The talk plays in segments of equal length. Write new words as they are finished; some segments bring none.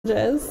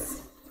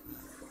sausages.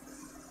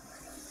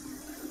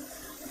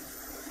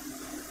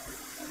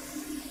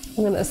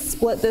 I'm gonna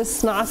split this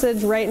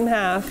sausage right in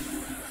half.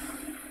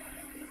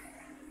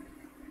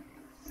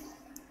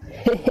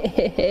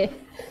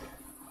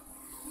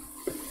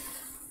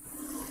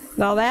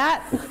 Now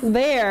that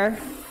there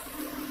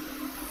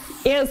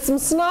is some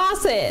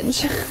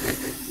sausage.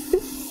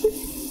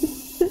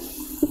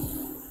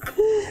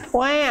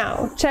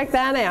 Wow, check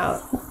that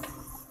out.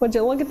 Would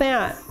you look at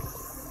that?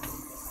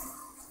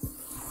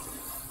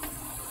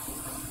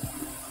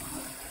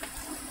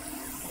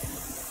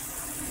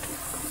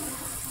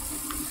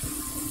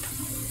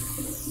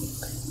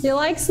 You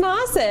like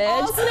sausage?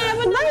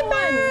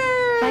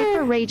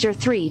 Viper Rager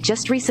 3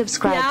 just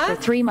resubscribed for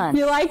 3 months.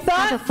 You like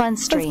that? Have a fun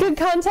stream. That's good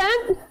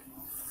content.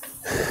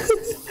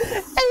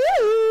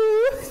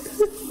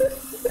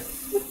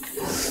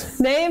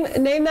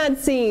 Name that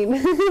scene.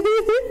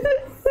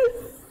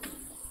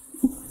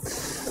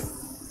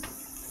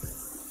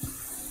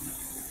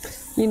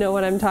 You know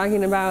what I'm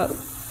talking about.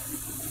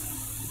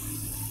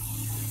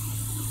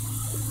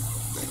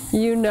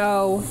 You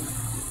know.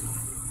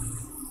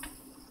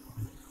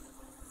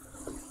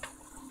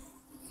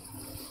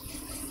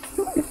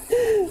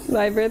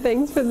 Viper,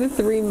 thanks for the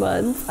 3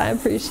 months. I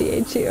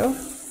appreciate you.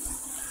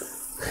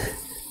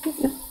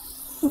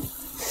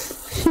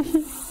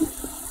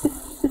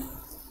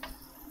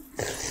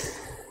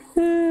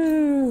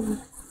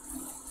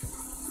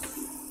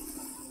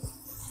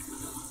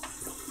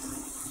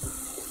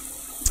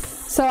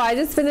 So I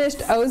just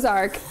finished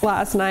Ozark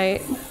last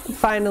night,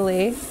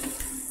 finally.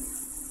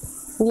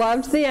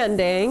 Loved the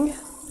ending.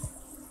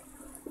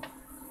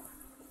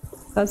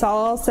 That's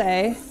all I'll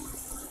say.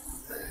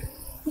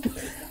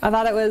 I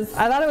thought it was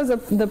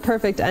the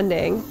perfect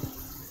ending.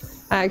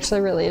 I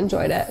actually really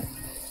enjoyed it.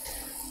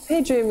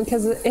 Hey, Dream,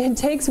 because it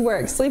takes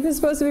work. Sleep is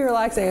supposed to be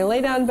relaxing. I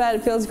lay down in bed,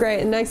 it feels great,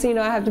 and next thing you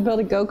know, I have to build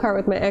a go-kart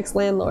with my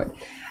ex-landlord.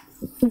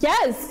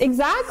 Yes,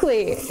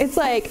 exactly. It's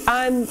like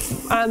I'm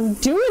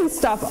doing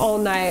stuff all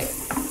night.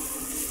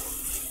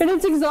 And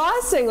it's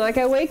exhausting. Like,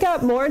 I wake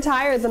up more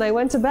tired than I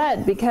went to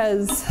bed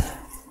because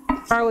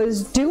I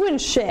was doing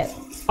shit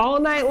all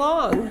night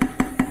long.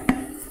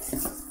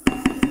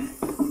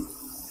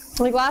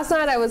 Like last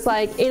night I was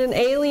like in an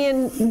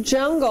alien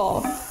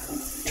jungle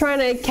trying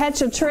to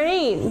catch a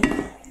train.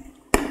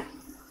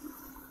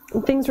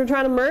 And things were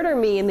trying to murder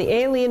me in the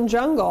alien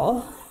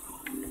jungle.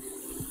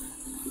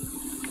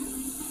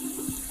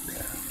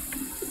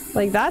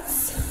 Like,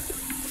 that's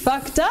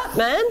fucked up,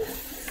 man.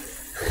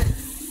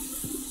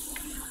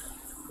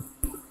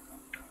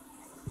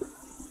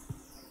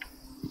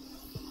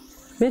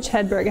 Mitch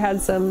Hedberg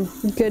had some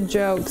good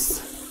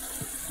jokes.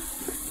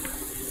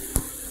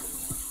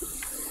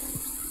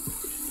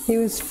 He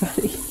was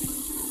funny.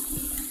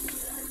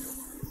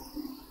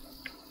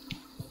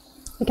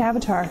 Like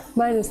Avatar,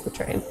 minus the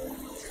train.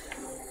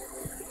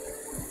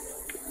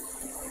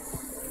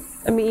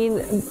 I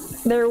mean,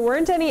 there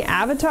weren't any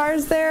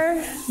avatars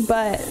there,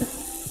 but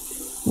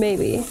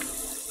maybe.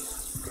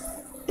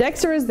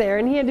 Dexter was there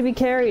and he had to be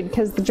carried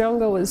because the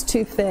jungle was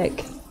too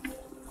thick.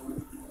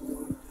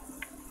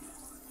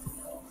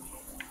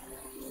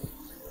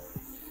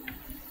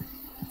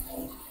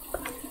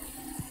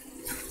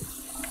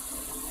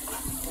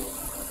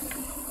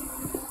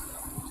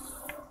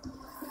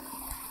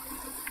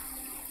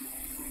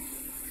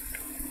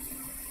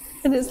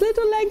 And his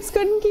little legs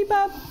couldn't keep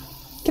up.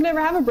 Can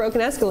never have a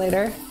broken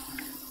escalator.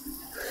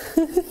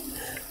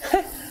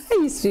 I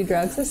used to do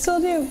drugs. I still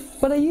do,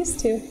 but I used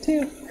to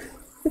too.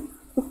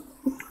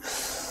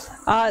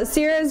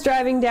 Sierra's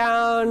driving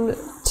down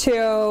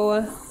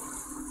to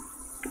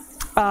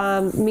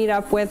meet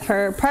up with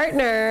her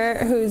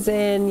partner who's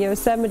in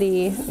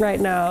Yosemite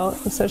right now.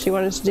 So she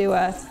wanted to do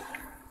a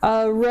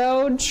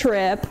road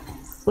trip,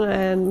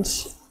 and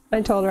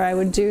I told her I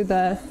would do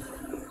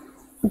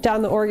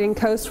down the Oregon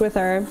coast with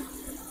her.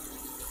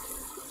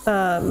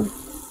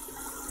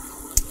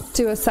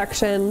 Do a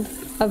section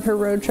of her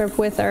road trip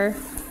with her,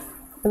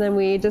 and then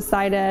we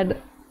decided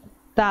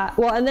that,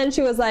 well, and then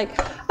she was like,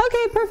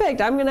 okay,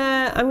 perfect, I'm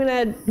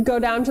gonna go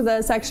down to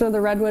the section of the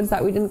redwoods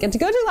that we didn't get to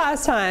go to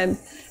last time.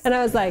 And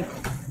I was like,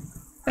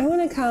 I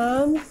want to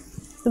come.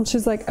 And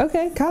she's like,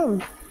 okay,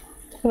 come.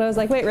 And I was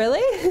like, wait,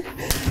 really?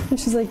 And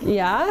she's like,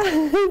 yeah.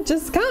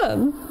 Just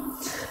come.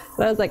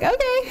 And I was like,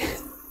 okay,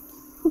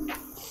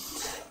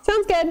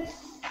 sounds good.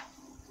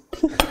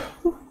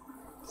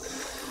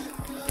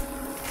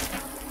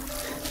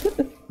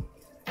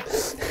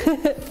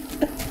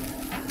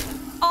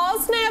 Oh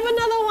snap,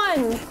 another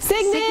one!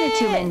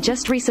 Signatulin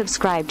just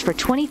resubscribed for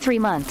 23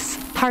 months.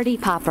 Party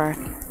Popper.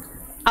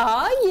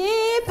 Oh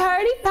yeah,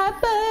 Party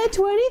Popper,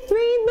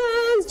 23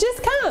 months.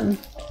 Just come.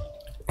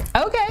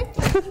 Okay.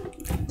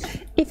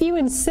 If you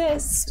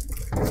insist.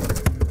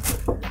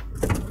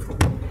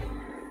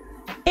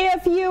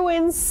 If you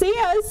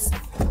insist,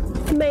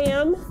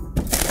 ma'am,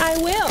 I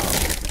will.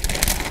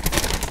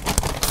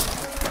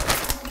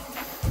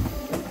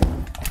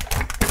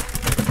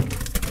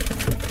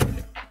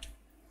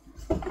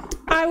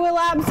 I will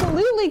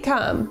absolutely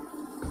come.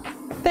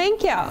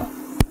 Thank you.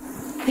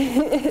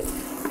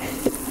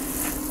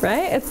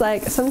 Right? It's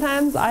like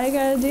sometimes all you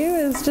gotta do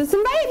is just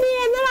invite me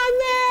and then I'm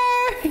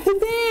there.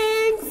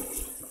 Thanks.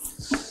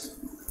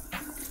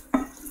 I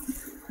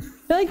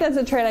feel like that's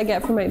a trait I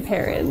get from my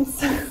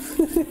parents.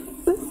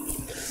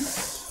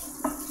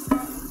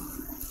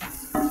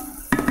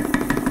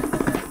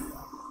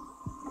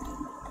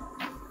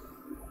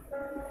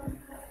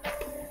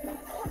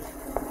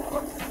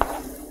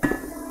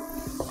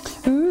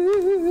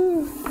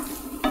 Ooh.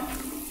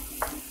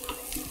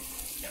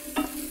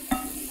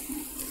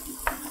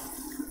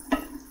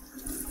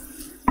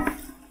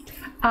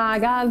 I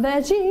got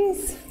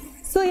veggies.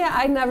 So yeah,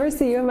 I never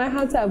see you in my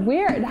hot tub.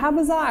 Weird. How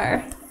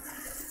bizarre.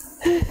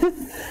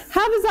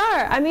 How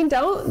bizarre. I mean,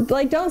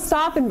 don't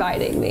stop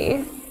inviting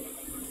me.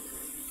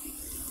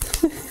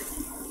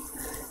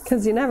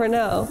 Because you never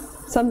know.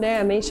 Someday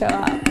I may show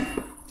up.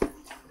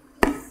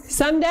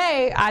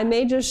 Someday I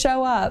may just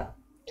show up.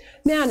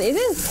 Man, it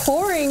is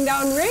pouring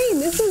down rain.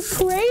 This is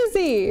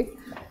crazy.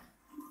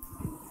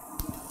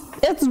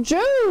 It's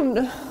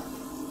June.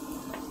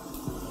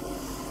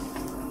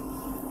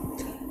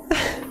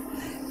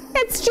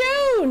 It's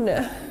June.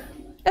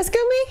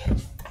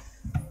 Escumi?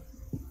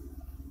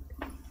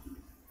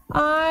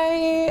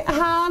 I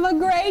have a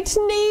great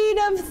need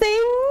of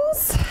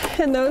things,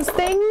 and those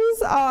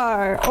things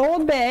are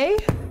Old Bay.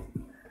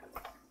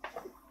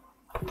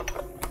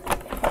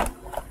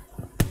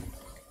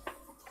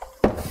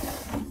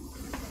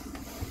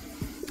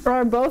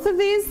 Are both of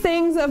these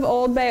things of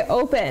Old Bay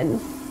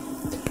open?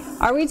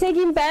 Are we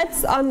taking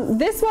bets on,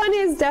 this one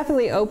is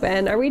definitely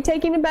open. Are we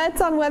taking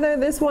bets on whether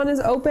this one is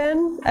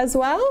open as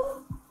well?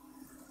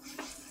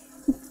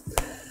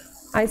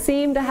 I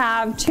seem to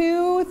have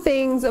 2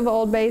 things of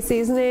Old Bay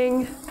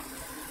seasoning.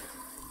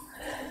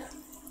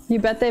 You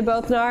bet they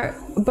both are,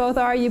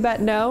 you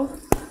bet no.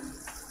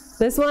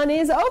 This one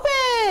is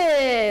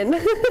open!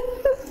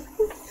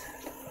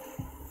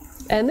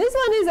 And this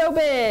one is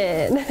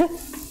open.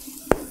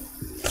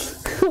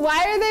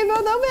 Why are they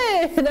both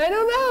open? I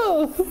don't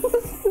know.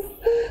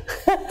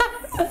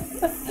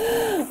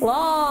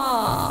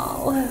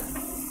 Lol.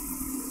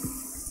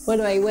 What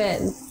do I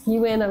win?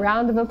 You win a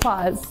round of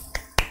applause.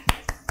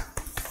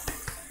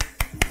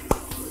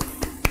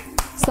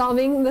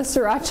 Solving the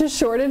sriracha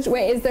shortage.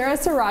 Wait, is there a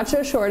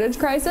sriracha shortage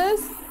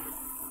crisis?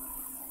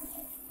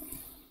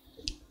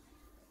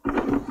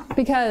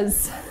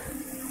 Because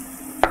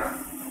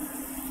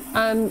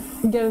I'm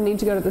gonna need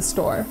to go to the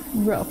store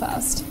real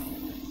fast.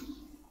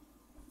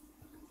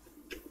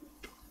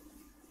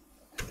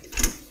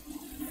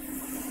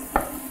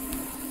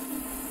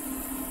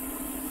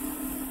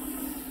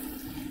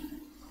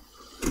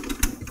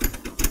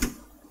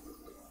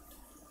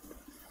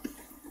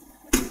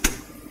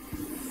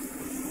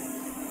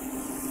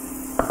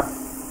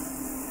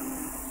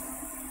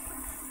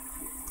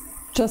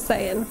 Just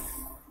saying.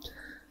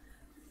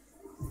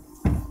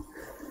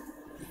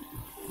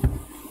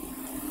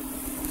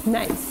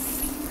 Nice.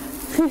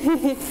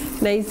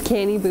 Nice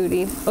candy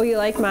booty. Oh, you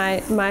like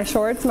my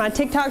shorts? My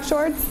TikTok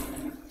shorts?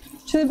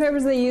 Chili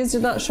peppers they used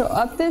did not show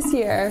up this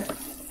year.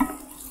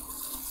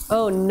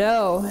 Oh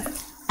no.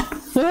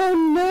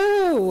 Oh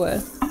no.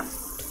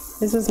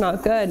 This is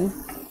not good.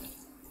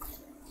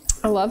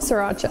 I love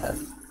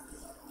sriracha.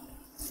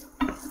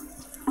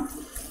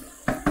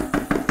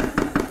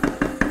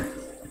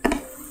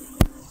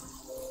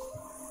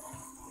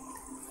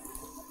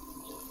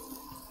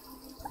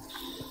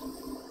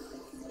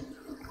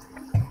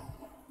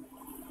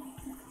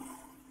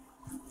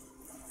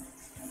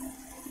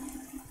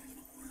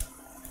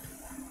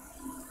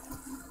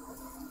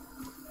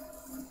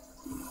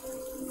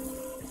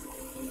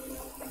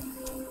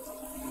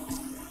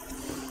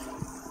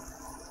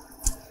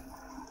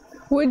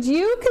 Would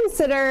you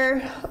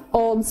consider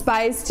Old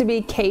Spice to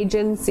be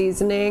Cajun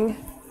seasoning?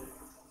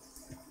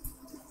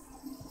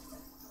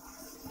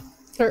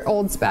 Or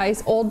Old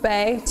Spice, Old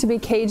Bay to be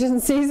Cajun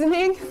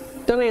seasoning?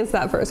 Don't answer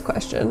that first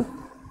question.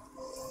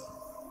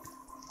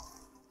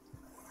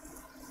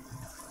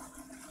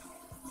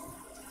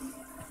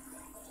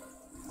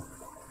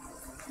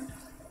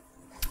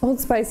 Old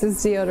Spice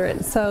is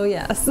deodorant, so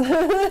yes.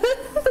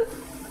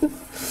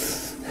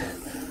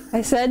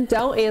 I said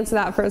don't answer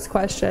that first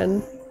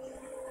question.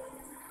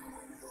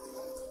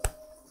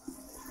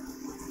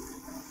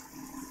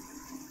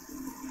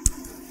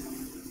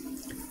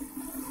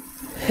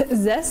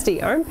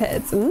 Zesty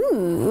armpits.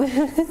 Mmm.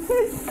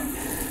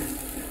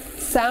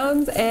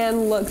 Sounds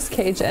and looks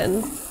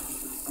Cajun.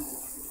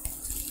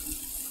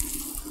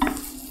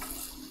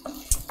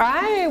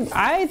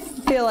 I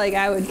feel like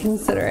I would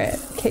consider it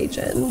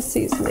Cajun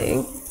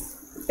seasoning,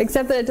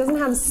 except that it doesn't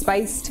have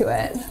spice to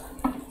it.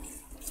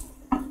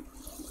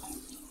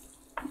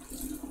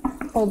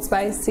 Old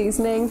Spice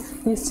seasoning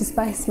used to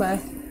spice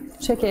my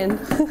chicken.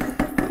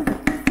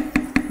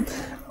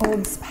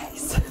 Old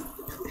Spice.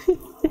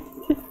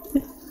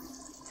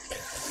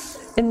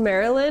 In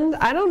Maryland?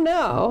 I don't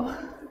know.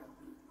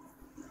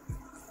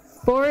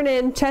 Born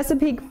in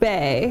Chesapeake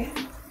Bay.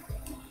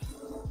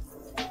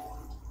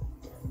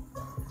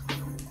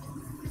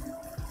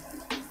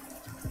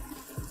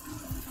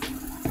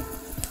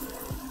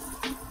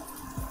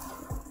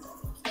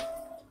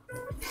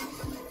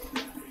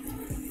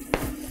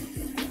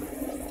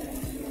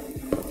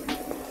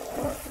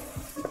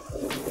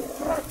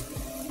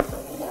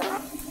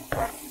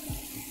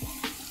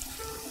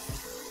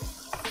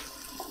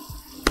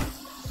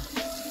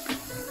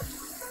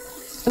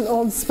 An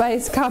Old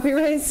Spice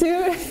copyright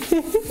suit.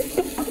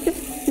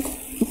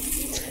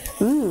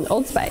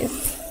 Old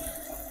Spice.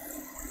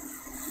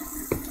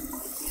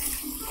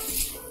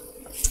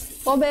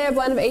 Old Bay, a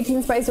blend of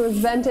 18 spices with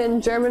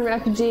Venton, German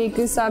refugee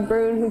Gustav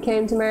Brunn, who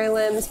came to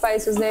Maryland. The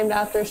spice was named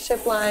after a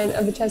ship line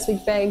of the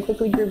Chesapeake Bay and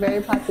quickly grew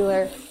very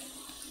popular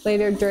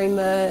later during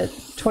the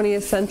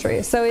 20th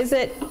century. So is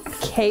it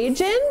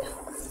Cajun?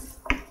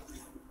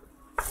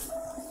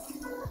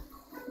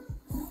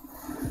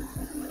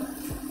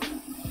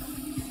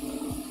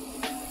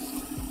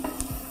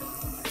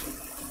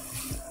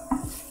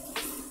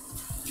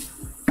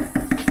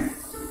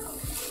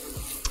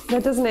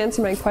 That doesn't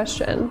answer my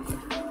question.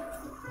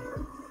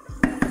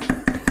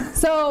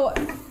 So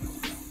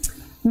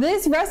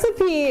this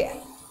recipe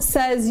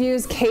says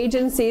use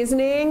Cajun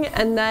seasoning,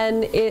 and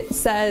then it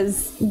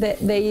says that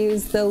they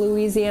use the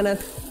Louisiana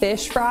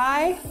fish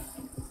fry.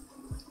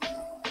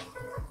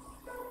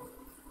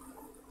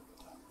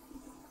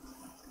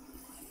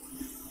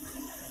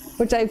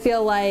 Which I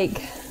feel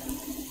like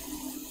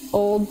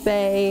Old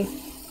Bay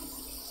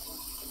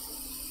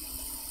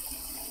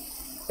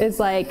is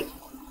like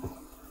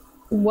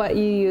what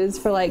you use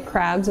for like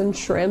crabs and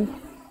shrimp.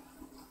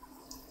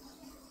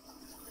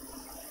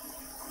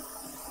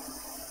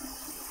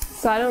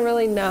 So I don't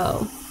really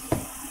know.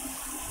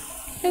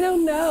 I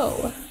don't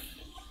know.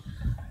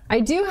 I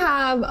do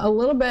have a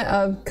little bit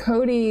of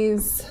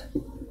Cody's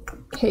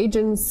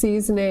Cajun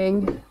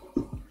seasoning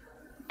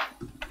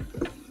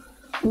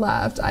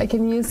left. I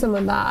can use some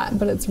of that,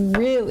 but it's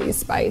really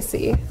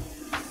spicy.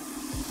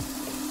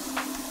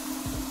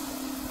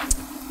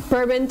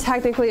 Bourbon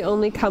technically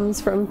only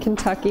comes from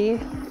Kentucky.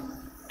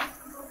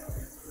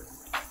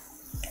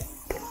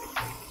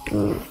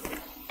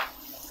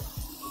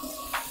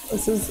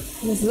 This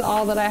is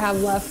all that I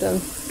have left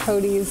of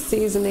Cody's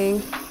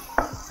seasoning.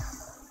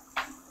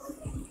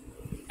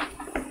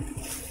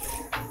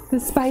 The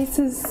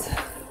spices.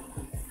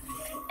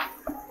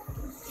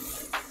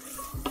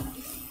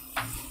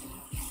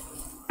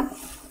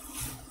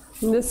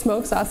 And this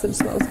smoked sausage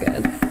smells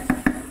good.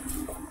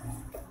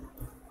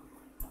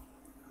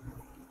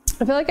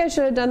 I feel like I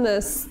should have done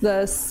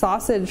the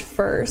sausage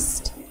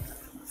first,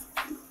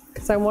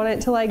 because I want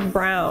it to like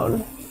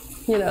brown,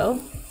 you know?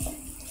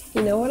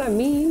 You know what I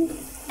mean?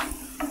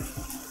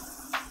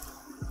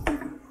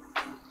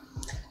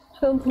 I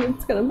don't think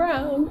it's gonna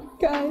brown,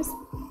 guys.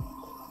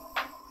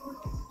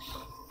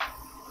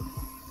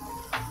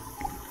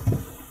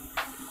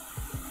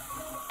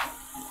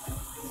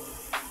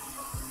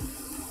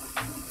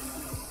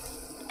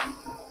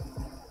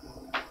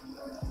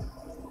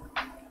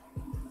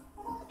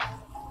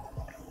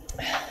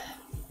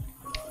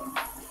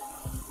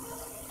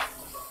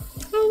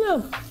 I don't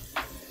know.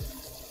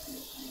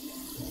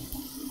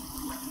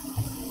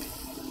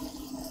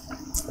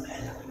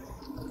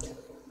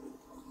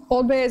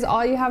 Old Bay is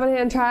all you have on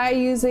hand. Try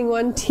using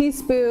 1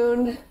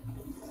 teaspoon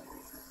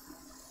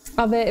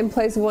of it in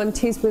place of 1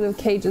 teaspoon of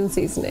Cajun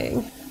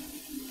seasoning.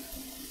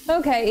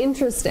 Okay,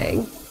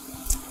 interesting.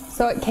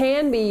 So it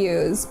can be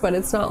used, but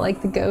it's not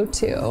like the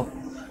go-to.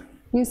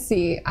 You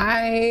see,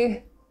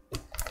 I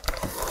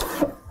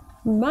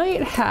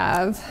might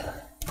have,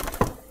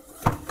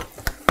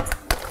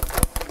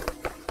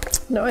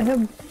 no, I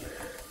have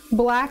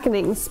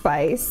blackening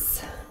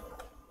spice.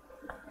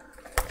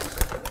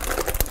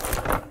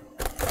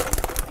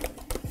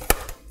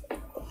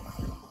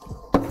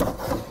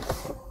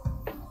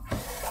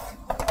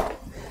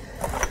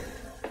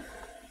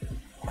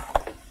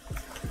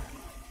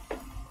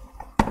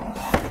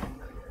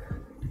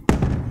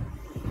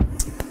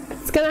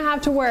 It's gonna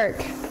have to work.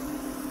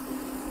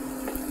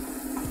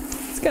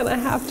 It's gonna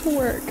have to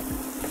work.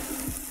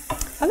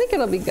 I think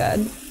it'll be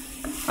good.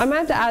 I might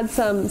have to add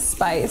some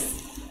spice.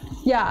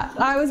 Yeah,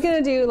 I was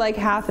gonna do like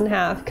half and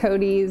half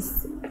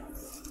Cody's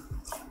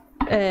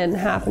and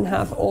half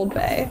Old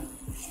Bay.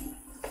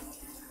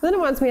 Then it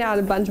wants me to add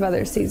a bunch of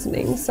other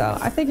seasonings, so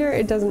I figure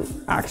it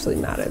doesn't actually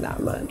matter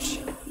that much.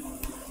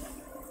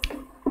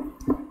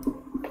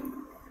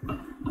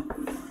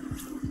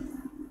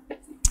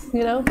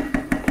 You know?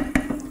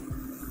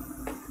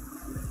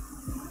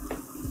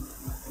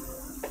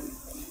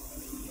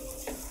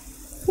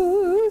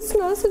 Ooh,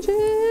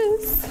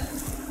 sausages!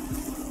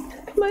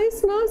 My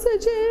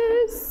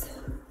sausages!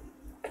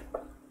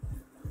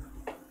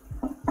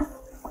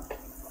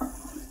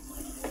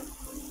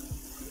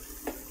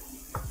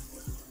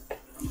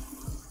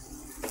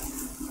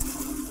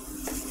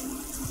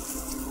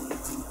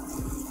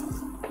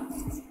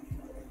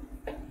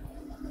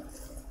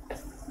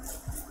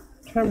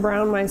 Trying to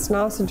brown my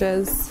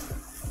sausages.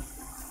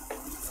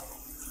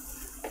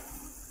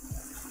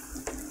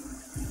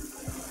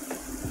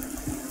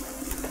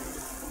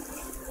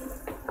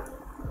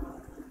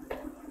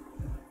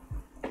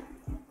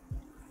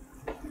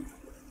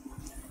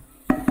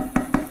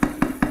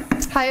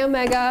 Hi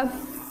Omega,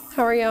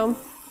 how are you?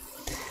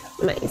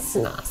 My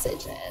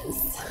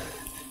sausages.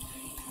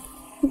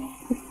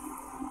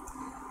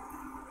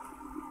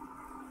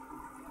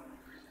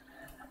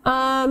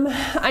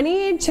 I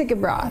need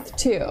chicken broth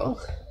too.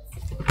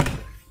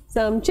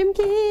 Some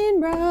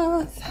chimkin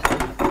broth.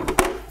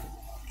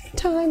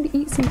 Time to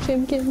eat some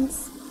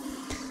chimkins.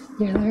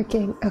 You're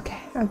lurking. Okay,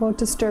 I won't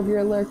disturb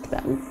your lurk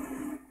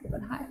then.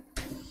 But hi.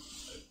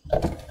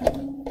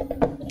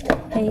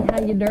 Hey,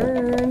 how you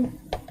doing?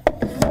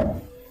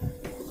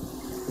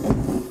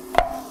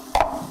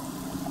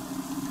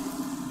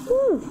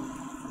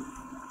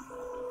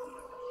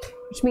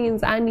 Which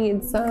means I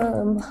need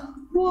some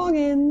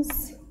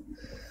logins.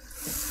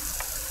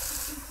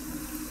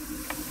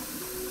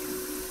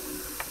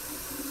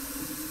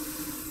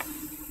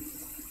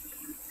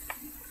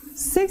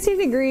 $60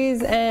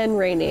 degrees and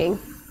raining.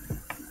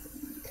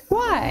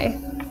 Why?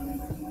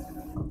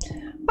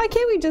 Why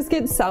can't we just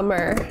get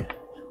summer?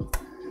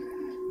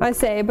 I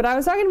say, but I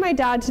was talking to my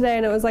dad today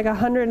and it was like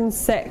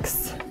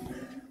 106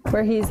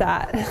 where he's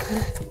at.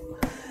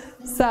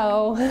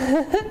 So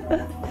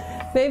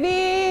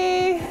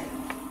maybe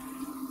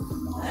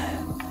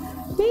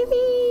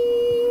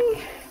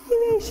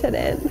I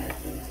shouldn't.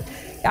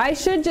 I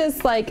should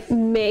just like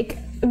make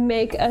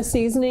a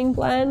seasoning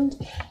blend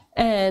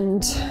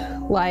and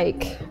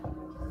like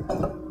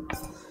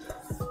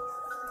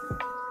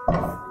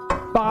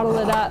bottle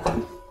it up,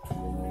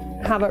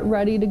 have it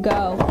ready to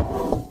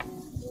go.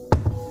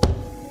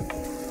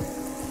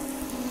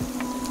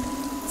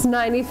 It's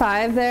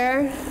 95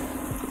 there.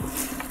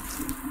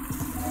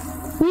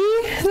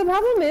 The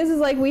problem is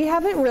like we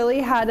haven't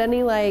really had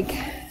any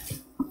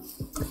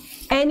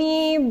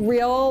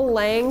real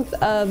length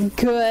of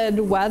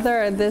good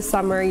weather this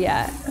summer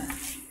yet.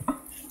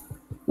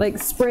 Like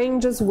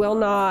spring just will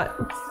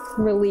not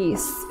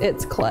release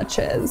its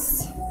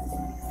clutches.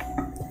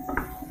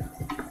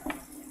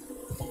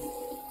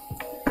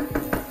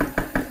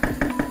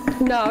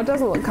 No, it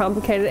doesn't look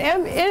complicated,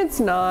 and it's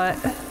not.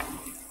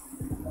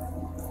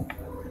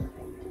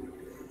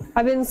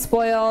 I've been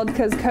spoiled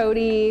because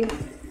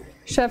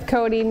Chef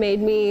Cody made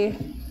me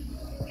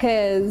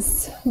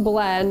his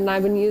blend and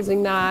I've been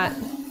using that,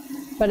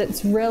 but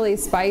it's really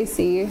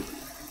spicy,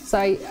 so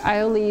I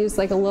only use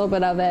like a little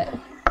bit of it.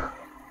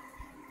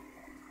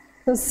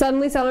 It was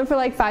suddenly summer for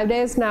like 5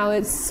 days, now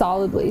it's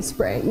solidly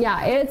spring.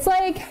 Yeah, it's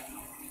like,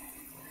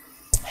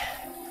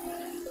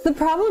 the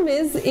problem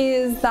is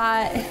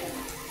that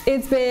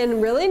it's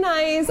been really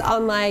nice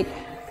on like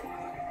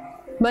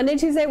Monday,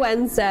 Tuesday,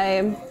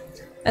 Wednesday,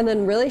 and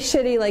then really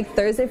shitty like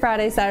Thursday,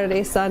 Friday,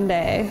 Saturday,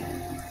 Sunday.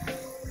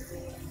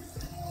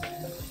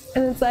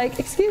 And it's like,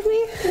 excuse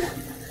me,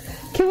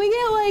 can we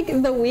get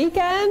like the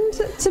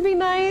weekend to be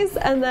nice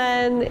and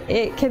then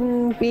it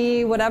can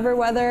be whatever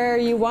weather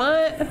you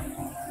want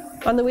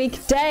on the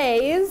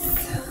weekdays,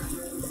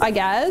 I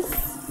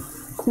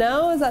guess?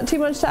 No? Is that too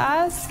much to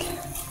ask?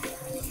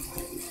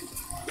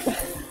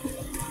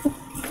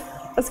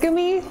 Ask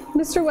me,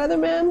 Mr.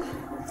 Weatherman?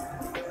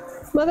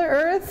 Mother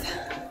Earth?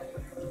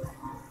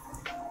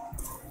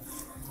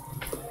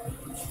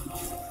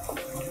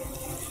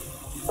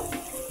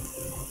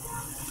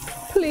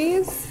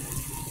 Please?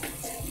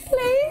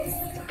 Please?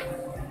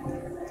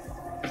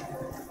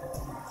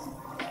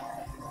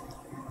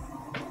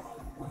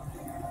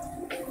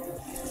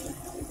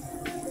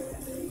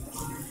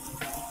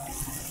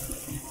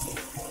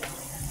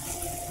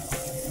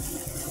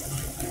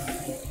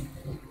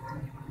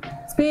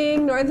 It's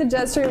being north of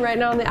jet stream right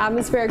now on the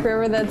atmospheric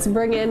river that's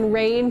bringing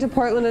rain to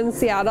Portland and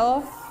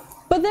Seattle.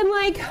 But then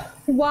like,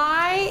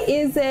 why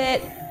is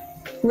it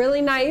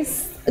really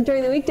nice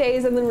during the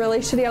weekdays and then really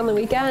shitty on the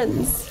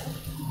weekends?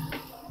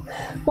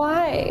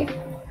 Why?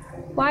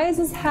 Why is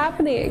this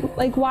happening?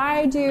 Like,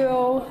 why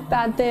do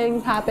bad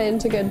things happen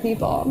to good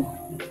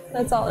people?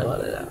 That's all I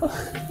want to know.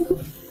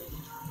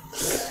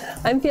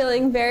 I'm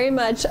feeling very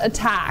much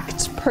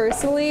attacked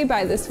personally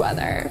by this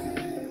weather.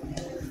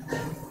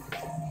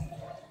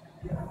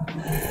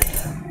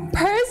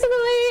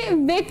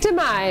 Personally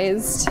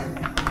victimized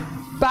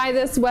by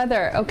this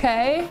weather,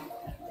 okay?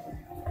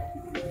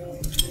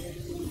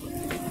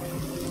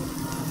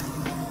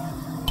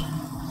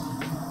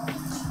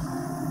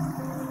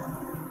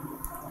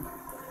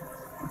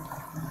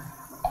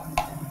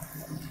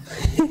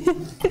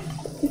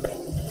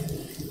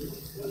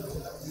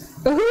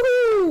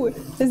 Ooh,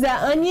 is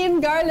that onion,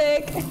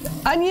 garlic?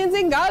 Onions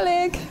and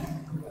garlic.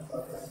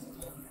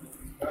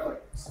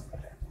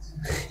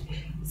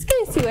 Just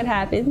gonna see what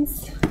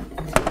happens.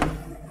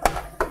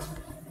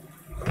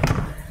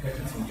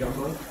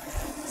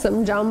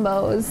 Some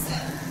jumbos.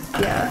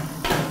 Yeah.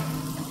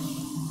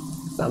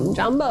 Some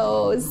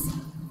jumbos.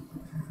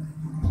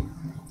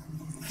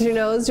 Is your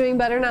nose doing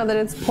better now that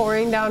it's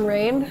pouring down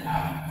rain?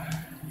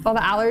 All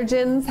the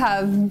allergens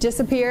have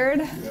disappeared.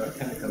 Yeah, it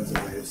kind of comes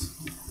in waves.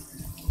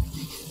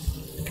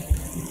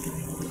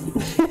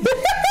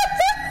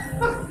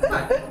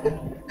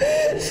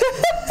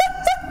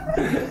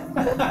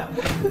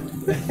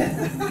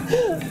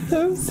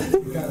 Oops.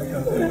 Gotta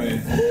come in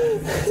waves.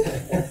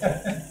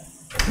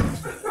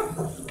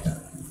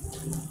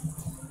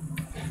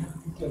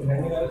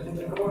 Hanging out in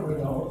the corner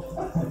though.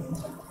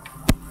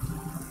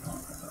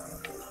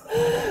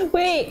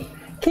 Wait,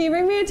 can you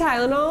bring me a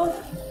Tylenol?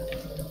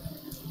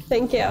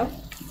 Thank you.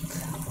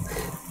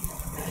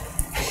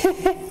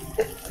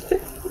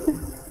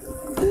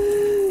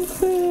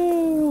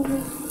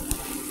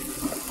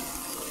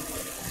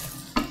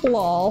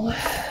 Lol.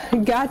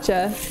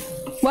 Gotcha.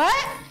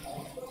 What?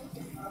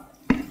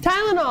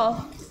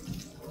 Tylenol.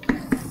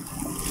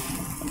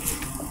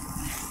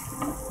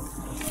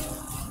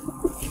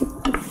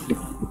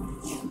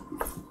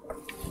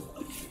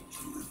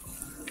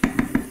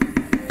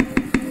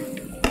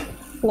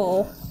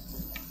 Lol.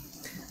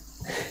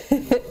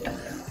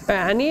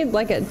 Alright, I need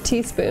like a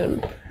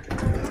teaspoon.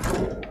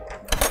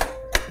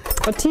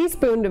 A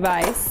teaspoon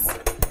device.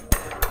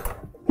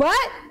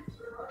 What?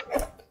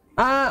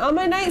 On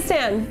my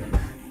nightstand.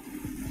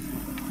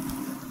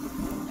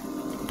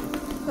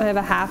 I have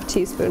a half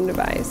teaspoon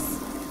device.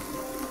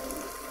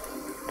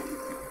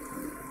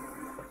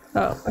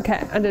 Oh,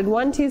 okay. I did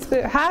 1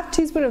 teaspoon, half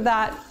teaspoon of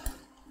that.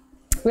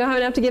 We don't have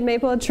enough to give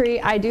Maple a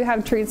treat. I do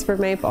have treats for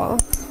Maple.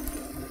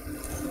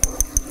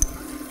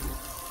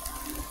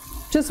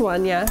 Just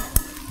 1, yeah.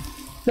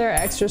 They're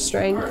extra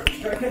strength.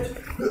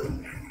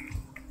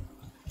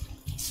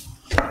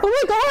 Oh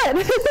my god!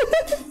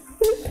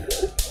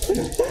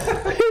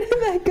 Where did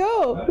that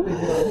go?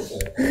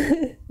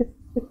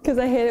 Because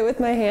I hit it with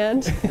my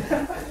hand.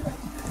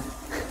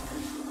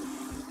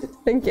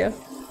 Thank you.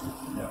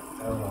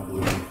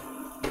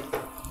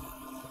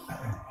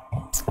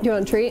 Do you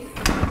want a treat?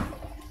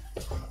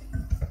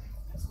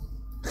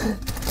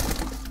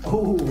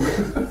 Oh.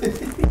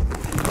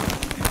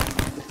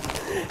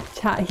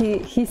 Chat,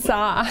 he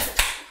saw.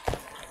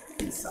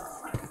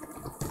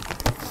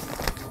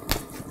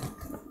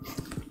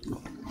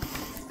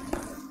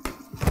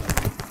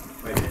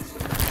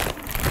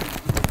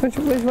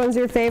 Which one's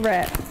your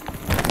favorite?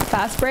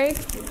 Fast break?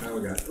 What kind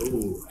we got?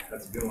 Ooh,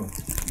 that's a good one.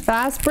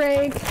 Fast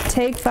break,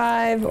 take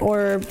 5,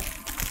 or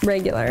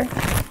regular?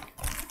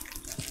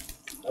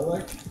 I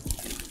like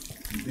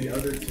the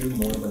other 2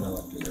 more than I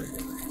like the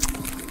regular.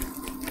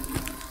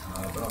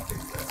 But I'll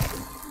take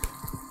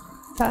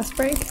Fast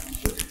break?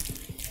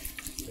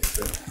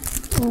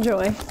 that.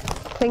 Enjoy.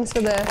 Thanks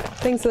for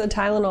the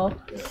Tylenol.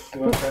 Yeah.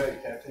 You want to try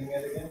catching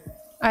it again?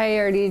 I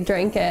already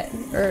drank it,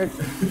 or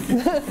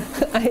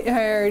I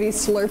already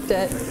slurped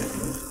it.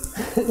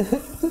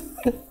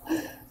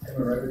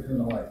 Right between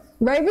the lights.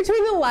 Right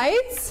between the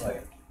lights?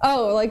 Like,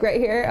 Oh, like right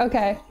here?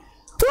 Okay.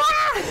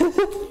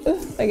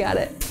 I got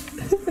it.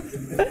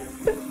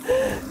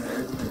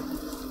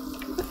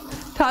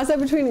 Toss up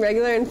between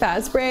regular and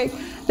fast break.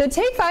 The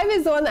Take 5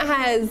 is the one that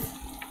has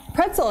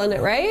pretzel in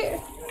it, right?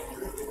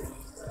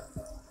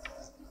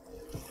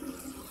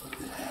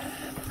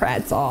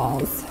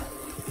 Pretzels.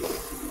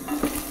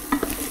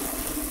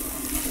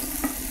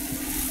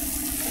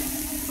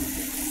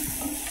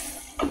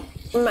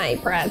 My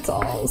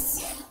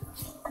pretzels.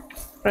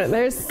 All right,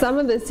 there's some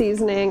of the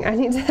seasoning. I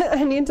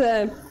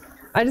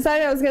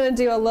decided I was gonna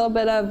do a little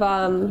bit of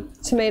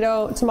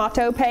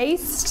tomato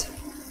paste.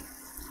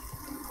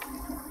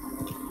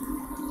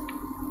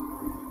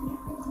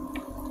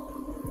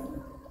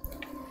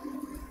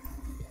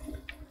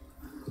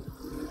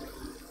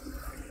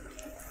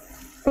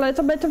 A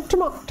little bit of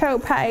tomato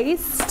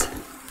paste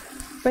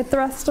with the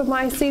rest of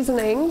my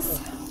seasonings.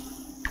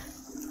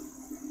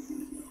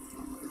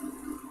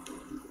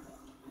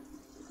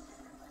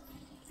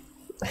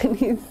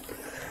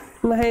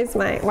 Nice,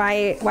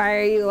 why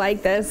are you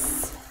like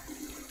this?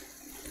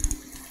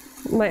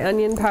 My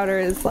onion powder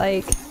is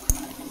like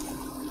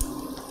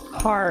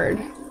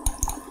hard.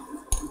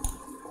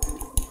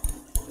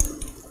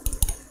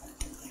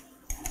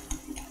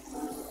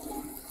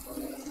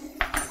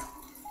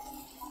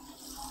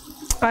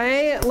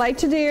 I like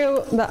to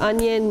do the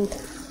onion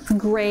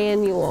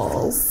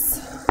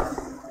granules.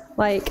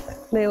 Like,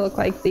 they look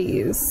like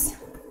these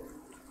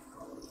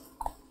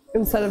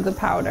instead of the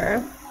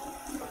powder.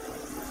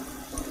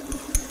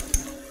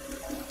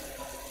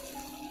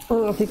 I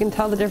don't know if you can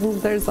tell the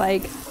difference. There's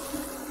like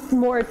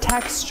more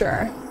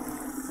texture.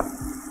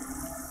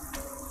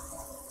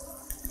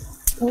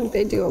 I think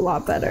they do a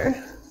lot better.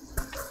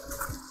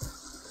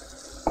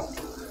 All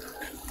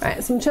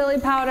right, some chili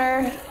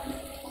powder.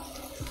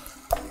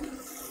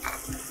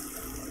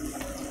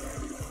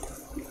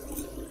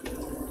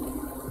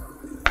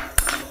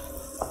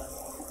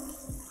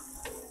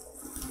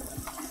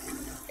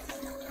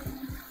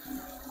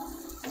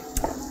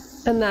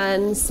 And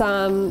then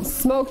some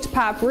smoked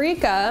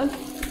paprika.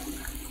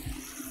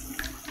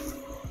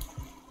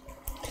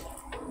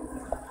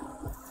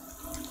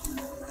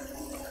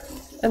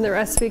 And the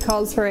recipe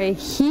calls for a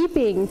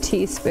heaping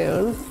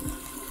teaspoon.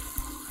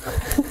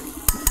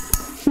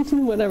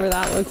 Whatever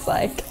that looks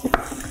like.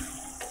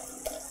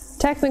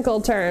 Technical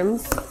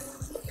terms.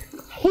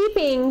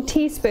 Heaping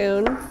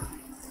teaspoon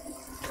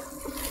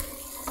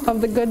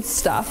of the good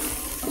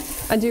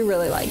stuff. I do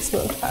really like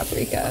smoked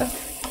paprika.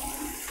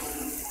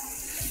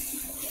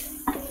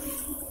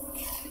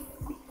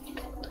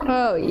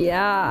 Oh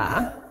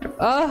yeah.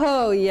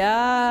 Oh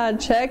yeah,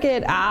 check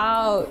it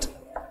out.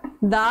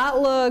 That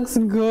looks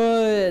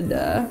good.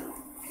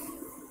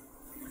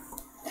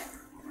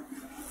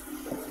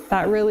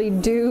 That really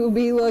do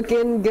be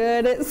looking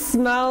good. It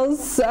smells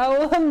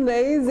so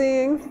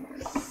amazing.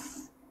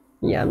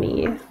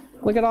 Yummy.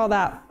 Look at all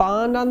that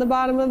fond on the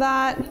bottom of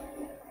that.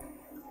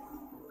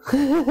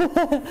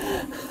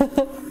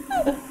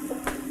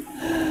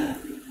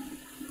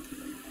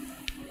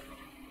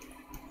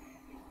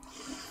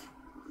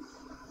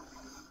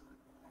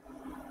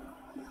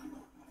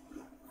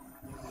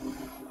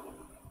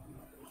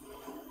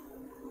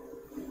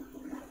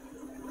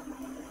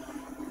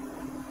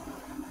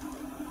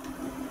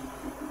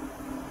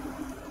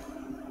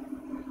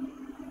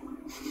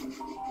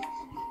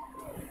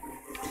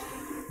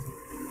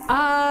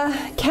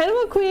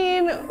 Cannibal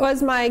Queen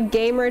was my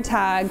gamer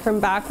tag from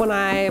back when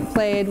I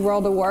played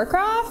World of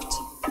Warcraft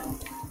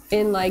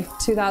in like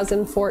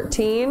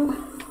 2014.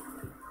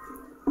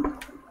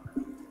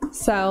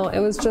 So it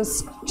was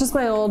just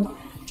my old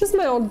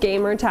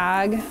gamer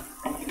tag.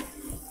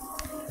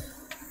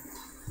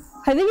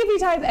 I think if you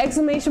type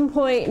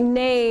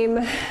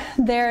 !name,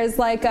 there is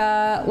like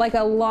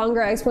a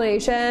longer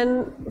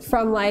explanation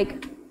from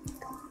like,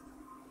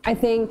 I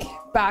think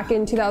back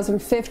in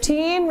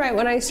 2015, right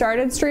when I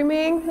started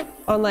streaming,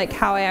 on like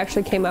how I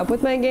actually came up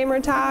with my gamer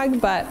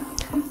tag. But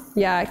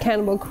yeah,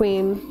 Cannibal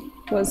Queen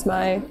was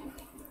my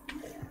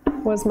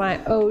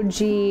OG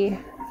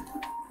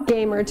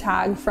gamer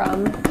tag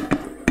from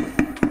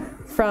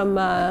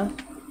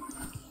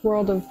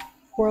World of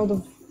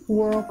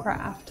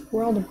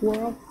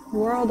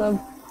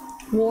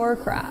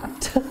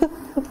Warcraft.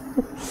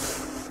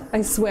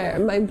 I swear,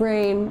 my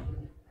brain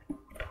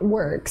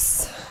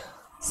works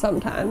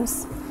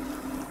sometimes.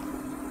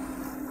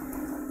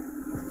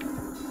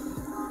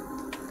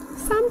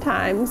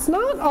 Sometimes,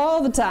 not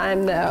all the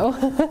time though.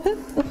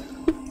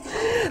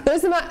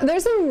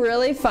 There's some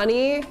really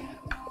funny.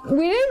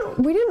 We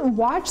didn't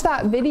watch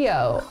that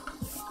video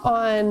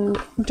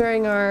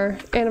during our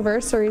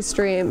anniversary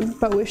stream,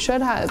 but we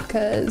should have,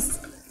 because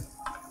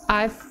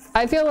I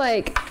feel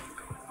like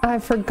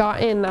I've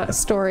forgotten that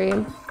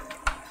story.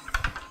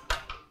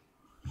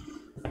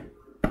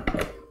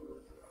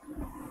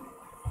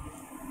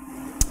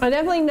 I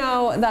definitely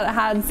know that it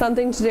had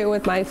something to do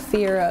with my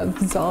fear of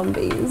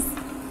zombies.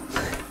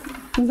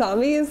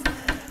 Zombies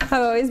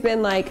have always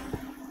been like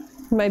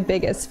my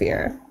biggest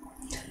fear.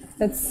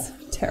 It's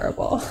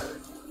terrible.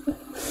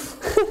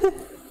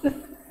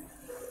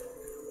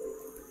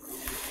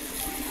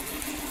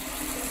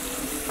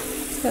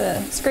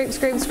 Gonna scrape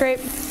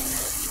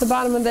the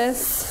bottom of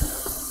this.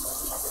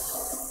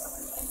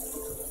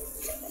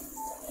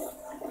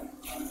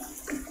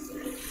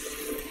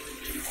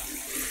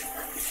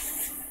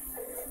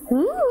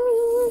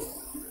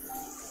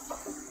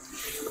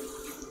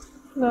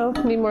 No,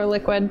 need more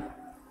liquid.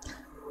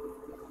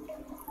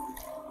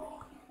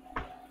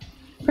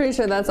 Pretty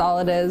sure that's all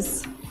it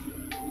is.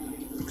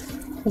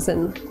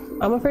 Listen,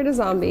 I'm afraid of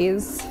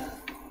zombies,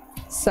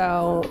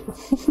 so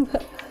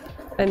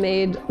I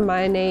made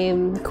my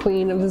name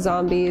Queen of the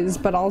Zombies,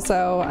 but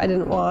also I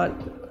didn't want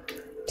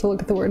to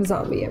look at the word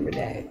zombie every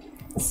day,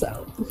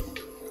 so.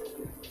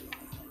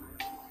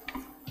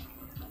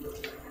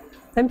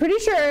 I'm pretty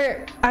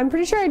sure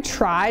I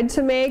tried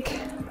to make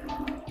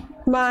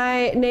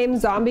my name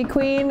Zombie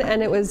Queen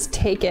and it was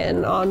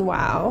taken on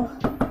WoW.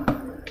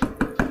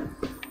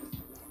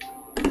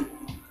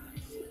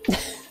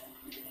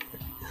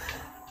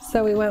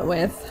 So we went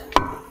with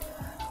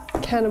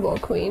Cannibal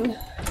Queen.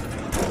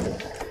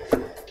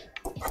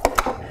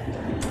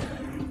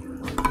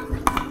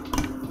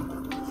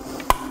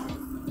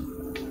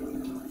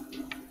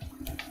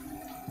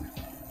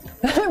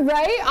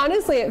 Right?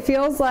 Honestly, it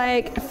feels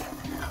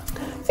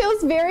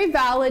very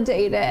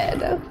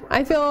validated.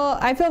 I feel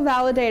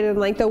validated in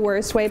like the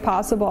worst way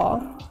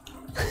possible.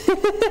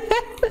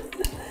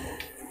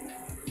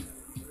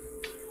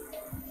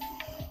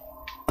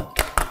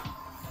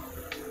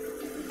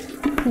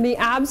 The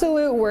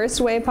absolute worst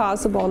way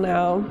possible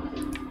now.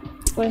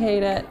 I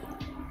hate it.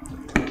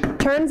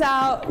 Turns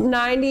out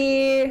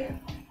 90...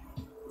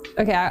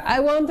 Okay, I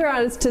won't throw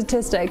out a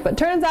statistic, but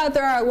turns out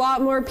there are a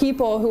lot more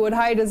people who would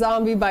hide a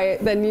zombie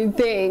bite than you'd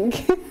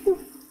think.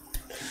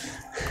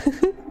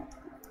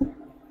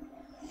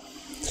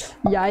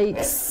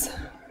 Yikes.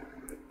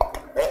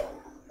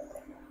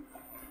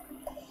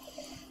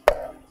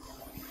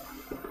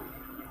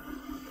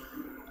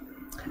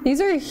 These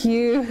are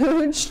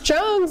huge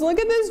chunks. Look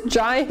at this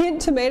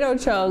giant tomato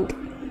chunk.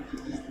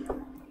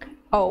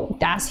 Oh,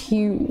 that's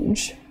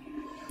huge.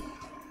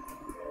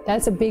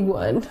 That's a big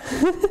one.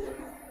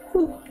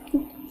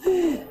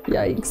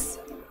 Yikes.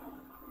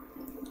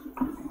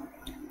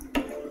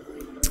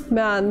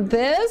 Man,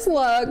 this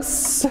looks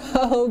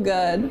so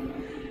good.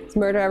 Let's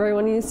murder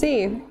everyone you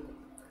see.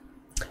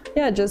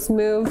 Yeah, just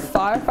move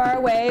far, far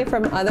away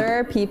from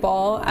other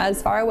people,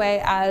 as far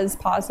away as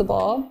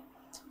possible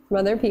from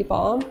other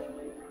people.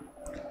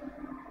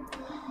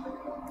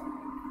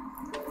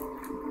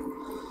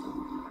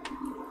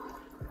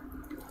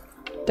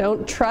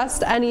 Don't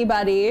trust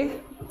anybody.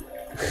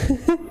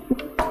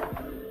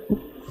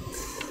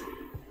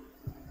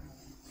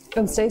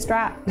 And stay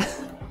strapped.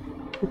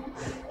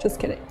 Just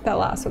kidding. That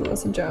last one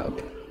was a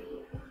joke.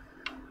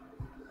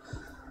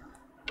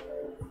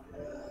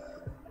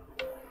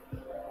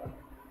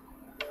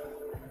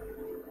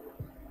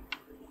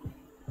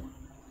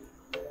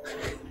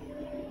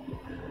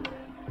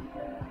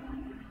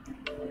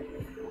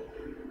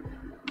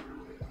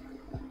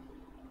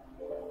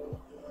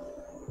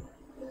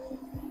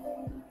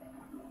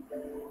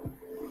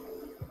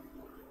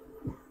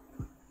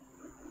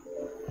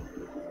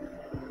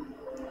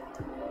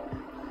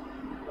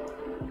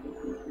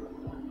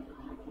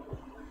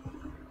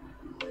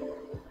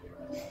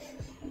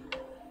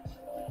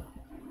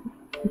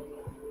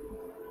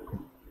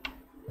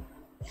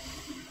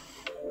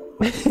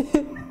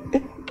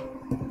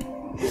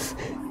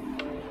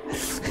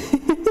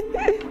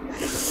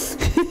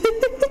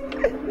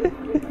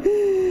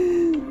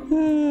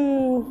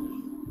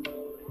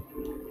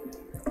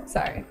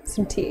 Sorry,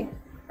 some tea.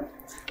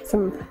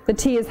 The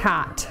tea is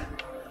hot.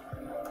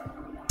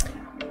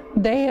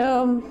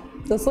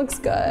 Damn, this looks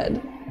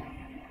good.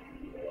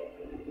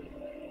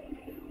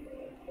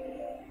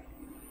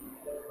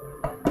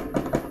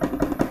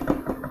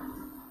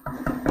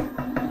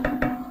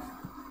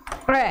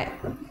 All right,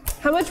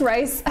 how much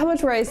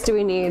rice do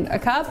we need? A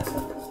cup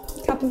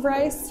of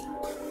rice?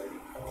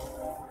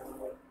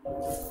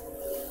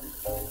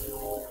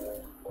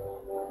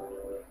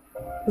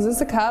 Is this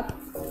a cup?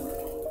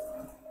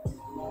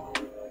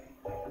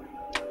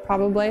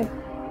 Probably.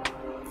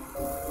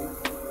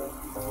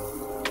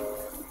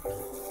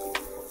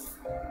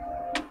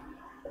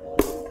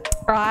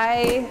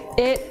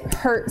 It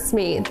hurts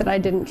me that I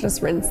didn't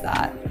just rinse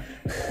that.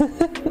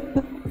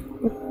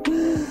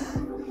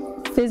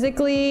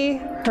 Physically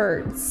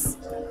hurts.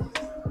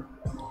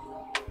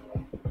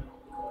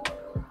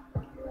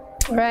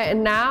 All right,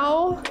 and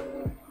now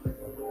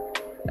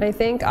I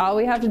think all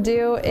we have to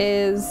do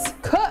is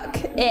cook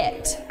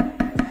it.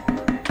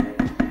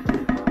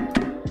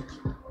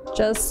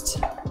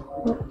 Just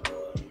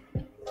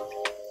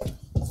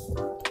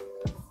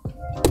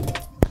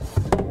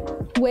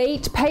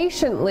wait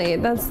patiently.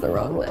 That's the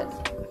wrong lid.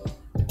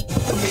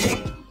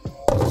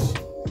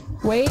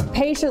 Wait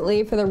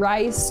patiently for the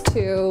rice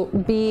to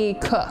be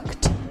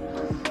cooked.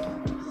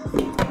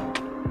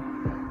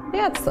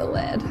 That's the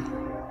lid.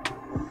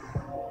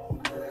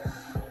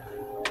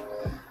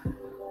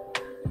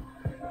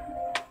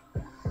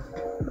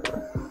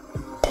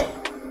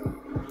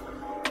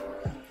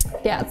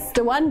 Yeah, it's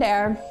the one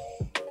there.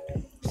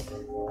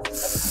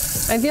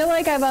 I feel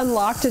like I've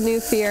unlocked a new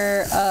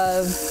fear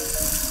of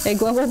a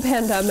global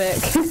pandemic.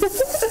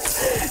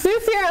 New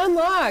fear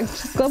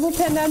unlocked. Global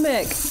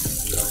pandemic.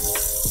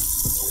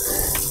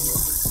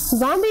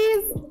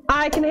 Zombies,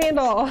 I can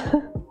handle.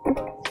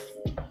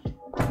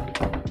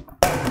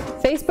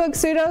 Facebook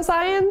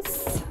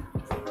pseudoscience?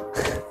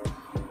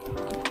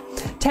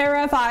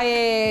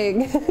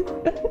 Terrifying.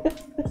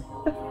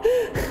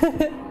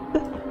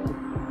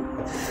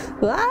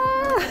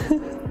 Ah.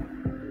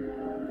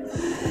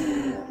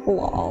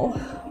 Lol.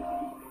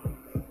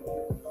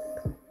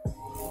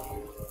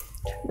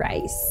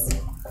 Rice.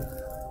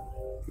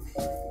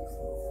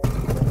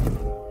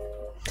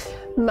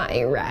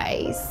 My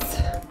rice.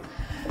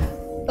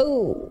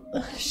 Oh,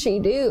 she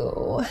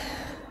do.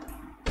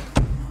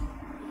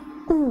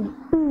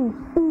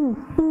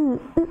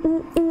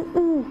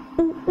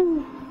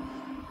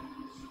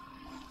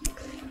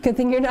 Good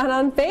thing you're not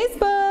on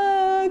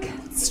Facebook.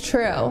 It's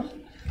true.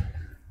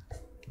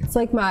 It's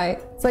like my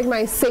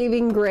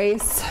saving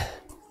grace.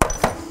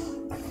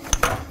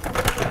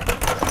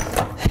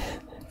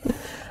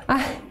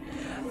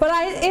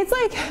 It's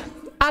like,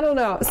 I don't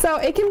know. So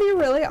it can be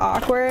really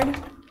awkward.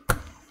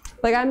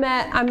 Like I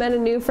met a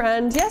new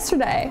friend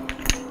yesterday,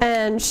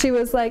 and she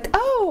was like,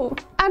 "Oh,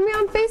 add me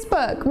on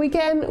Facebook. We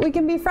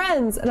can be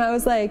friends." And I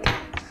was like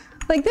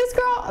this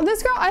girl.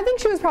 I think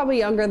she was probably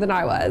younger than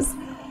I was,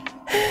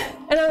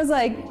 and I was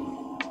like,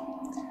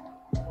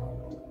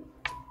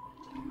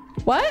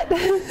 "What?"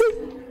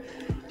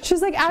 She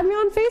was like, "Add me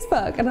on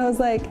Facebook," and I was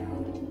like,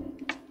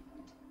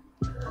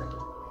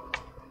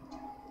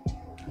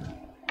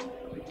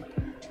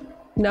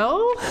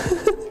 "No."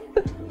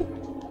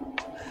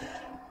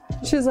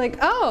 She was like,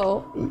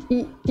 "Oh,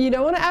 you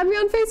don't want to add me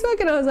on Facebook?"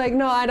 And I was like,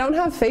 "No, I don't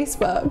have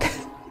Facebook."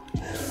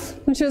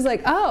 And she was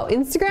like, "Oh,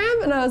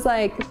 Instagram?" And I was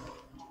like,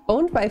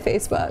 "Owned by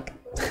Facebook."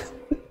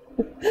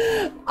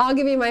 "I'll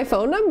give you my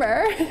phone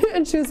number."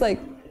 And she was like,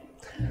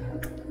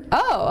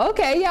 "Oh,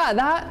 okay, yeah,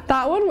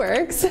 that one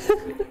works."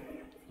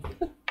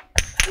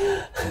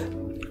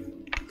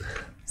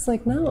 It's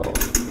like, no,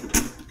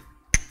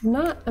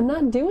 I'm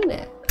not doing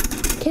it.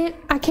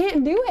 I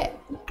can't do it.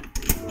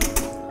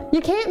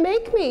 You can't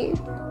make me.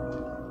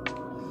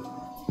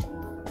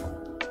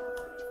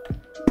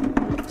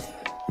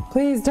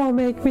 Please don't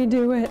make me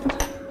do it.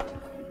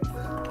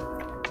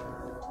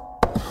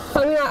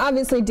 I mean, I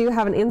obviously do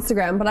have an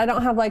Instagram, but I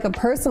don't have like a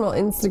personal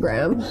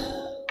Instagram.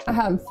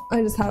 I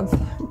just have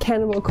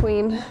Cannibal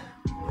Queen.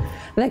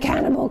 The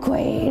Cannibal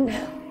Queen.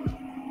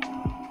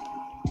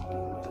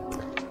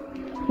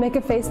 Make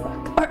a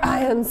Facebook or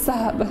I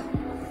unsub.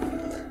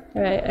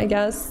 All right, I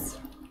guess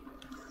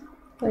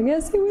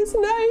it was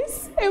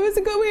nice. We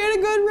had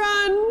a good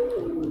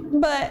run,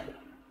 but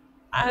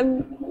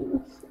I'm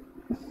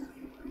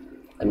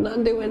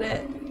not doing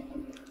it.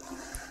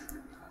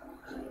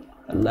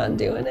 I'm not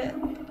doing it.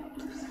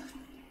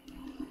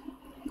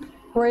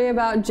 Worry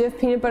about Jif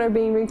peanut butter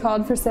being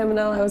recalled for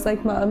salmonella. I was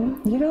like,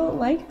 "Mom, you don't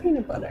like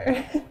peanut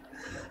butter."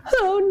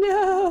 Oh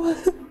no.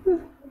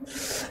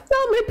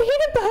 Not my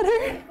peanut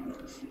butter.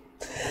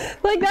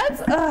 Like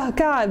that's, oh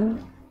God.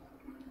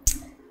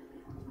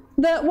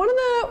 One of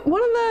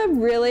the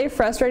really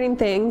frustrating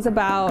things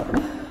about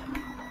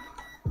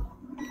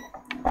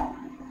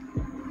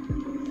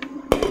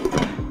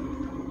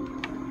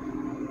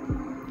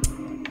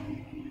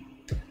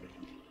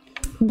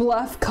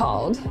Bluff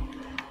called.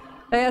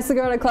 I asked to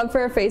go to a club for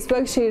her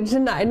Facebook. She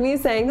denied me,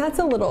 saying that's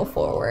a little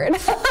forward.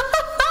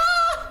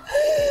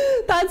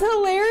 That's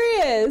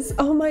hilarious.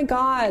 Oh my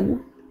God.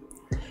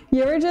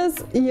 You ever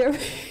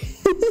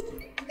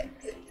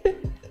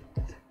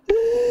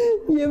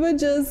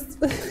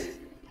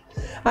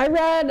I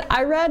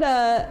read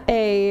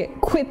a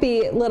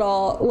quippy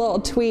little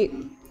tweet,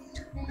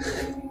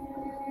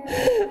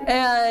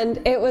 and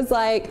it was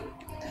like,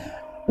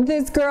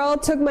 this girl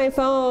took my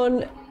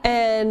phone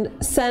and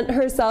sent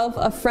herself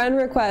a friend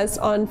request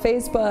on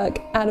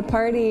Facebook at a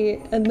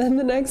party, and then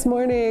the next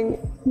morning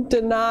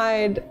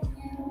denied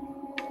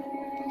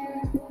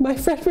my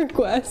friend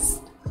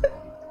request.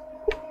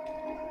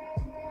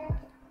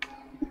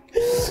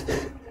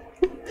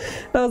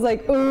 I was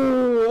like,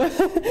 ooh,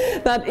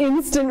 that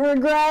instant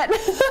regret.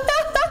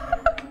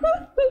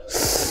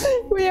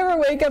 We ever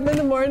wake up in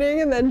the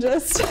morning and then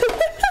just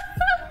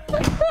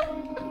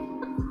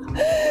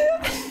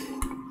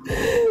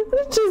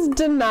just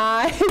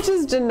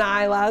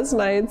deny last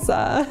night's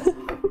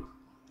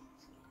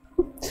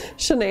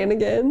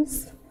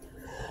shenanigans.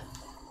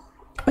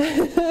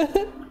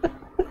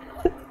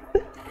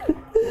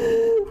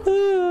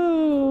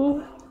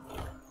 Ooh.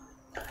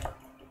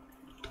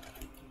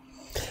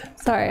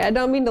 Sorry, I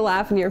don't mean to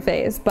laugh in your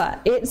face,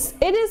 but it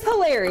is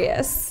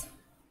hilarious,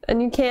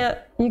 and you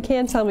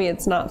can't tell me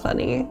it's not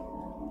funny.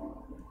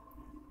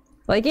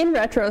 Like, in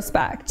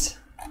retrospect,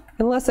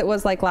 unless it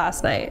was like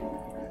last night.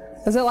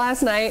 Was it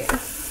last night?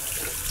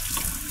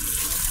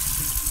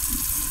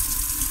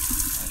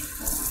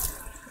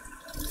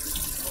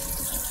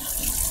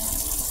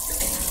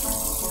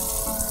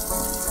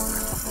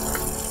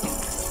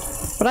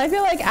 But I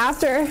feel like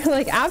after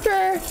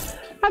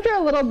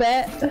a little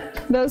bit,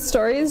 those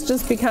stories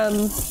just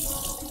become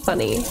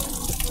funny.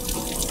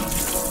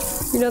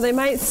 You know, they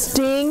might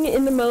sting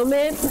in the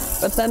moment,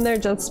 but then they're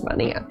just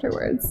funny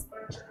afterwards.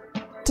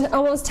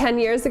 Almost 10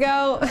 years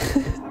ago.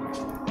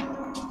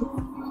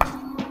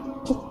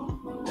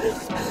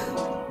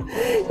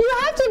 You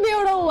have to be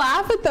able to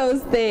laugh at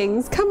those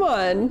things. Come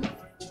on.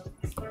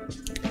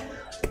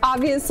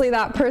 Obviously,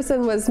 that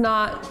person was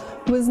not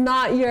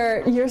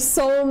your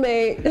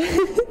soulmate.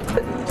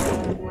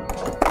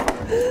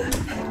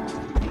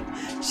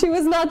 She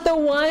was not the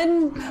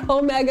one,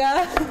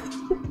 Omega.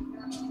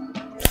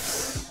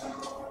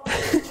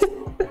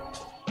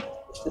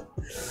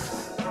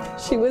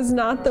 She was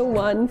not the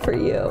one for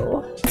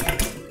you.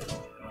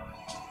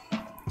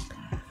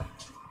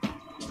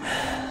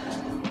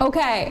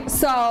 Okay,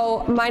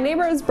 so my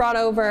neighbors brought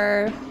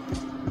over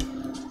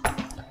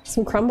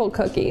some crumble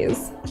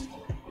cookies.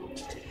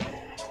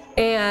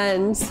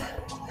 And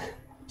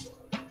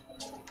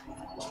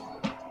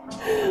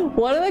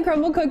one of the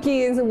crumble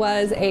cookies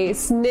was a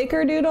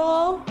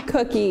snickerdoodle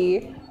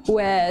cookie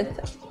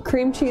with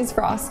cream cheese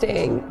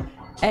frosting.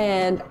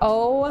 And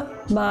oh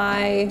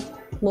my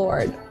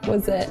Lord,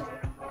 was it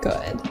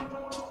good.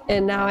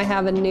 And now I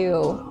have a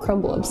new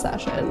crumble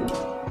obsession.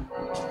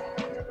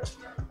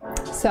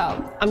 So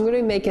I'm gonna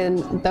be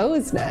making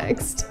those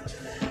next.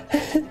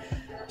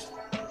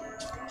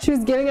 She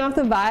was giving off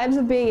the vibes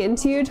of being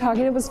into you,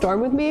 talking up a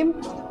storm with me.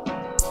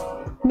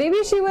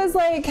 Maybe she was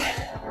like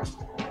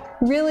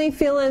really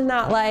feeling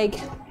that like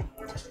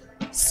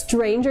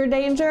stranger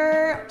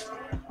danger,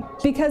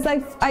 because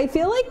I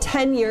feel like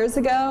 10 years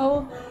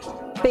ago,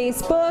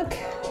 Facebook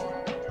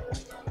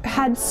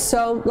had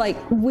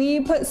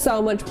we put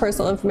so much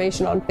personal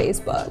information on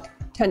Facebook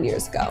 10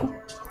 years ago.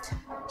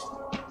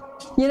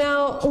 You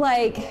know,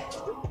 like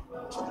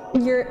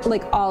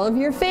all of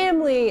your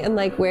family and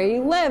like where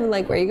you live and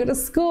like where you go to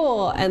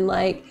school and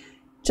like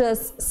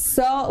just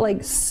so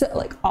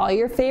all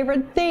your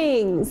favorite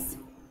things.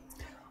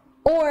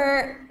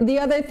 Or the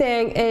other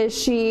thing is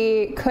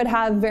she could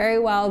have very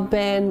well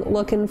been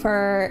looking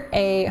for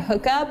a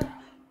hookup,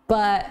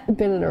 but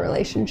been in a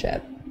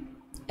relationship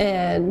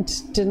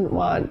and didn't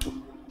want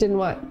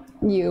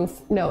you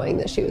knowing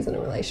that she was in a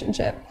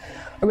relationship.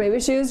 Or maybe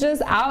she was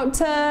just out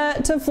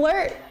to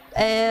flirt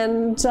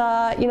and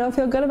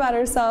feel good about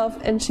herself,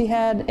 and she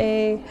had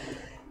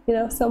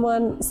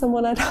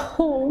someone at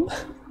home.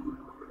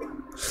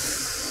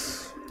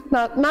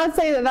 Not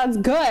saying that that's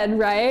good,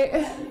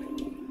 right?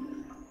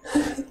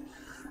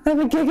 I'm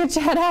a Giga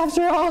Chad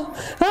after all.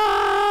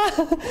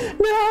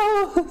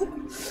 No.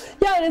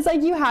 Yeah, and it's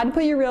like you had to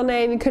put your real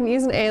name. You couldn't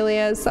use an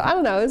alias. So I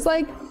don't know. It's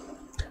like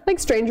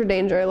stranger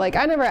danger. Like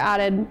I never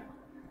added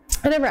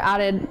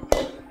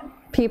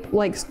people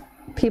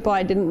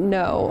I didn't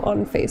know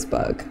on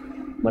Facebook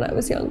when I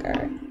was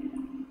younger.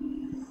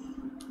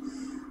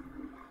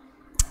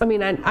 I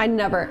mean, I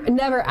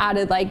never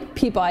added like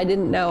people I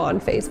didn't know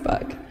on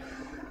Facebook.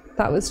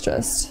 That was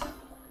just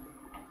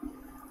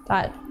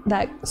that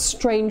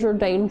stranger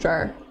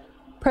danger.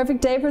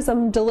 Perfect day for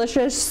some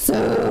delicious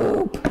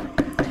soup.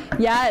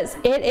 Yes,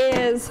 it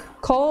is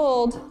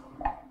cold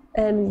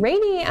and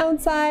rainy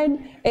outside.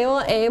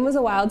 AOL AIM was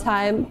a wild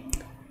time.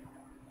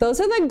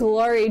 Those are the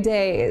glory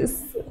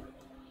days.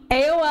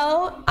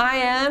 AOL,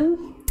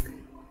 IM,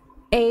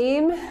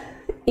 AIM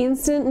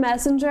Instant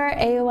Messenger,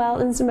 AOL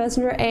Instant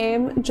Messenger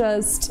AIM,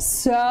 just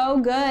so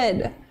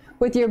good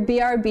with your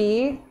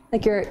BRB,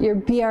 like your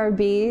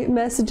BRB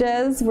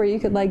messages where you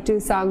could like do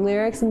song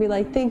lyrics and be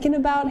like thinking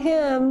about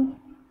him.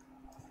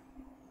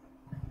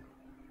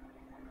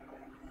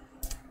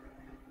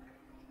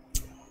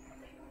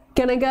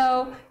 Gonna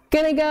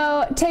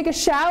go take a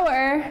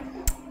shower.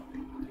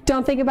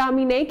 Don't think about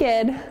me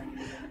naked.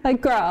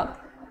 Like, girl,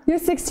 you're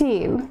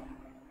 16.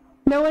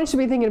 No one should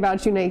be thinking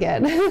about you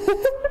naked.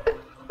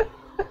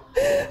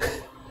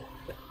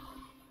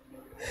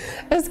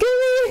 It's gonna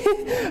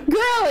be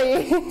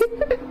girly.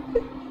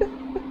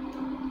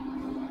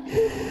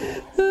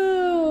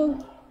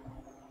 Oh.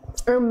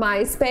 Or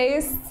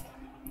MySpace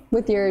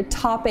with your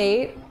top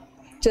 8,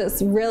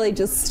 just really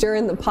just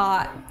stirring the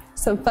pot.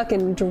 Some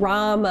fucking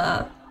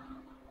drama.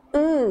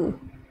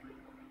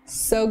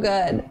 So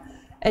good.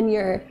 And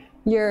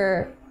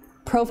your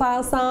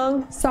profile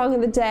song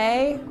of the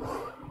day.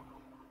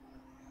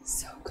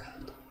 So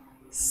good.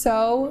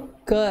 So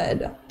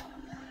good.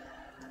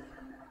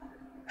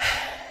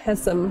 That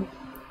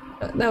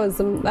was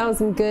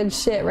some good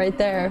shit right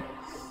there.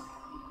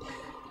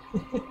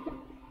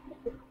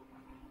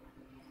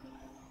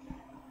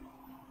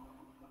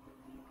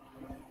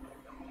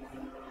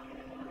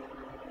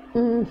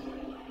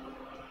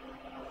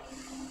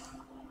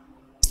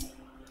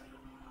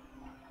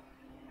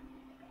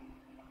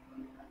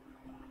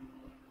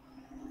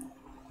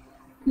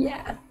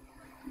 Yeah.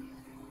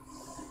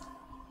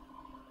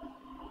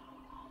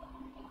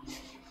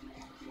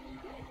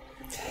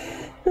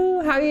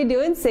 Ooh, how are you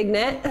doing,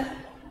 Signet? I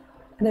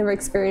never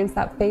experienced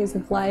that phase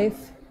of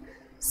life.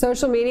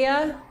 Social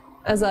media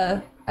as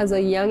a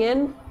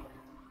youngin'.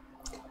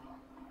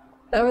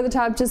 Over the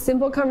top, just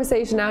simple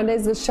conversation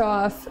nowadays to show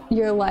off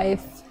your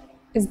life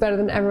is better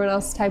than everyone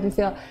else's type of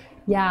feel.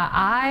 Yeah,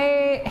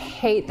 I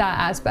hate that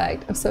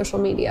aspect of social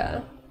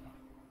media.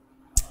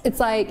 It's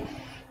like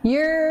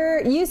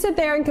you sit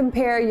there and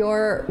compare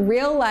your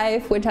real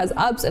life, which has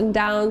ups and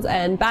downs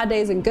and bad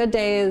days and good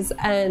days,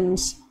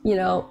 and you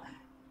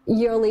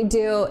only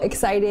do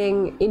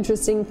exciting,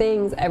 interesting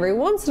things every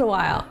once in a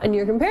while, and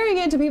you're comparing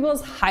it to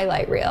people's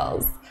highlight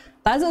reels.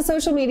 That's what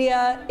social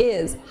media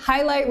is,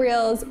 highlight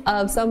reels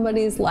of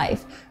somebody's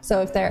life.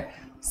 So if their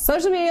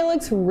social media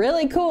looks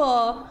really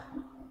cool,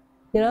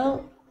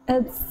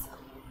 it's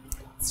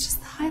just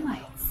the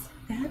highlights,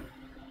 man.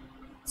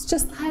 It's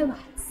just the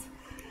highlights.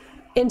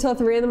 Until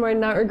 3 in the morning,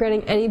 not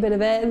regretting any bit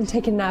of it, and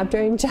take a nap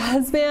during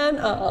jazz band.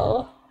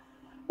 Oh,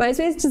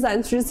 MySpace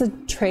designs are just a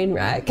train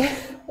wreck.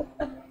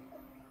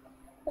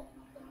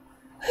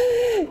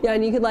 Yeah,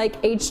 and you could like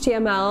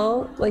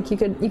HTML, like you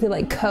could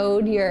like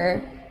code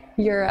your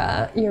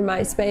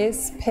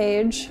MySpace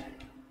page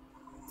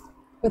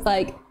with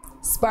like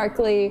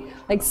sparkly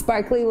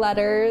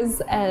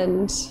letters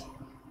and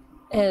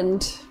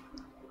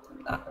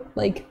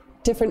like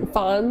different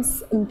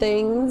fonts and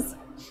things.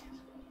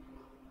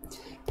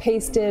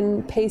 Paste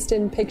in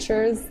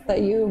pictures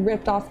that you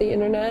ripped off the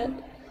internet.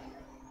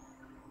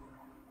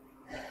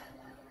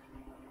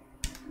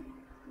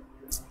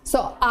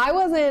 So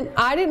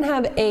I didn't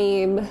have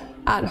AIM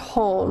at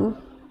home.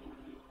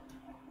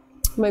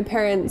 My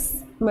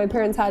parents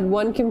had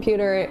one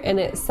computer and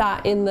it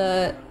sat in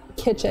the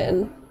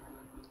kitchen,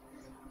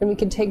 and we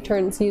could take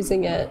turns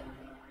using it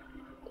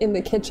in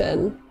the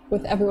kitchen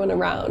with everyone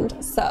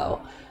around.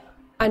 So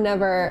I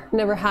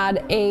never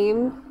had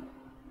AIM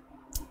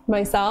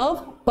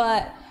myself,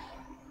 but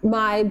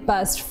my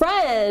best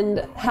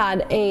friend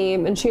had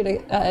AIM, and she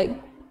had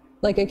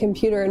a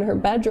computer in her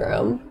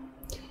bedroom.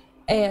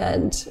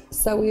 And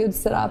so we would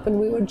sit up and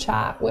we would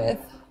chat with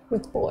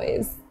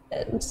boys,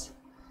 and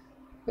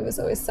it was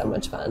always so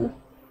much fun.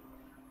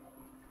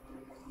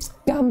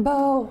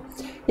 Gumbo.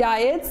 Yeah,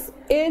 it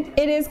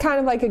is kind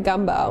of like a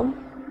gumbo.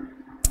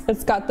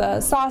 It's got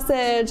the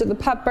sausage and the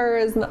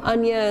peppers and the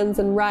onions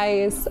and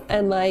rice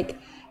and like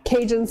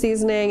Cajun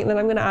seasoning, and then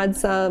I'm gonna add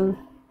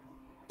some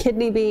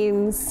kidney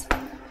beans.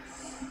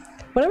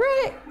 Whenever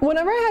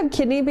I have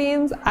kidney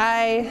beans,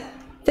 I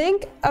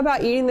think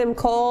about eating them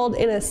cold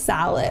in a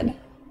salad.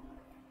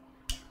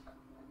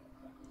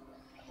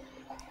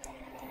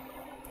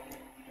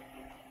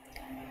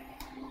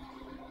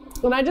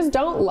 And I just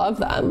don't love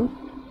them.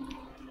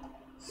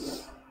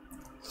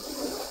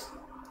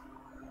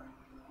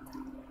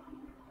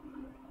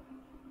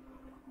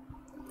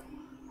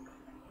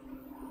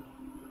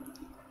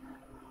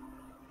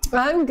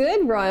 I'm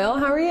good, Royal.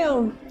 How are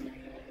you?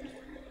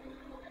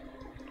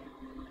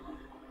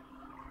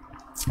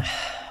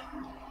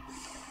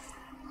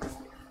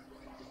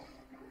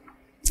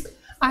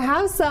 I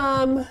have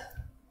some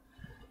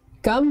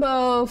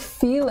gumbo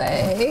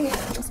filet.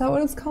 Is that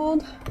what it's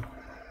called?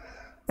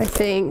 I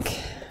think.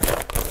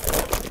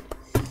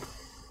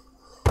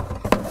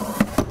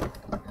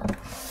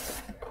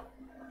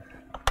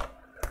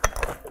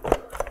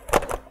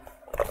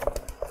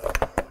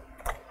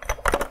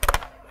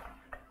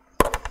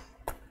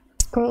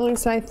 Or at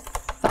least I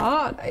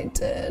thought I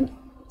did.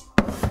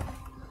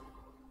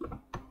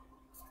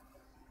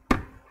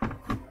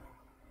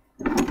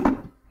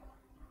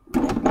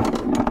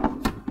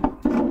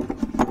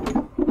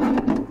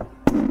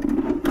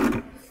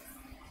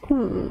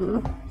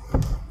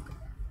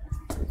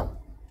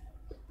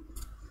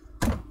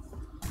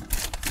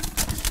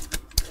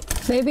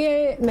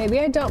 Maybe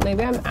I don't.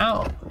 Maybe I'm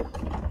out.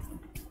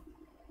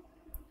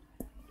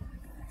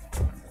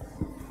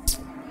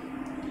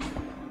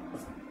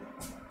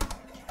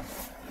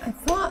 I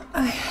thought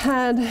I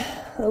had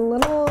a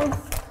little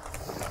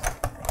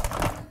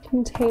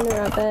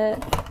container of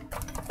it.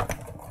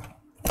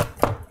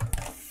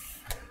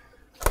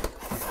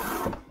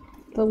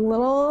 The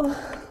little,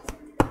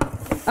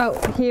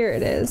 oh, here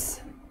it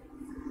is.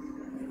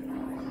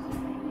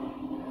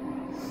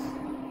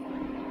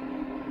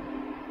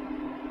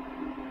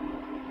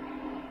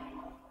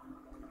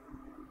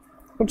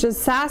 Which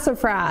is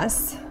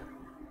sassafras.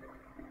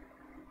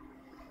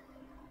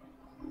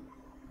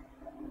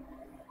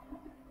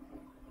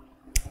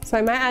 So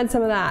I might add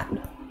some of that.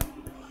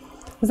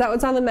 Is that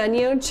what's on the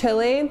menu?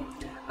 Chili?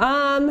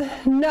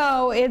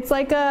 No, it's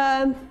like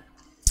a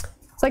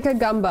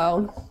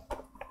gumbo.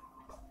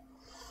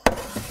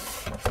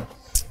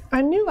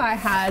 I knew I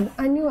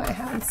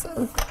had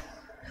some.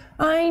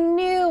 I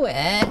knew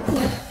it.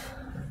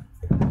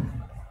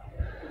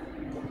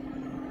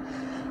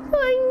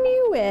 I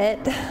knew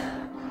it.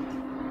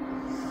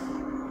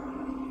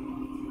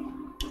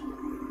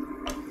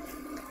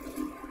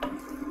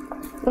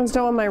 I just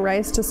don't want my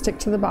rice to stick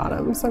to the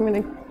bottom, so I'm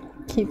gonna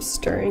keep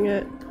stirring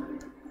it.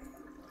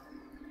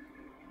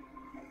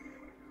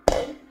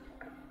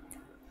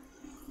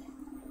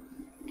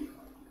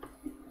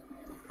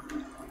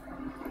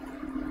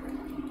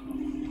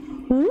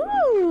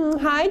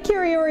 Hi,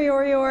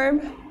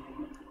 Curiorioriorb.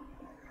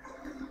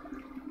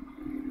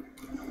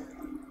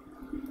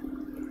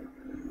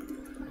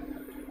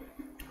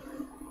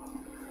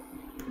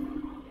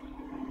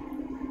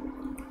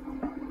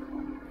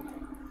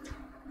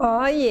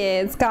 Oh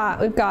yeah,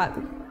 we've got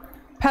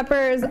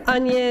peppers,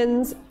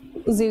 onions,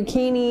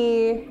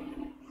 zucchini.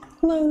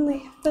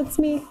 Lonely, that's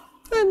me.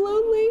 I'm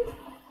lonely.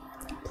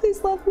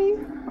 Please love me.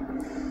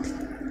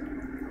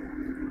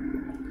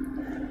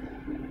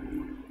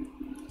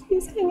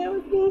 Please hang out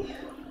with me.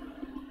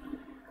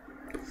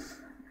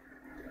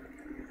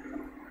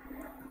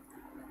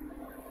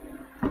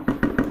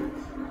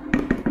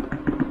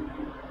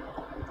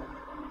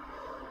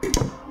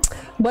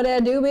 But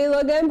I do be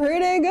looking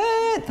pretty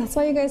good. That's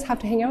why you guys have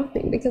to hang out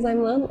with me, because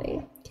I'm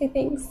lonely. Okay,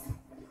 thanks.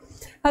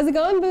 How's it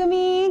going,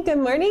 Boomy? Good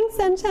morning,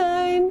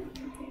 sunshine.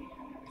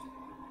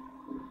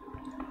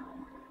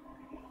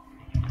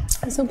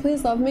 So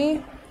please love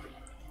me.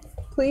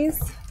 Please.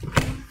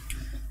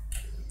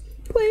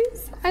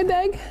 Please, I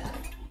beg.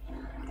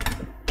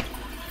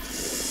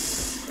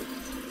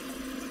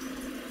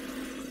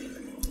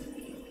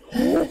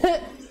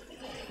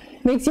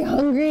 Makes you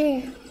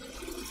hungry.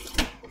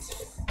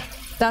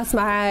 That's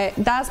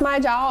my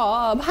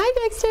job. Hi,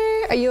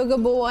 Dexter. Are you a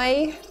good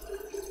boy?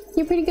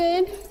 You pretty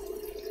good?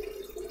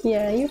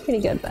 Yeah, you're pretty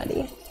good,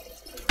 buddy.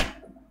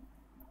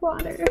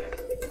 Water.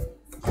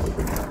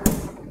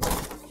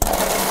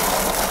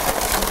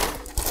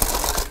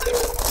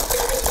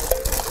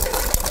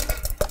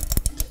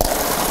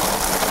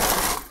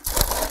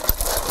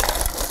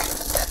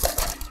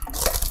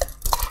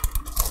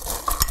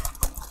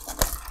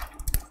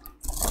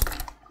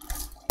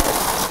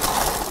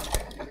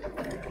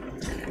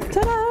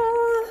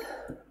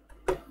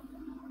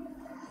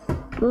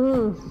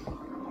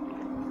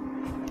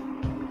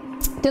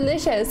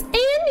 Delicious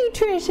and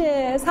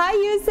nutritious. Hi,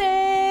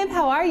 Yusuf.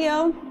 How are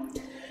you?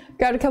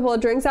 Grabbed a couple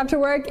of drinks after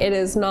work. It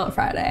is not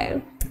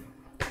Friday.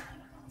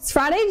 It's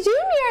Friday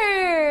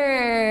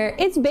Junior.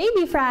 It's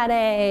Baby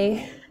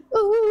Friday.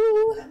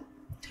 Ooh.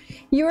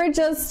 You were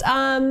just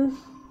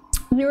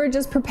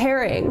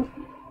preparing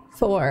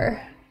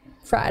for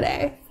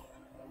Friday.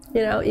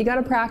 You know, you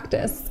gotta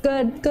practice.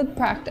 Good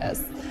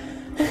practice.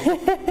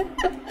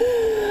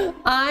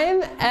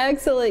 I'm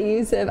excellent,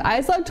 Yusuf.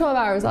 I slept 12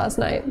 hours last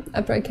night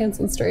after I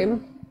canceled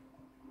stream.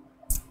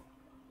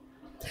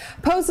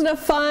 Posted a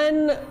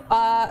fun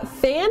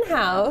fan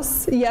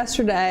house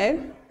yesterday.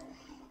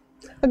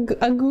 A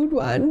good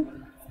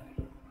one.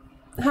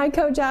 Hi,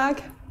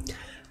 Kojak.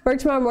 Work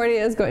tomorrow morning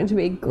is going to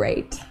be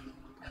great.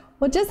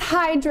 Well, just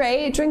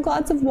hydrate, drink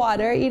lots of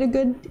water, eat a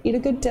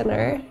good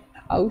dinner.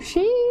 Oh,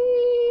 she.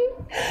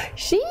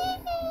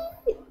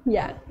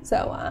 Yeah,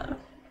 so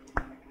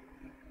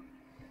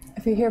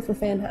if you're here for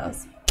fan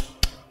house,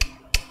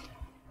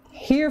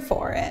 here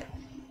for it.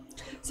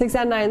 6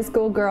 out of 9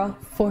 schoolgirl,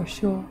 for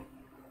sure.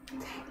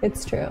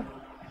 It's true.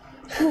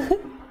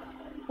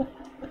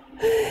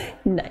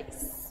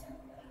 Nice.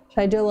 Should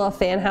I do a little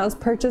fan house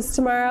purchase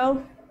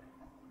tomorrow?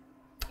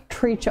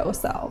 Treat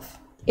yourself.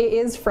 It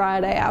is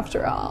Friday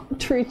after all.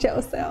 Treat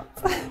yourself.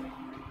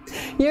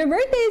 Your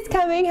birthday's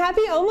coming.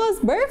 Happy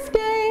almost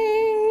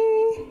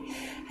birthday.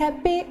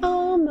 Happy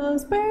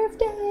almost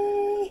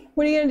birthday.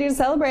 What are you gonna do to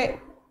celebrate?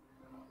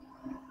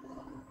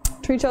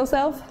 Treat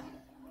yourself?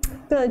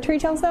 Gonna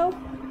treat yourself?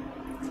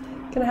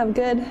 Gonna have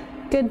good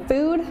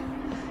food?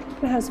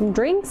 Gonna have some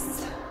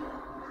drinks?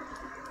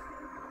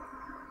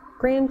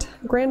 Grand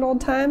old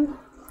time?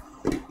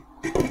 I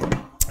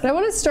don't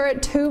want to stir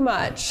it too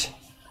much.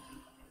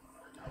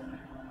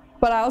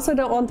 but I also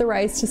don't want the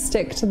rice to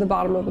stick to the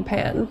bottom of the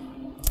pan.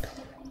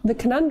 The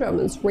conundrum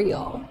is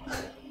real.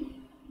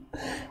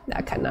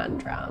 The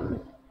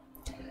conundrum.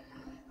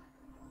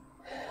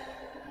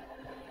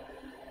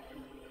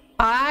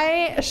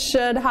 I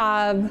should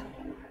have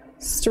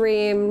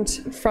streamed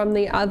from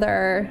the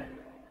other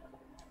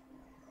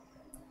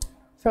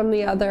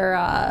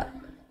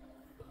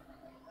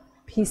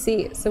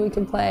PC so we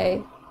can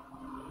play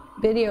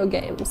video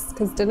games,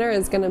 because dinner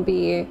is gonna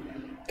be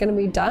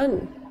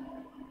done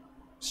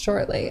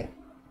shortly.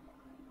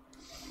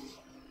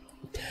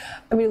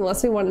 I mean,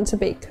 unless we wanted to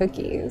bake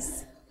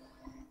cookies.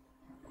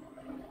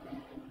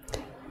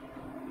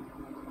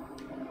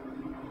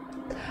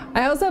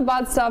 I also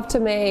bought stuff to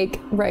make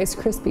Rice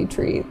Krispie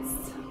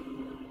treats.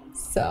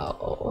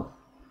 So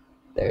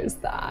there's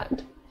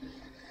that.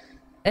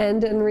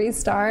 End and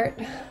restart.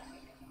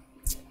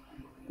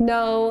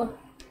 No.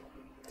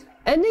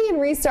 Ending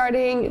and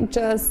restarting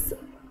just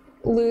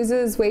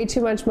loses way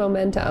too much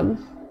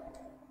momentum.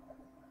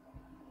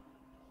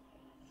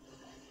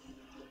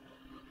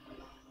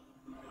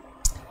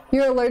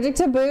 You're allergic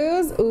to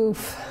booze?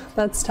 Oof,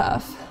 that's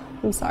tough.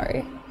 I'm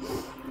sorry.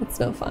 It's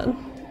no fun.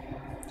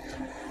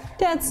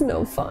 That's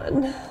no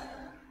fun.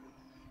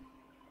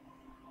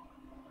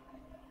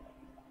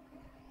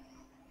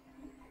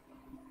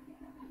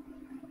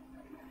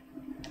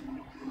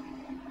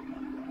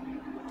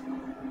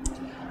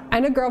 I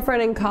had a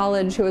girlfriend in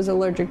college who was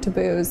allergic to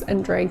booze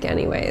and drank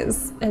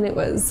anyways, and it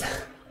was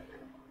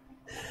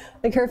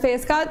like her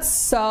face got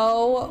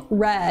so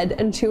red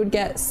and she would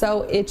get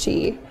so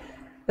itchy,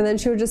 and then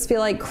she would just feel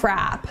like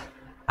crap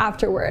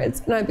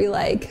afterwards, and I'd be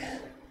like,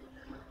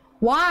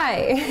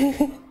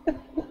 why?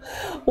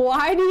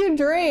 Why do you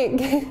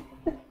drink?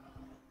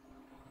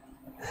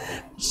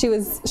 She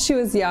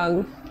was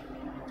young.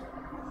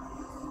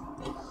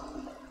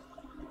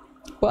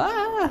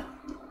 What?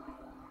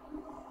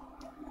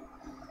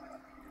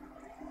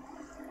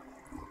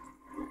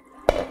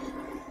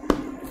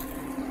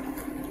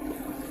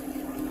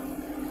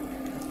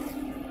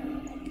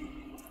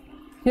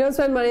 You don't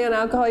spend money on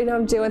alcohol, you don't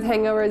have to deal with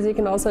hangovers, you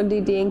can also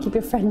DD and keep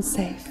your friends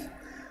safe.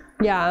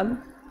 Yeah,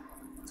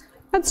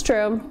 that's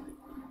true.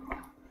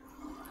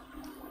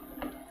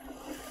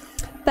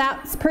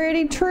 That's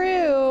pretty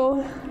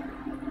true.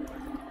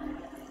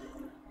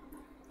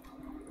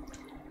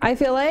 I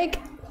feel like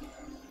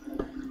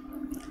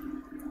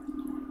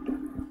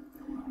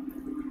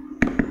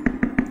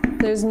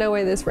there's no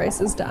way this rice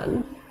is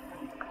done.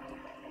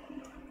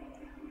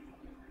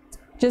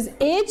 Just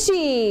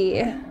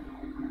itchy.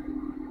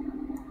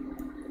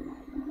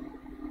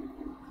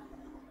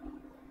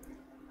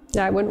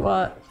 Yeah, I wouldn't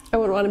want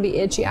to be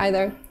itchy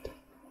either.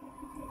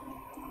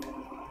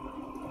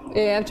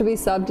 You have to be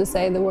subbed to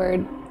say the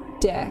word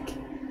dick.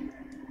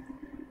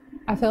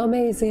 I feel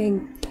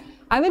amazing.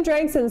 I haven't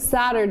drank since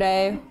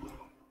Saturday.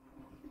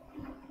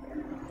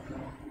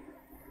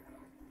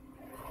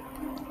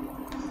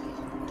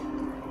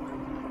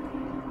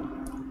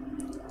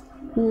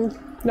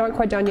 Not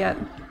quite done yet.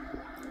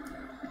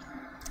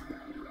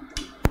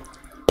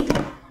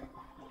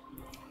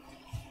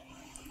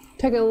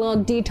 Taking a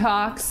little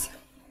detox.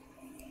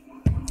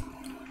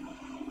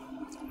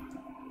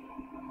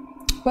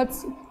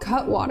 What's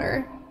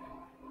Cutwater?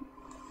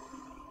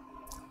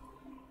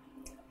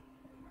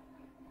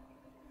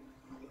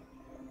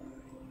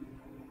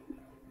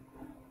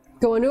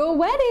 Going to a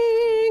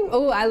wedding.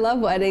 Oh, I love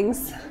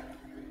weddings.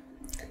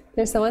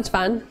 They're so much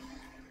fun.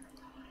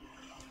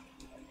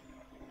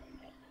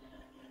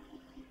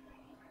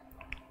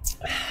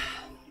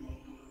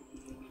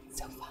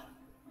 So fun.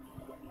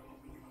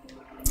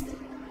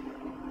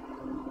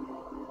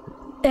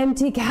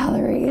 Empty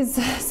calories.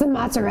 Some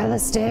mozzarella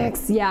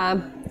sticks. Yeah.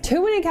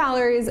 Too many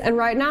calories, and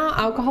right now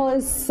alcohol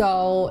is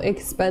so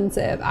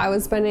expensive. I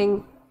was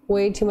spending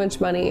way too much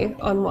money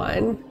on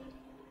wine.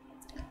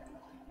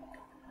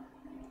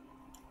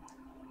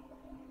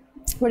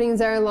 Weddings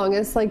are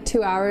longest like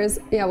 2 hours.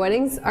 Yeah,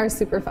 weddings are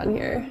super fun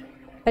here.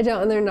 I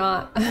don't, and they're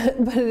not,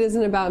 but it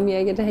isn't about me.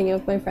 I get to hang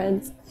out with my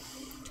friends.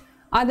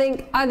 I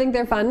think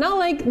they're fun. Not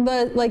like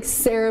the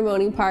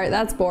ceremony part,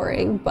 that's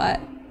boring, but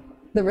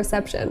the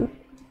reception,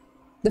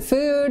 the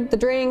food, the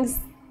drinks,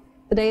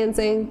 the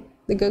dancing,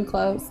 the good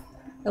clothes.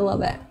 I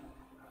love it.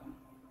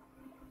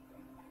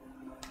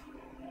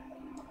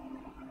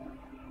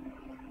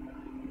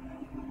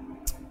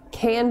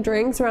 Canned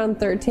drinks around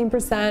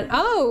 13%.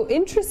 Oh,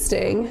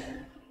 interesting.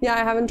 Yeah, I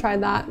haven't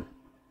tried that.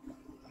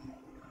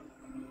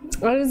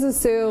 I just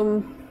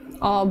assume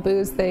all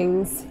booze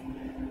things,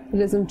 it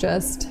isn't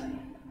just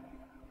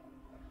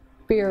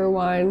beer or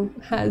wine,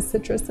 has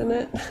citrus in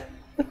it.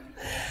 I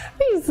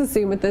just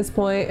assume at this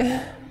point.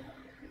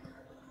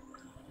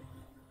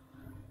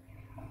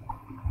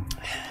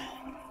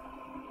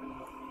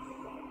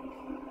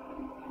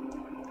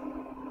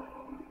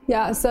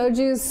 Yeah,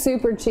 soju's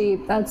super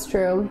cheap, that's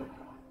true.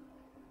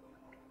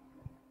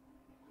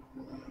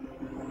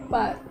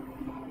 But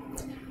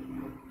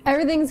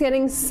everything's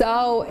getting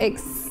so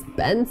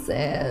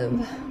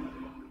expensive.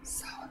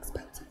 So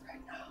expensive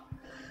right now.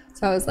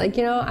 So I was like,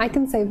 you know, I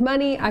can save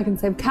money, I can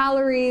save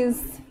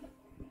calories.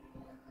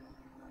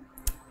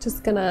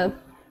 just gonna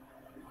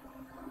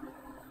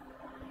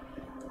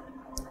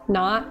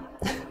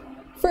not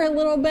for a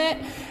little bit,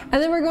 and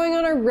then we're going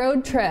on a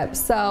road trip,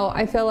 so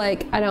I feel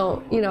like I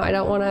don't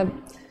want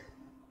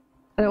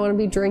to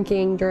be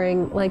drinking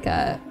during like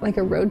a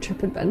road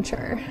trip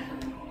adventure.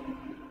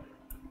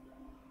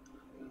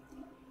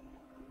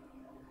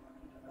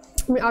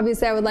 I mean,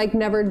 obviously I would like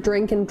never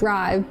drink and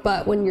drive,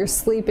 but when you're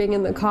sleeping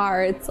in the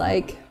car, it's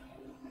like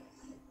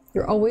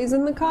you're always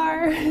in the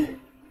car.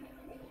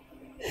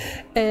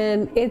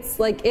 And it's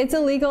like, it's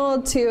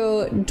illegal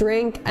to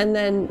drink and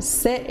then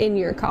sit in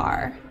your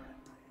car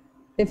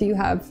if you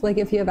have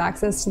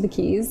access to the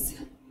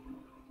keys.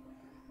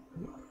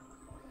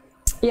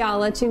 Yeah, I'll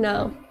let you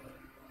know.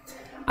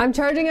 I'm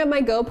charging up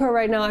my GoPro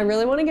right now. I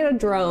really want to get a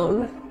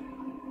drone.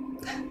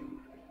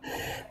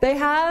 They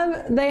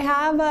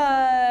have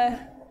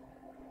a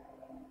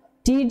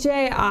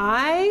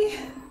DJI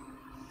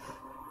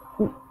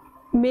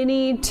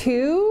Mini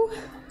 2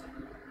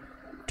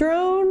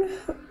 drone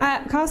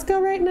at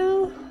Costco right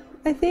now,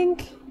 I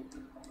think.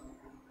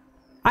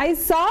 I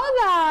saw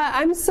that.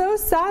 I'm so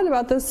sad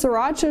about the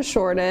sriracha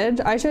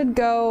shortage. I should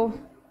go.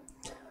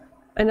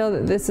 I know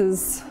that this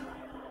is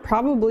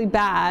probably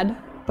bad,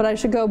 but I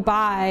should go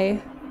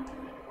buy.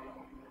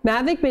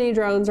 Mavic mini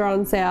drones are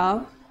on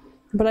sale,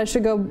 but I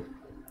should go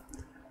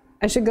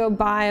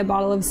buy a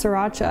bottle of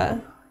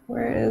sriracha.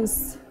 Where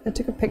is, I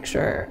took a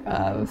picture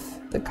of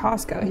the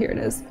Costco. Here it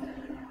is.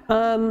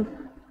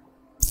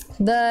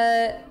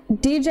 The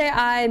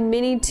DJI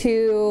Mini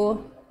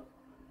 2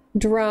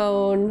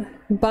 drone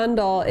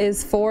bundle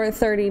is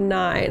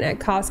 $4.39 at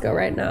Costco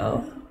right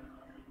now.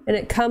 And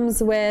it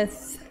comes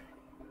with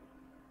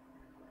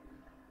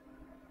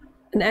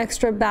an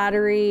extra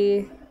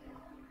battery,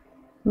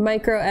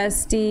 micro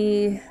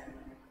SD,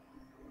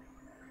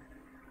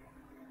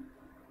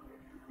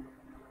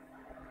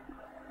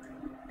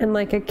 and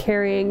like a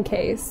carrying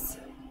case.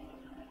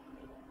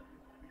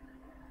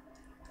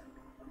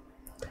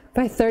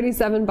 Buy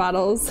 37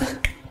 bottles.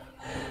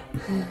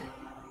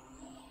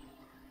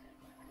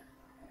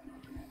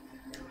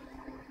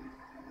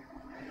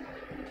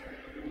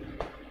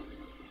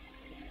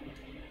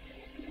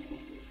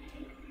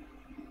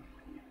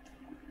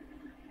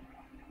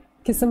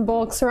 Get some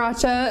bulk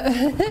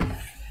sriracha.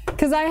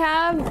 Because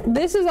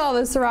this is all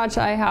the sriracha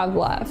I have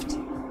left.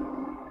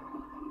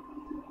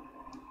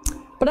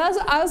 But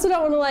I also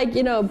don't want to,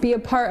 like, be a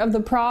part of the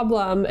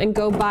problem and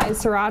go buy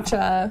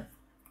sriracha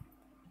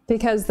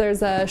because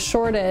there's a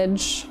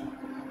shortage,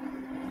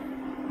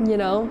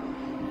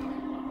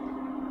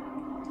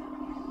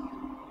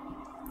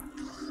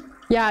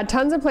 Yeah,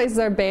 tons of places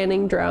are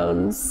banning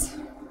drones,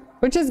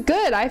 which is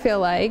good, I feel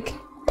like.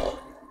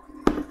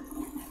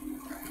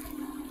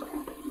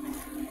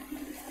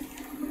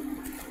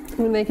 I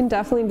mean, they can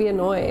definitely be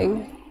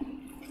annoying.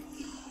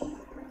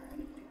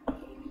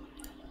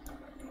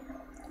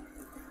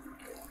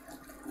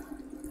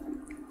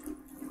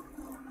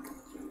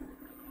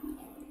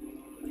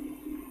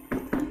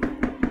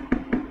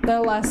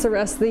 They'll last the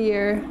rest of the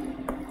year.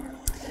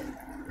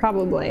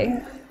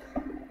 Probably.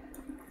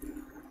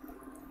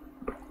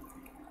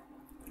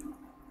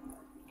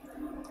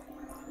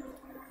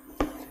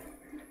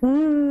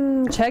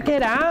 Check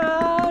it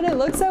out. It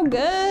looks so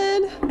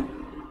good.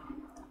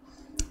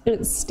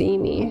 It's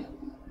steamy.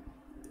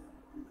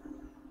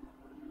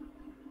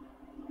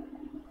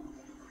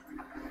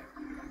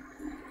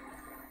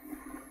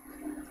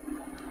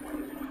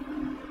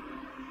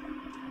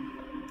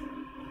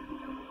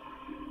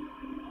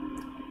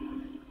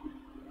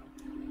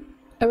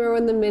 I remember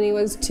when the Mini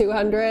was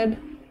 200.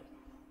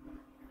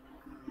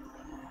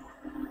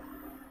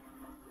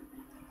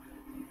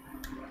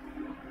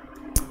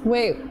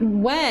 Wait,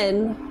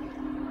 when?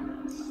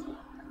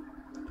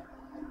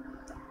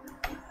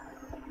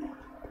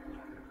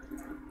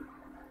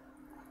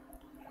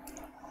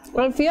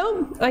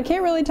 I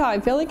can't really tell. I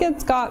feel like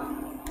it's got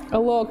a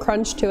little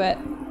crunch to it.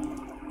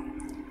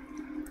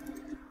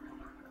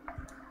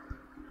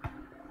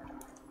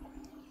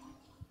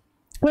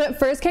 When it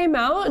first came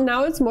out, and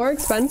now it's more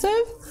expensive?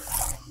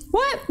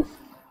 What?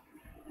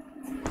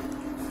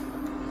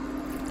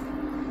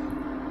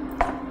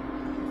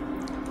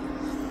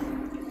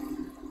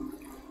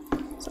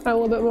 Let's add a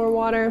little bit more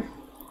water.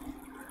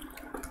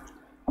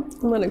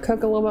 I'm gonna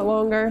cook a little bit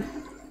longer.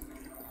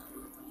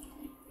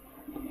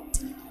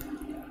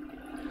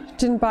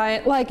 Didn't buy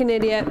it like an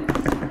idiot.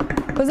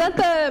 Was that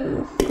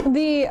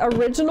the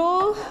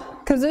original?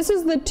 Because this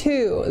is the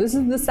 2. This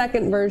is the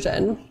second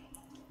version,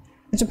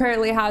 which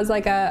apparently has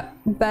like a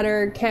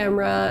better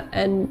camera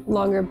and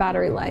longer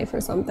battery life or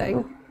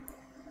something.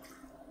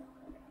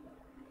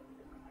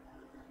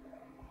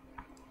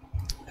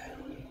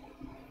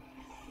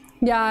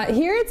 Yeah,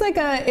 here it's like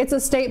it's a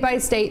state by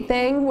state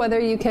thing, whether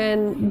you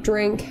can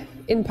drink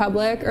in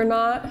public or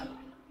not.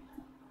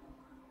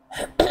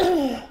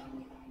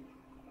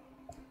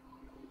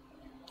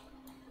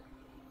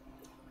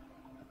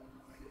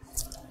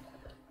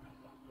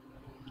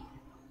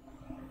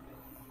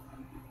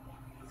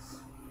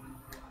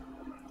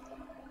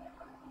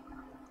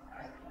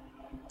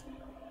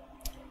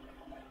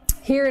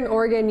 Here in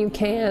Oregon, you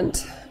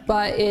can't,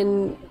 but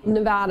in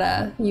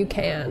Nevada, you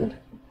can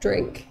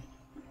drink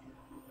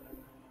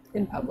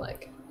in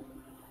public.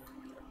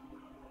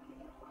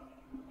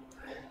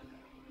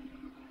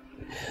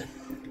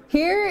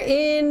 Here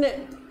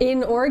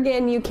in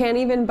Oregon, you can't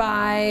even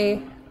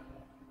buy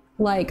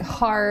like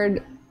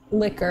hard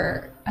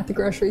liquor at the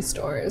grocery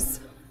stores.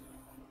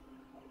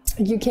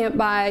 You can't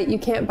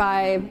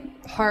buy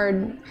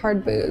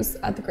hard booze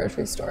at the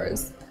grocery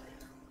stores.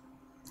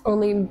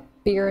 Only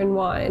beer and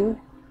wine.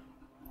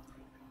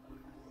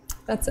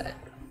 That's it.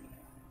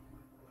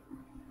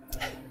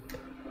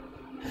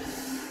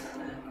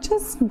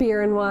 Just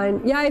beer and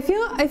wine. Yeah, I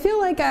feel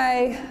like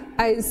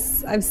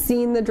I've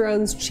seen the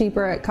drones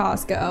cheaper at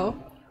Costco.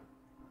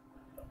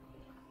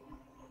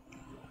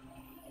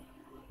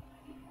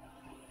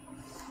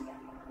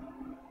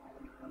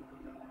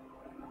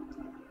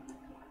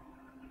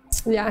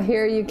 Yeah,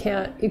 here you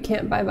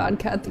can't buy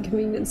vodka at the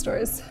convenience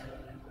stores.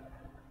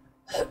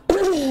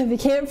 If you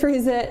can't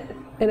freeze it,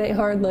 it ain't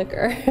hard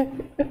liquor.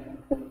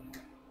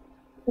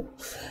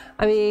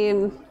 I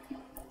mean,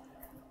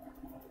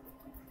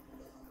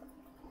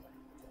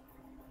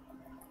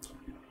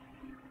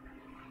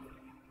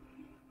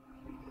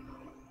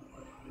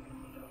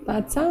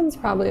 that sounds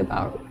probably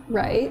about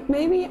right,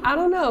 maybe? I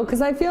don't know,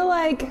 because I feel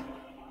like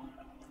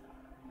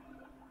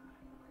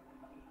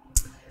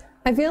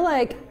I've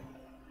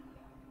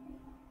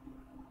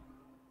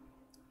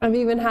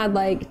even had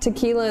like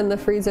tequila in the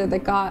freezer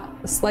that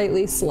got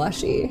slightly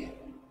slushy.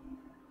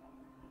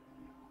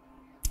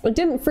 It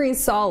didn't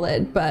freeze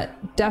solid,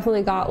 but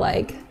definitely got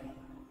like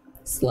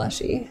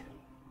slushy.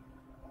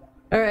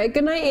 All right,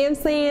 good night,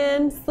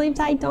 Amslian. Sleep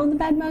tight, don't the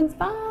bed bugs.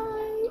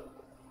 Bye.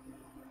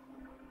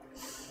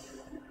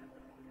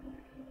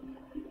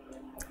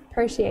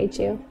 Appreciate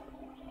you.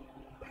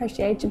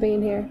 Appreciate you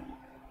being here.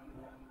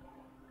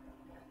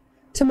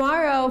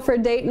 Tomorrow for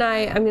date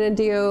night, I'm gonna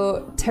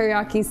do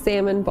teriyaki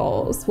salmon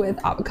bowls with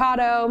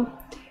avocado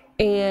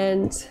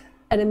and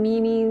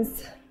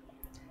edamimes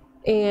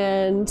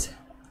and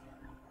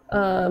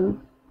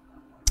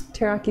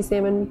teriyaki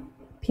salmon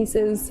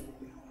pieces.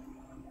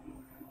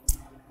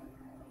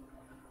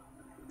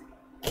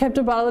 Kept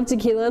a bottle of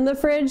tequila in the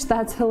fridge.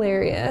 That's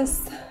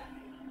hilarious.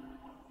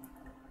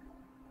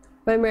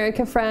 My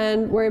America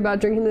friend worried about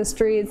drinking in the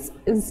streets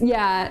is,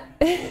 yeah.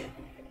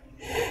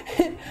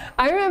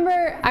 I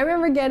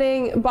remember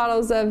getting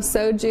bottles of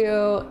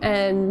soju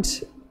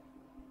and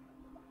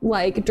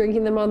like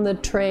drinking them on the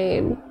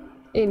train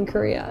in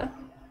Korea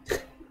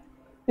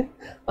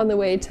on the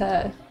way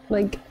to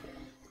like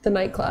the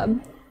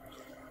nightclub.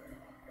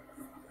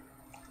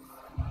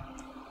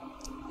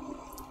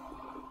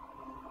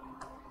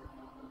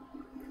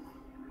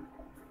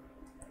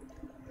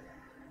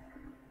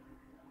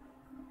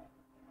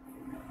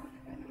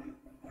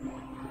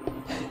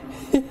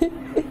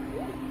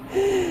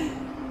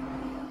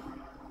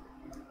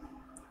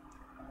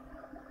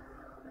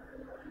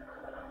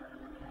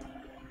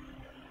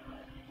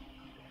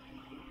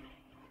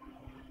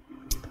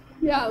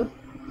 Yeah.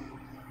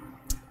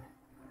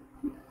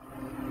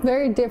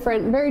 Very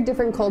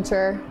different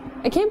culture.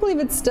 I can't believe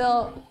it's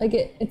still like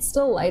it's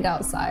still light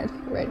outside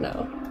right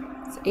now.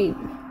 It's 8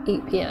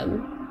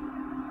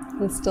 p.m.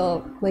 It's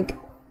still like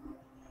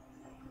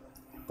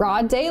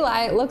broad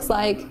daylight, looks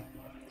like.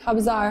 How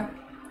bizarre.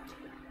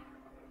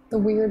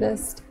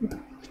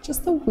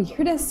 Just the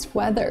weirdest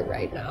weather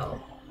right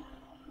now.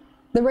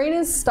 The rain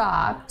has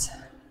stopped.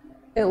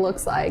 It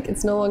looks like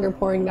it's no longer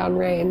pouring down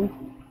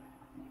rain.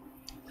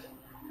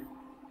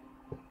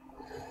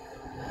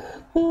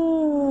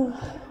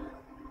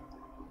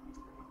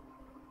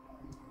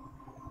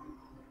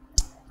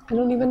 I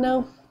don't even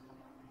know.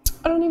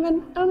 I don't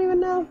even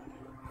know.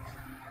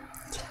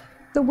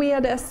 The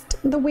weirdest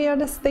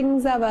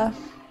things ever.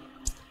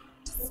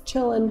 Just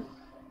chilling.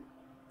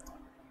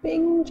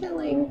 Being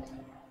chilling.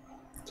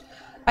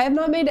 I have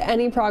not made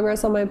any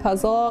progress on my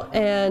puzzle,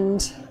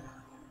 and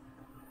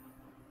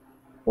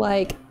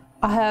like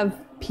I have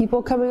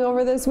people coming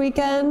over this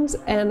weekend,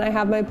 and I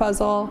have my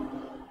puzzle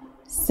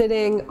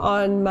sitting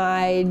on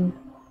my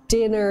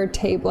dinner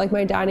table, like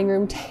my dining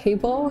room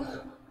table.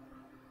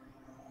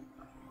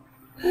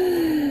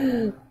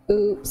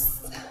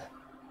 Oops.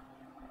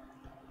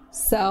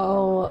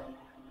 So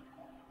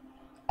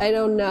I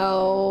don't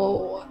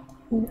know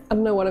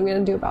what I'm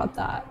gonna do about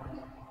that.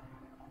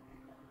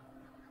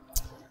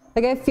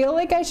 Like, I feel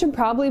like I should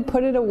probably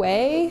put it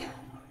away.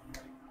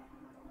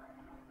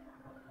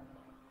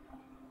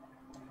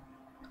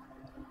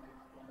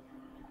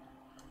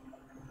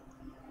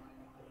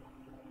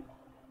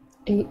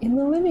 In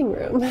the living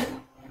room.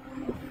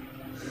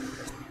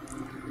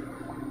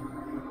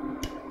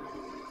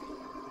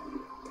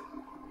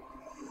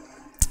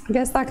 I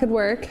guess that could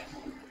work.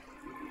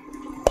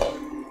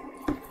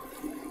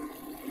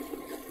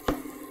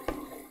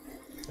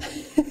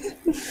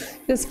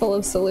 Just full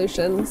of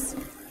solutions.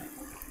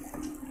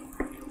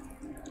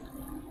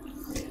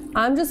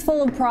 I'm just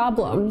full of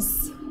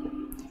problems.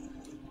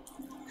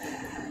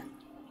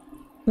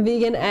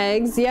 Vegan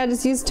eggs. Yeah,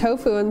 just use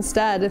tofu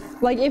instead. If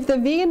the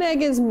vegan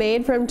egg is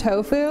made from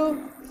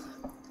tofu,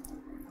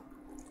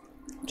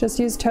 just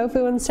use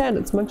tofu instead.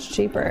 It's much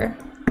cheaper.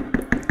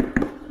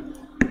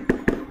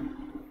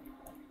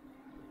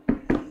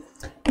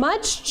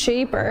 Much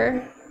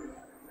cheaper.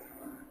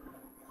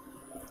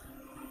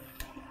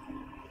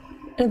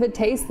 And if it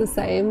tastes the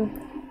same,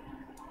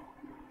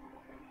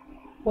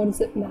 what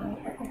does it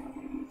matter?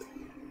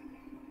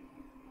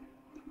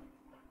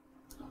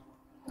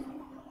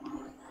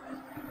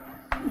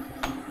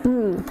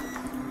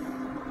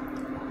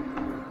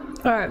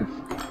 All right.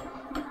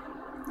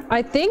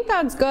 I think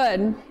that's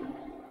good.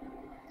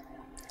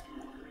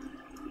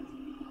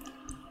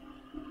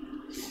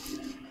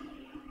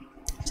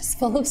 Just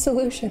full of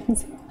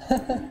solutions.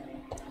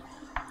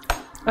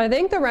 I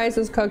think the rice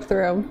is cooked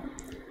through. I'm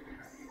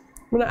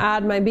gonna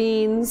add my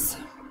beans.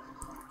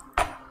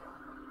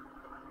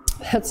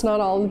 That's not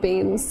all the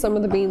beans. Some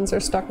of the beans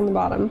are stuck in the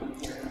bottom.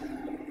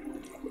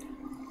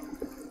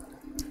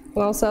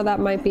 But also that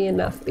might be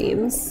enough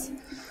beans.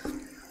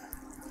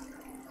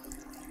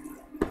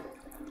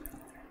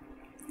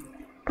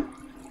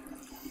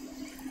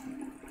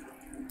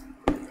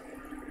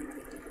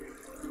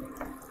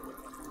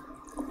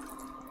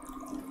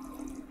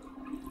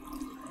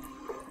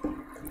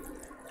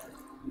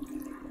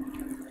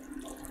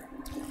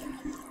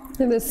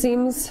 And this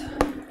seems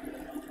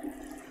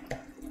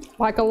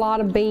like a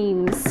lot of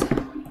beans.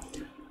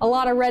 A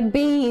lot of red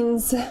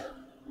beans.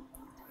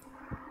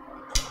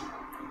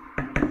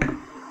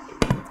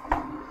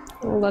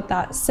 We'll let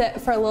that sit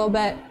for a little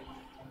bit.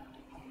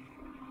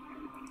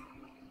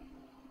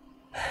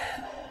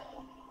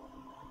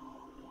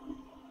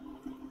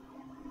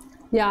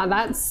 Yeah,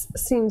 that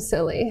seems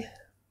silly.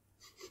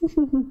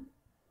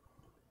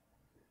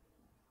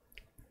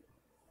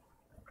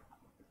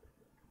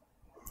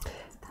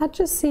 That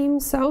just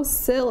seems so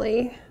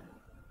silly.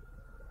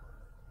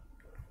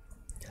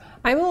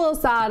 I'm a little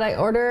sad. I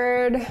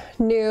ordered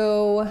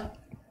new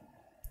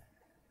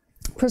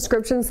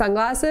prescription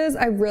sunglasses.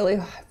 I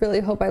really, really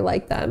hope I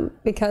like them,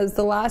 because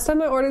the last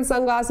time I ordered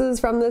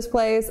sunglasses from this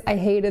place, I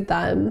hated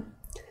them.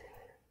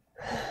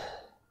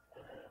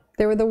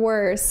 They were the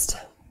worst.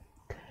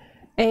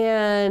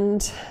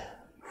 And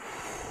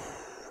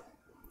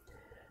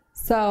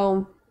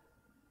so,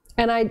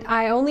 and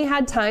I only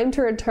had time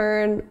to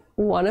return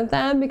one of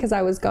them because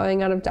I was going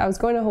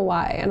to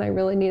Hawaii and I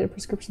really needed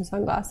prescription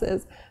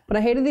sunglasses. But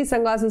I hated these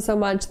sunglasses so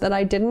much that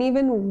I didn't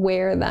even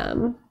wear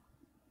them.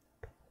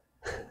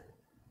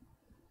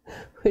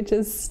 Which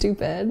is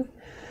stupid.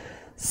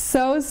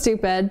 So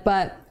stupid,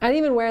 but I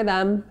didn't even wear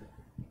them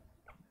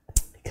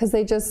because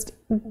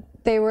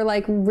they were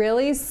like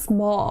really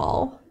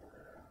small.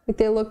 Like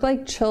they looked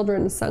like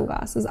children's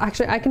sunglasses.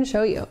 Actually, I can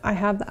show you. I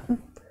have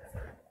them.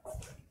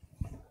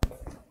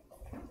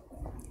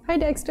 Hi,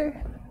 Dexter.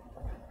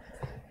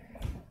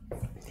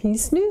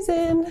 He's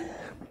snoozing.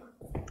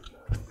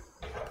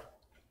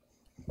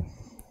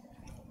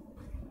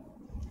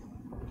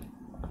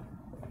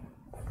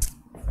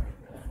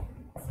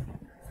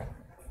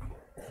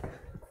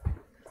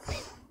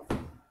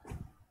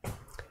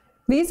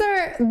 These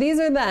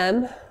are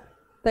them.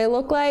 They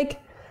look like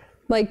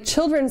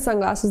children's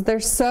sunglasses. They're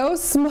so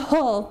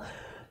small.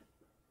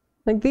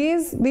 Like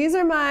these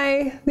are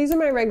my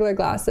regular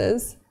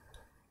glasses,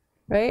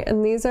 right?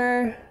 And these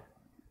are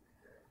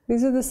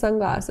the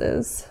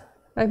sunglasses.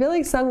 I feel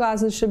like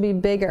sunglasses should be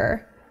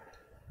bigger.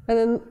 And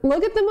then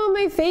look at them on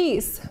my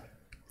face.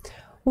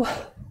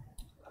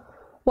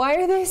 Why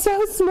are they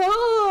so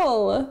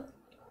small?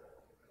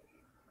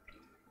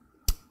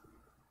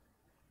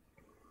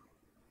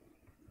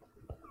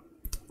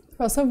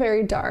 They're also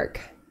very dark.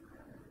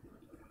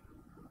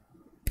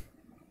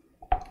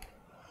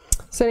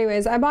 So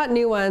anyways, I bought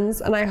new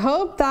ones and I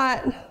hope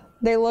that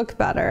they look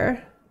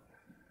better.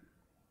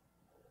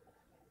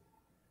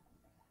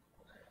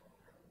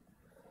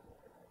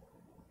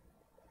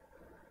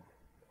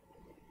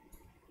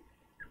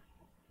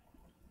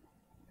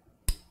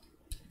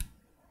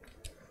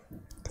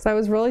 Because I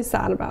was really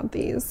sad about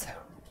these.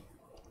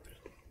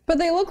 But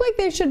they look like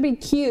they should be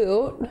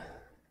cute.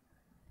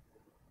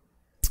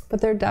 But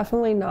they're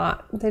definitely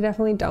not. They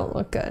definitely don't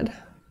look good.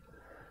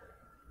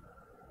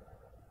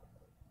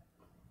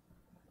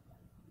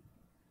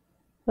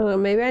 I don't know,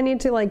 maybe I need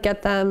to like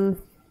get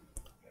them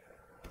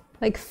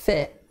like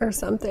fit or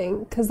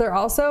something. Because they're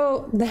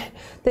also,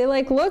 they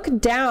like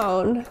look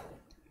down.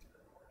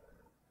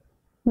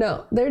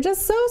 No, they're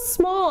just so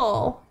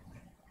small.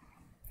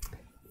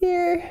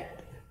 Here.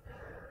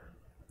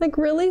 Like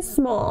really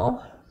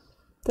small.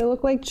 They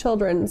look like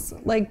children's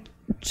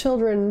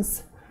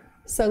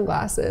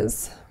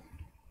sunglasses.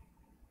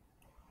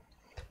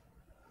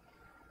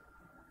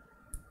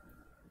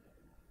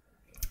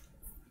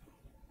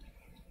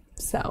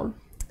 So,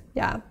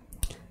 yeah,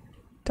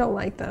 don't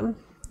like them.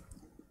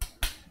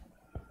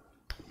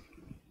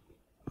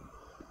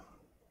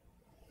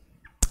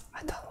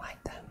 I don't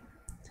like them.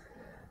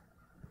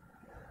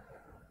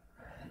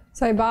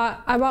 So I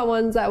bought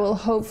ones that will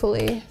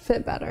hopefully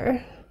fit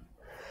better.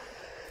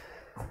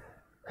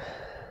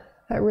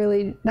 That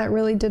really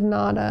did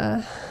not,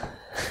 that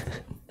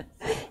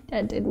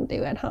didn't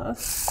do it, huh?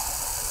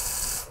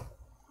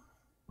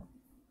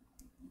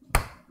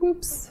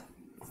 Oops.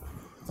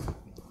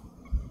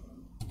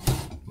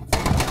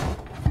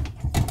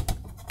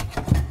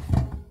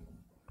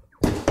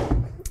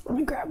 Let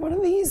me grab one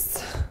of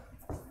these.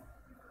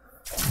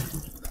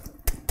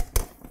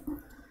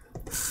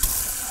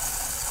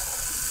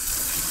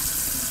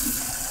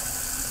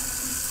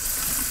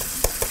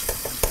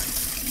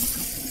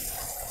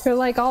 They're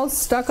like all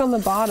stuck on the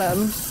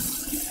bottom.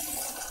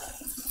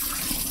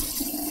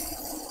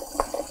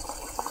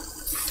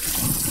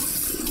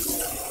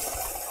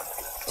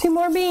 Two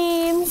more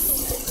beans.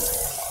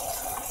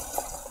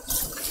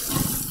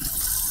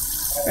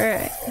 All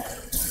right.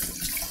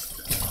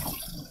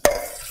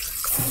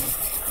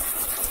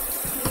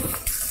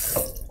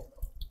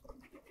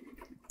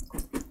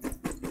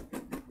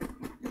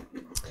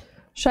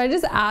 Should I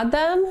just add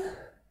them?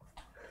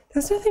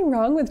 There's nothing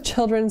wrong with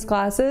children's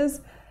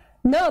glasses.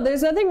 No,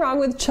 there's nothing wrong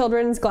with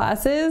children's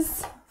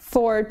glasses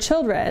for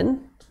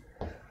children.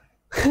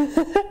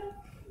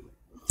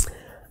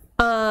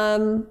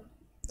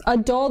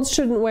 Adults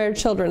shouldn't wear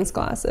children's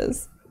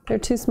glasses. They're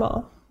too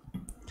small.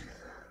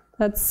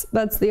 That's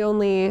the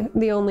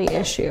only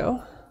issue.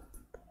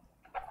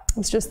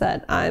 It's just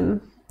that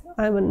I'm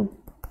an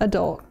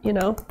adult, you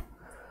know?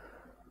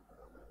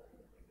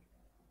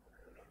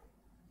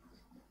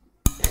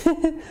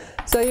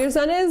 So your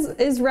son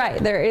is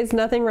right. There is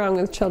nothing wrong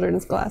with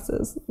children's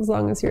glasses as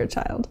long as you're a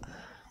child.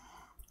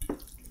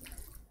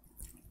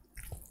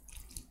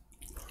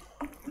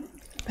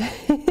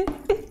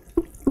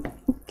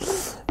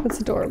 That's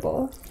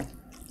adorable.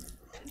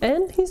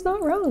 And he's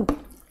not wrong.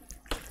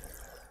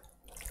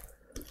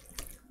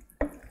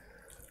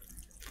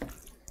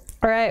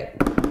 All right.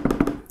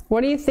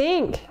 What do you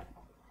think?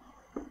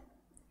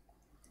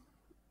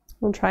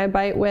 We'll try a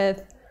bite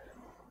with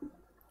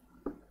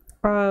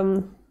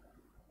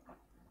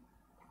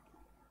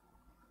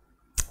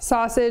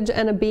sausage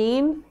and a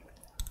bean.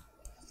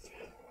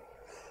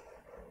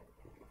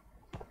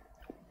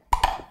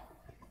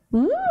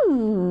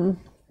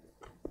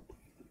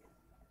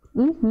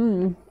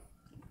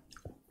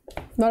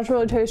 That's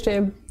really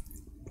tasty.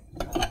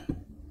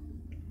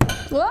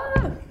 Ah!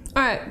 All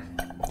right.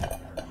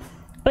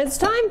 It's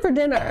time for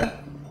dinner.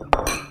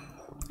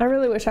 I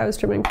really wish I was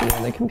streaming from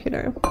the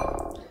computer.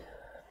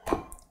 I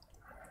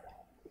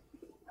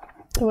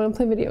want to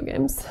play video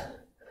games.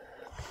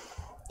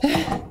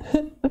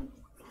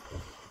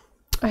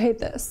 I hate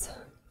this.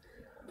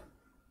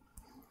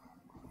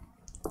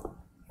 I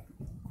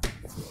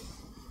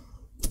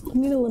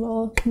need a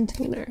little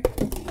container.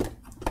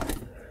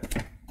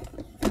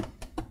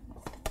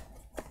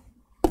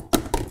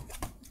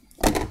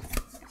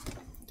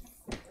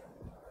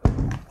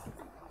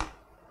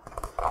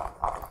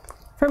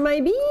 For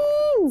my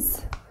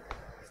beans!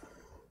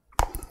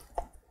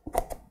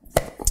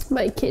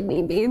 My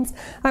kidney beans.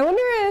 I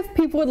wonder if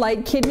people would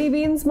like kidney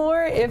beans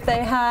more if they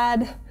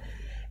had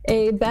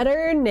a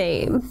better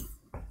name.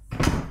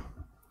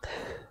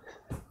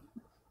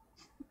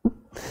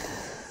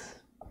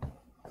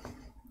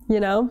 You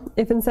know,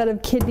 if instead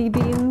of kidney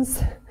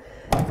beans,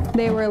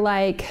 they were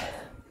like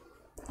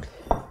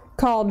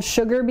called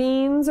sugar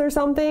beans or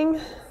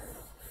something.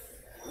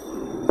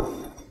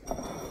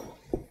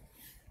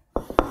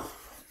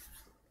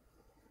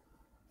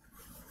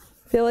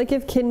 I feel like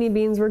if kidney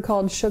beans were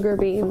called sugar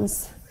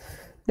beans,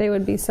 they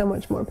would be so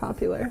much more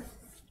popular.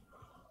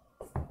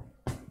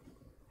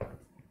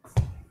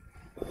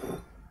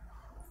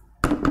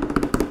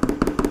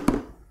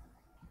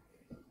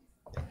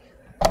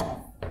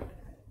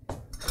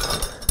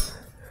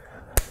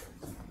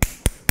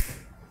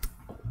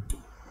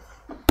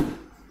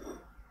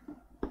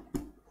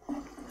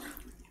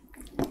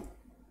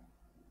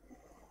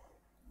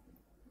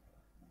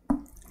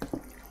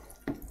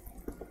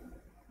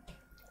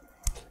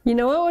 You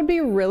know what would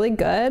be really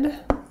good?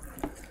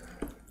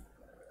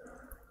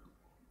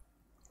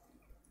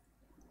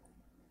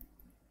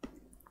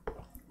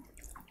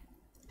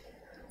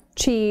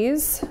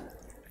 Cheese.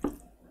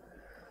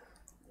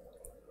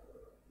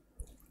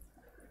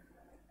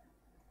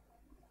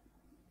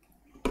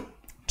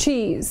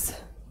 Cheese.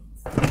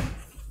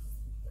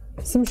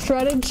 Some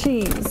shredded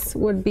cheese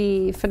would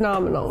be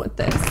phenomenal with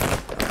this.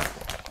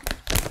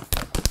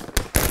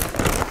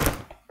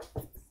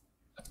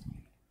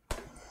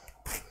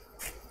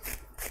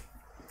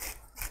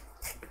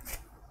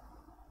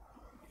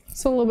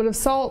 So a little bit of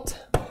salt,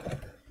 a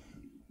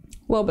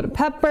little bit of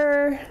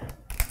pepper,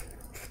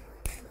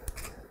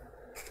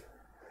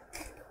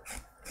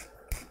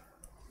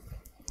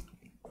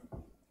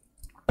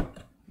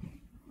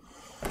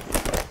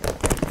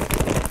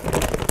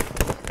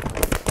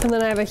 and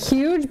then I have a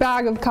huge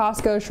bag of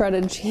Costco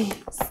shredded cheese.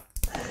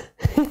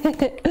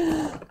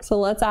 So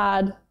let's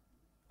add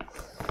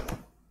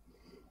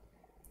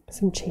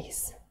some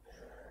cheese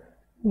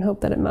and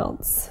hope that it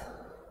melts.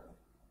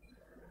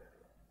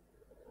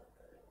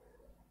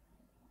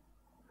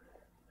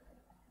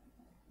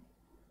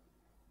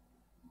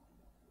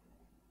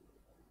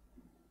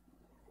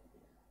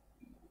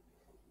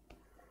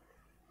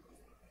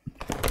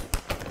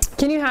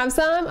 Can you have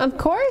some? Of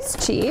course,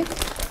 Chief.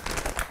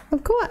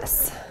 Of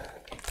course.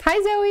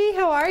 Hi, Zoe.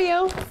 How are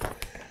you?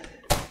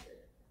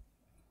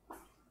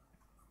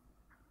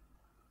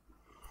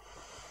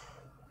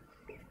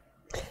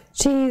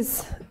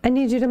 Cheese, I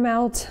need you to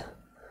melt.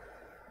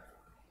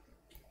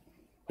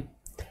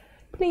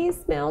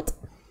 Please melt.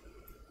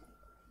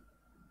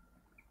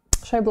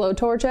 Should I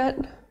blowtorch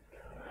it?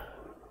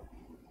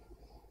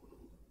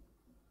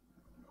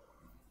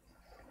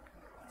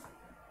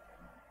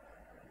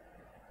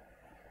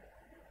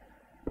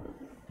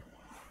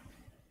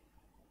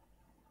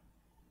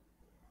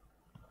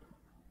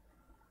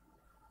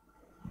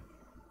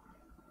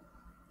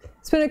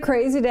 It's been a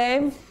crazy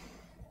day.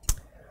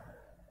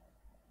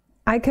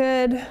 I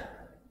could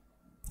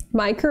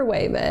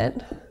microwave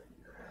it.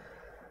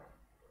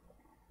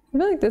 I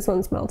feel like this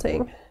one's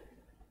melting.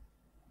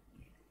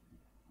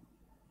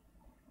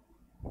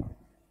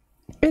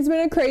 It's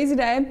been a crazy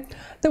day.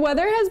 The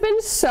weather has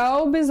been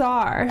so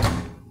bizarre.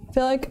 I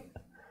feel like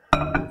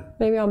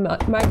maybe I'll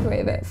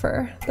microwave it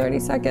for 30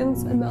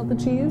 seconds and melt the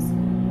cheese.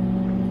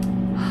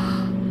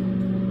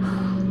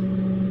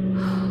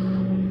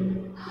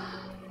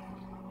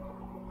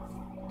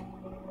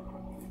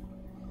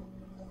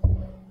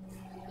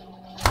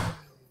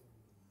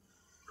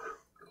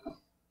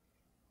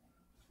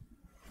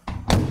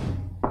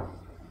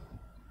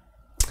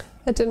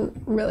 It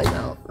didn't really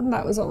melt.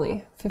 That was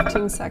only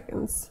 15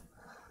 seconds.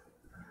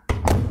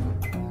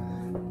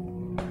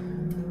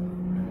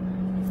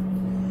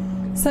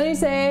 Sunny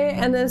today,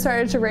 and then it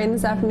started to rain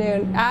this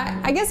afternoon.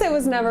 I guess it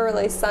was never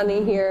really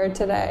sunny here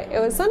today. It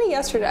was sunny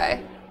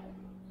yesterday.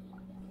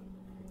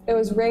 It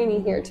was rainy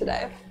here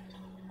today.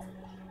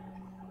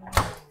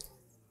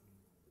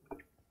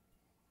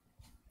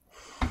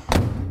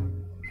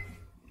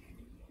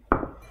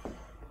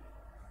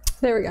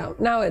 There we go.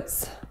 Now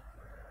it's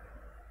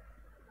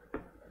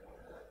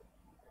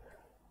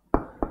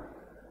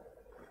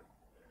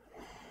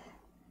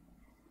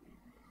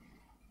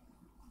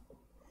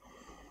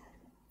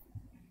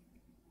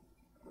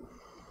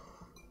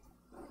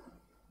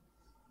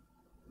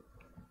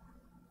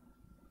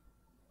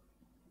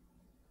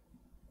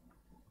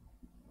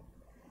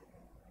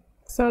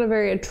It's not a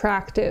very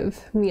attractive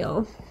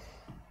meal.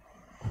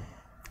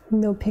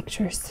 No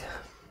pictures.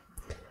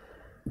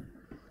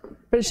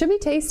 But it should be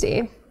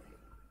tasty.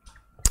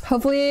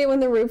 Hopefully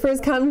when the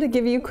roofers come to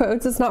give you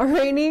quotes, it's not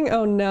raining.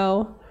 Oh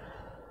no.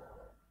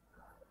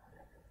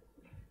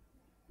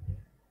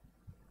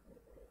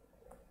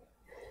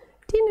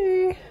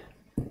 Dinner.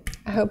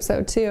 I hope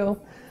so too.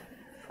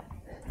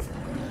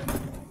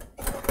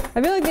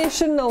 I feel like they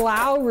shouldn't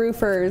allow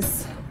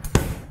roofers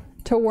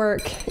to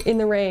work in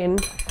the rain.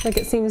 Like,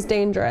 it seems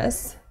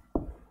dangerous.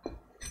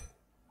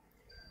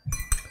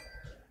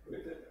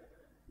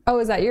 Oh,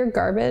 is that your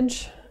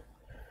garbage?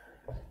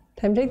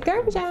 Time to take the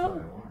garbage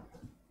out.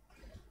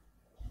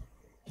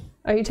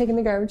 Are you taking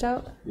the garbage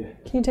out? Yeah.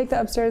 Can you take the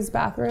upstairs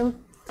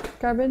bathroom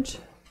garbage?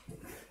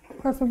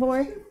 Por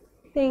favor.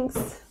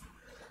 Thanks.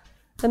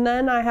 And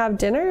then I have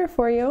dinner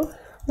for you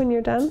when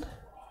you're done.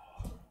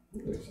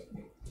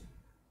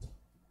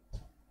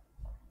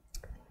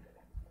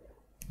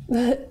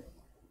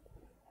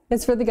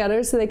 It's for the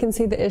gutters so they can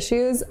see the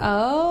issues.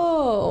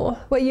 Oh,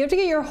 wait, you have to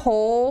get your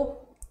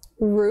whole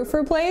roof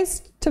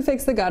replaced to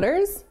fix the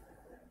gutters?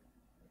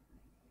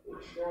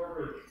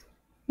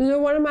 There's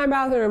one in my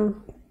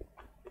bathroom.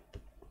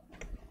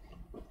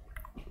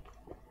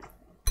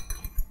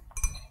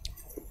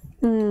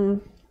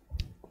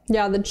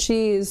 Yeah, the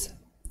cheese.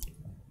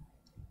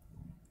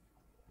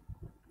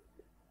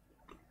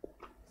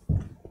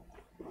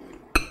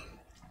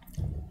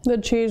 The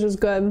cheese is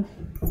good.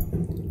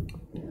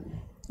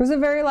 It was a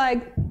very,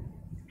 like,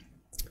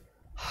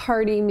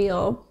 hearty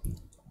meal.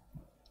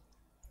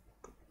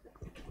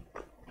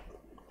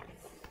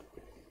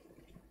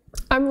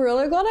 I'm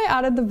really glad I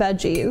added the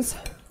veggies.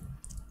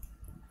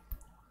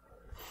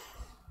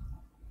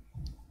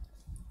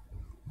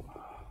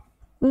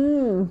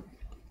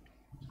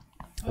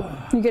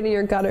 You getting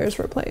your gutters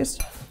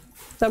replaced.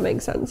 That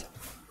makes sense.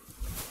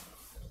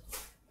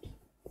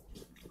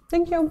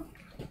 Thank you.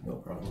 No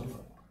problem.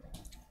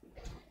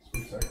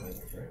 It's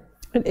recycling, right?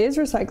 It is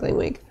recycling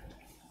week.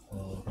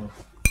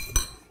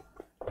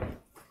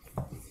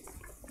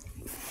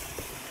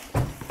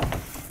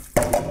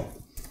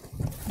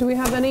 Do we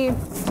have any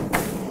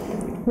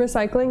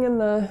recycling in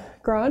the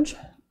garage?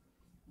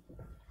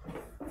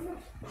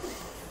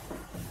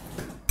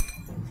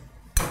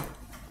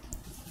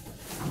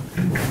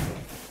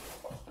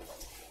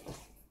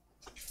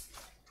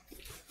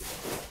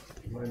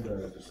 Mind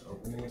just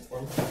opening it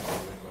for me? I'll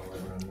go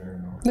right around there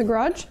and all. The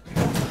garage?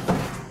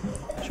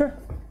 Sure.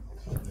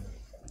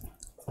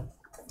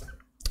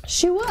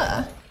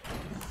 Sure.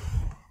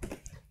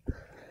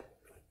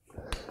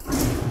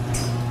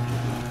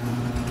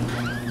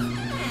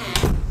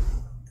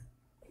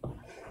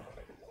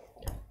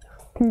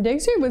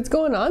 Dixie, what's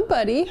going on,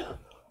 buddy?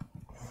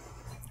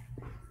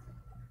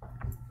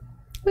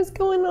 What's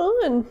going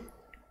on?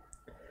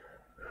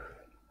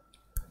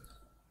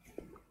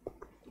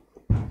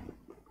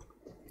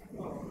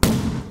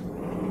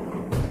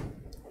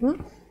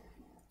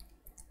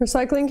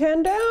 Recycling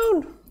can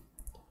down.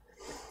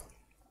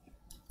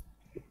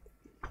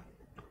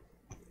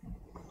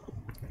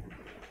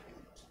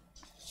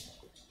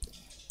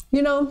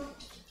 You know,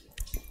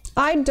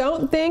 I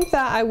don't think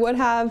that I would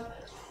have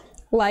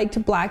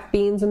liked black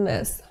beans in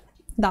this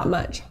that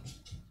much.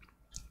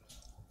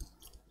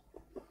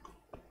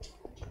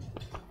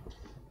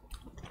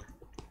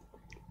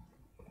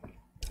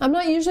 I'm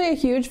not usually a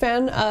huge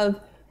fan of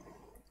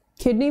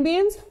kidney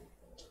beans,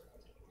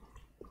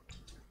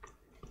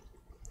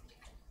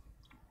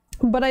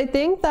 but I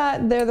think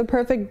that they're the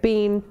perfect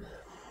bean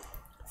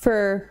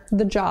for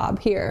the job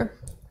here.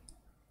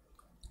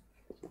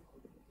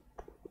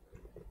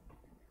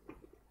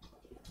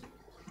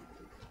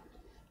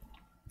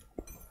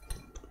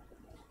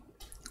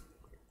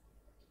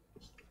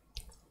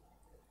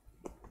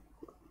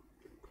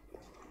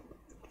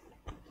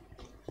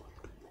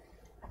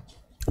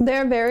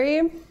 They're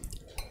very,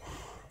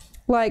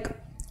 like,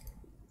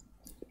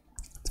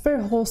 it's a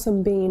very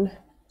wholesome bean.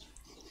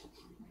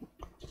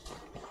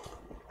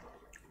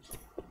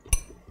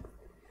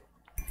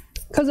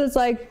 Because it's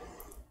like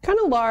kind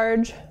of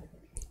large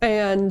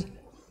and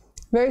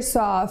very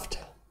soft,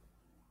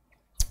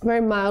 very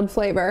mild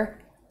flavor.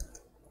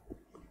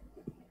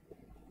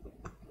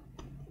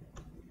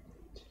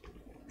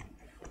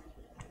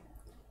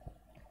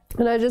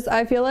 And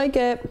I feel like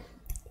it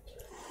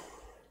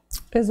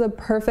is a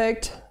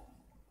perfect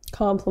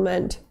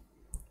complement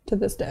to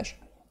this dish.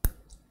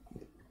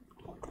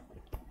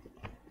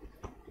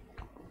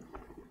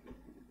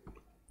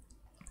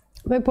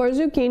 My poor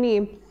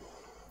zucchini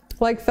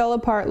like fell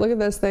apart. Look at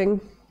this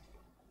thing.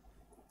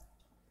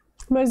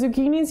 My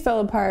zucchinis fell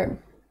apart.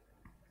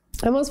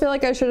 I almost feel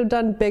like I should have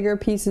done bigger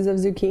pieces of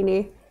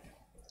zucchini.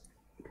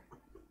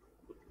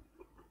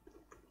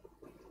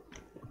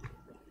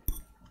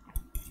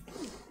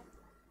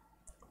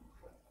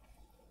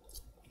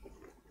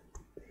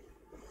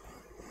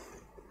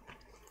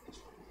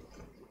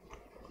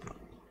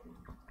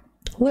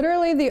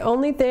 Literally the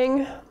only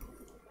thing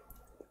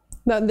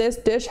that this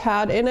dish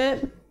had in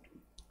it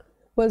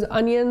was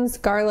onions,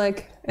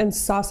 garlic, and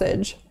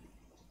sausage,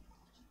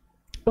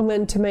 and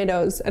then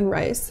tomatoes and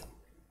rice.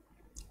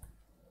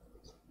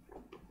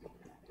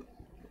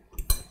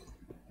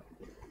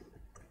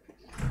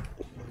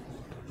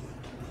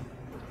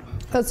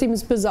 That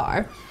seems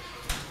bizarre.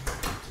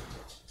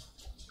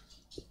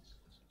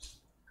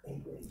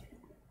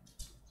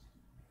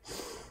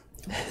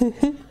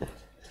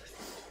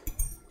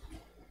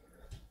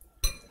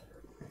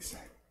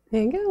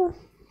 There you go.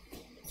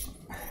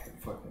 I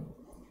fucked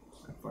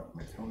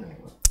my toenail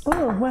up.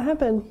 Oh, what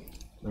happened?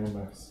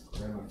 Grandma's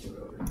foot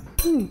over.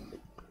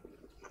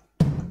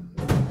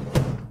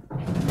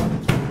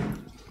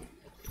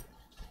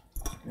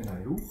 And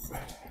I oop.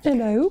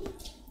 And I oop.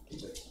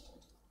 Keep it.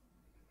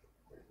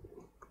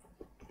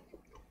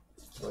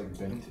 It's like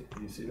bent.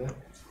 Do you see that?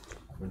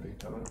 My big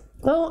toe.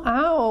 Oh,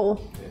 ow.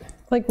 Yeah.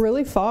 Like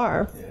really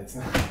far. Yeah, it's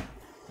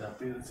not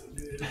feeling so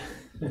good.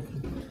 I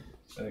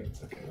think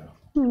it's okay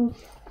now.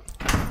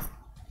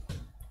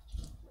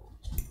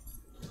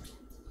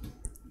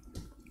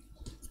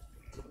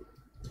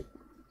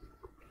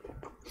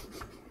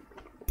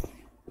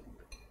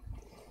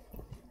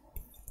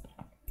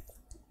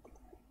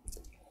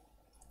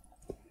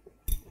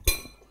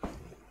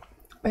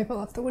 Maybe I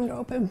left the window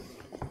open.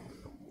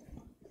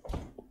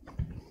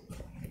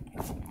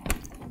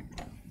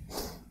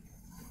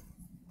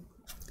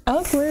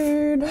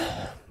 Awkward.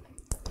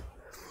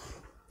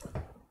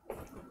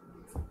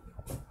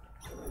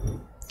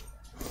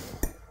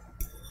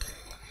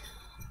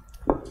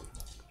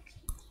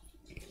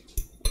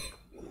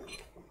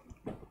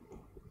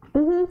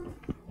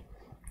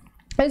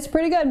 It's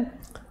pretty good.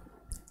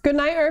 Good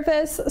night,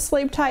 Urfus.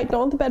 Sleep tight.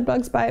 Don't let the bed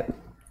bugs bite.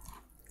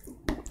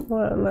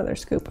 Want another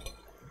scoop.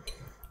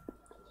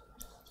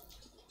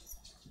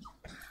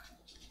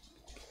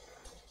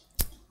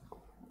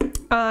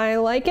 I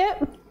like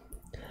it.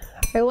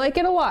 I like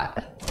it a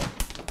lot.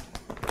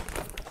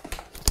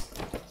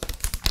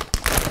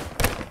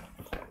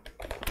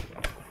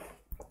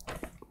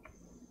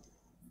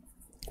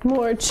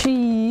 More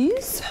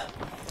cheese.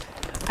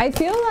 I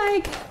feel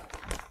like,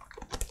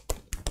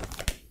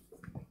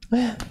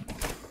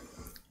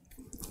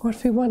 what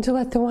if we want to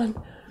let the one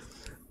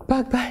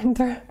bug bite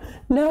through?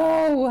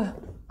 No,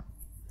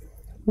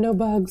 no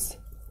bugs.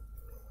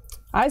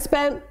 I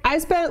spent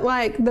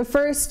like the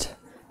first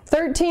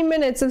 13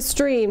 minutes of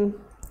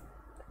stream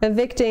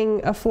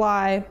evicting a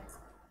fly.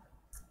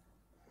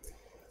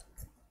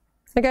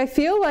 Like I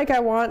feel like I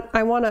want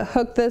to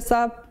hook this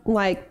up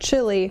like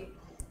chili,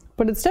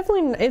 but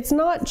it's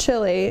not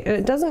chili, and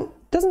it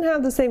doesn't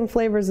have the same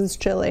flavors as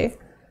chili.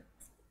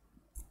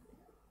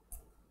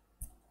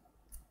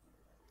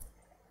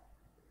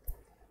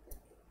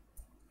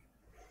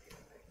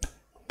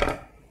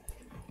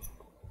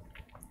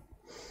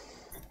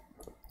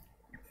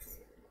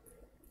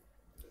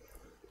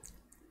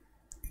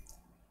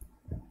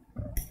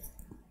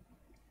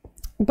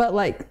 But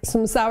like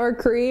some sour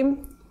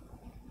cream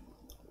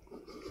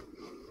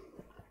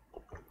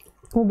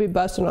will be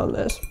busting on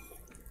this.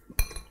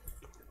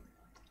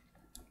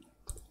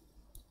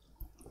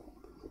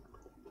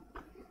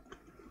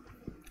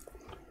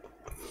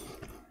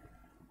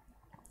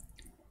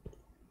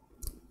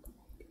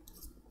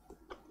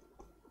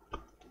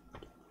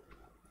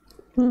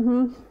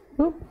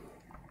 Oop.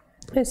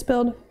 I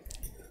spilled.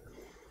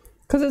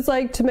 Because it's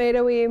like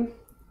tomatoey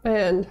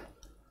and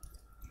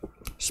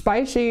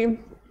spicy.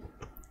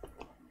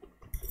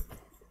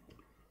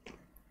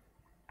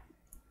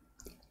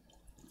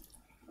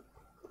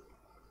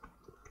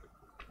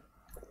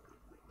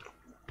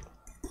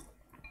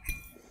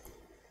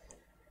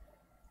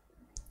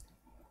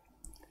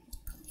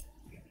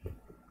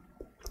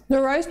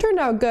 The rice turned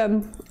out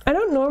good. I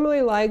don't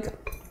normally like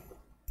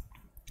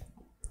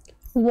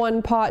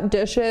one pot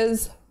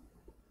dishes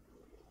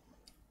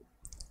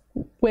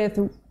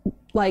with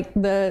like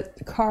the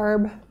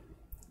carb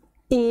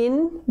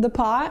in the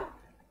pot.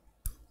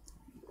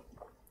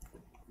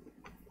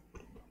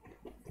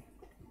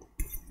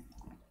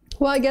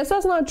 Well, I guess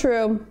that's not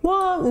true.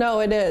 Well,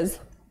 no, it is.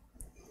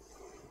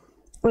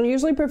 I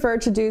usually prefer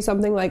to do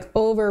something like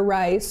over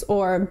rice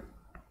or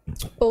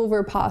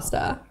over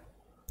pasta.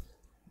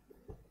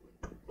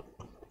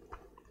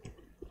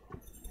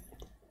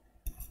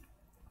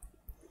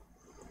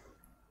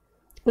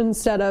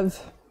 Instead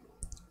of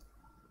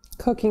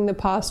cooking the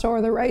pasta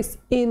or the rice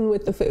in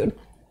with the food.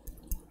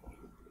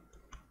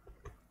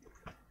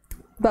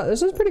 But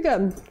this is pretty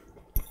good.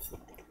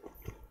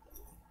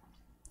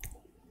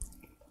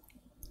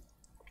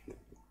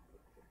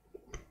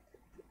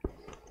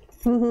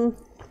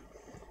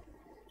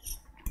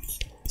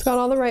 It's got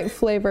all the right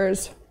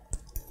flavors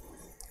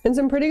and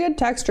some pretty good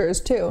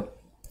textures too.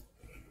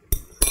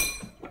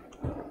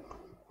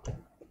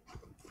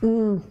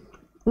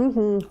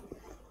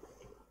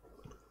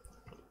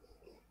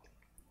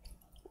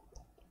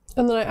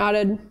 And then I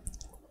added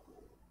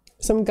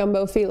some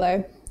gumbo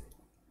filet.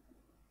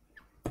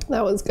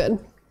 That was good.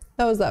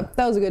 That was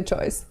a good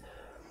choice.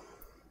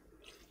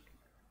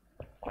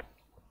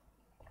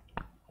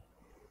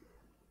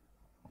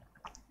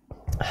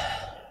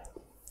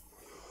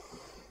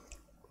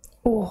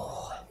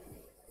 Oh.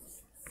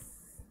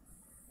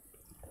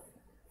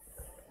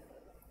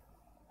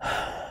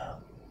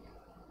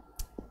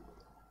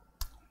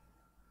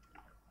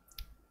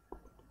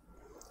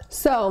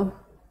 So,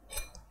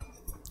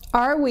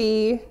 are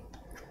we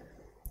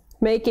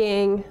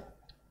making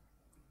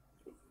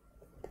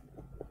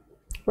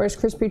Rice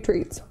Krispie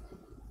treats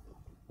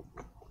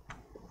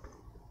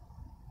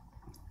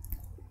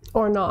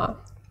or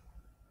not?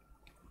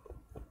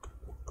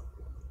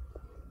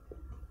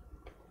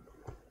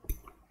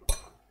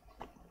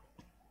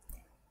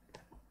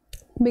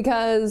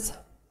 Because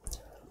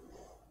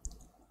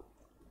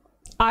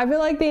I feel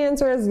like the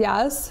answer is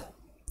yes.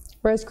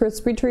 Rice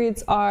Krispie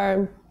treats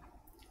are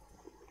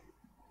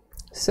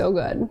so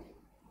good.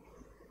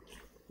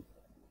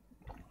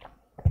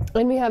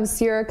 And we have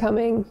Sierra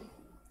coming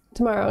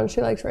tomorrow and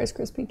she likes Rice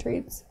Krispie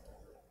treats.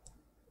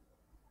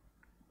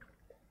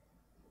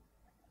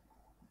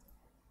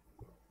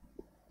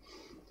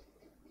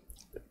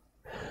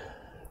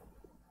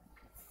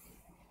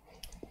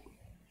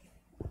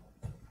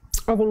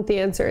 I think the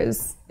answer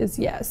is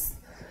yes.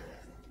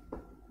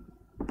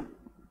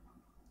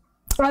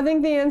 I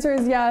think the answer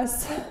is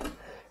yes.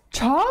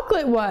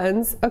 Chocolate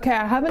ones. Okay,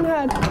 I haven't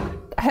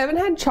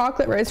had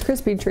chocolate Rice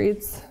Krispie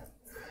treats.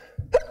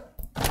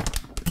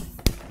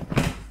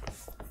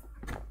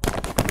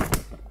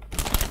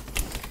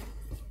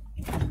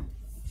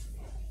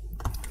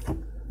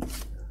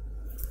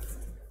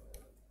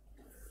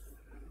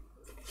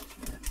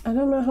 I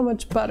don't know how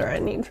much butter I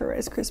need for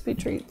Rice Krispie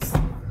treats.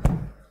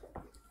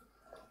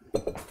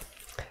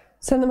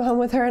 Send them home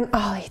with her and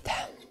I'll eat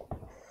them.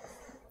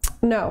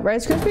 No,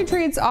 Rice Krispie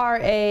treats are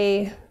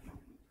a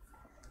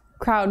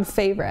crowd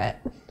favorite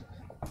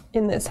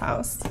in this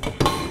house.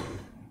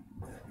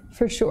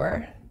 For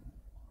sure.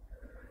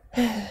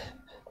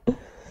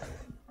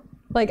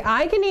 Like,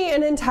 I can eat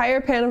an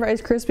entire pan of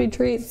Rice Krispie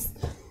treats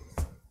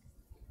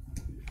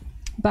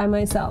by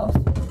myself.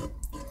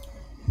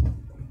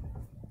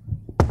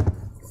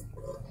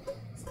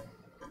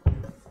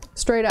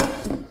 Straight up.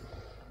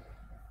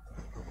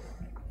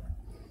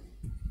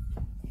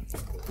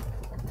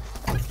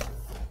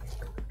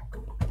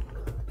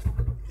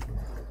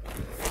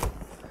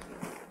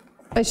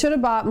 I should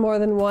have bought more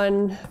than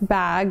one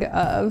bag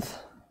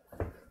of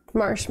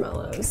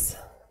marshmallows.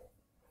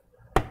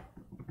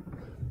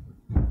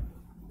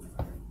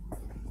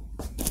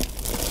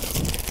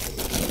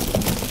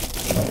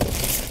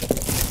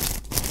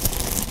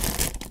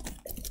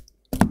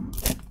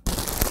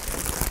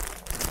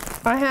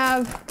 I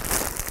have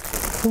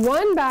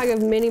one bag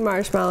of mini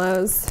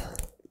marshmallows.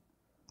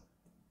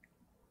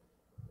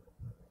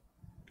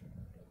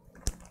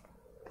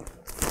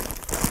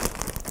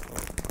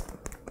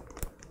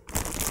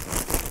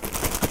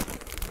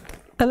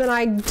 And then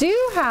I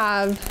do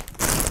have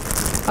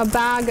a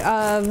bag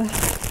of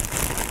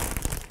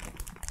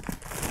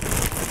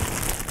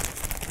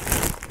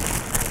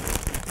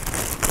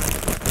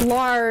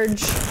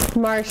large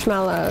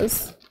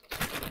marshmallows.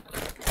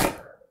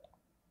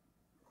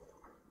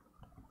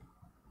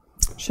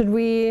 Should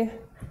we?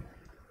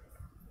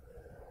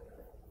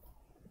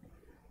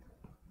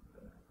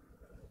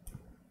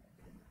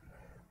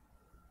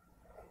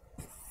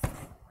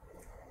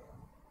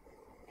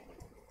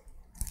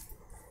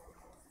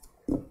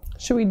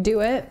 Should we do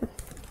it?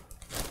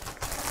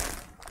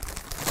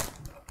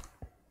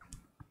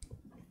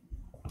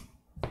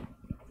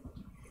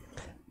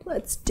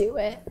 Let's do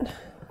it.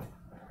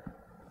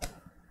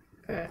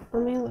 All right,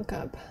 let me look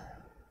up.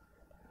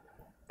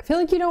 I feel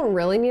like you don't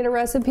really need a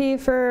recipe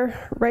for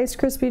Rice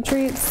Krispie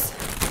treats.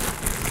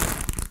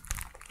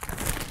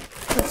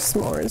 What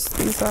s'mores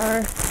these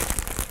are.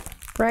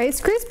 Rice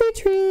Krispie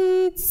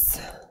treats.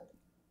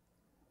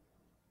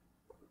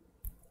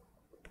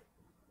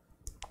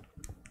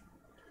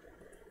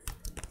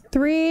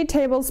 Three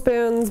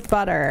tablespoons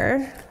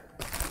butter.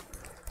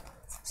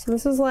 So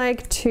this is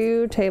like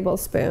 2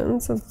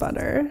 tablespoons of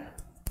butter.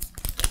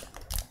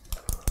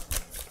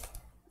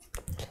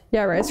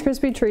 Yeah, Rice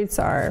Krispie treats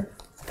are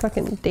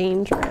fucking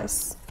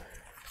dangerous.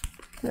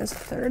 There's a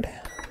third.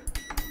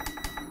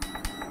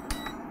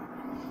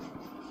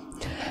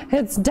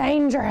 It's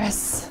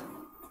dangerous.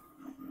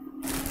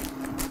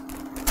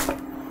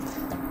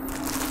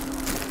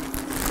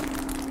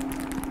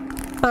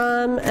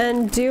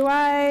 And do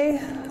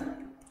I...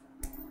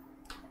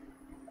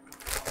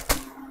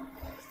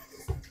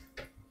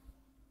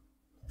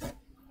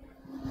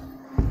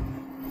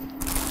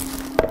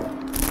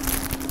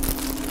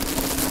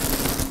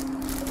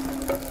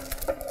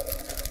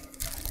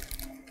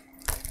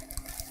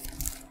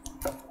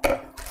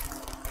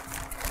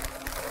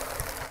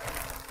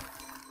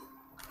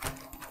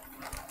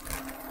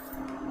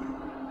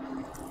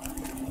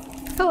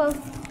 Hello. Do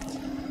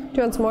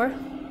you want some more?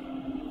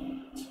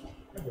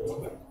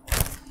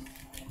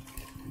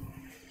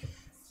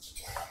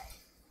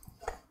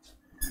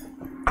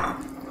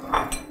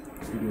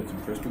 You doing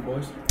some crispy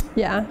boys?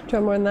 Yeah. Do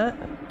you want more than that?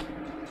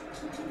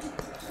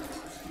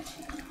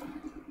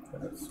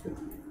 That's good.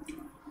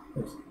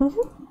 Thanks. Do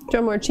you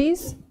want more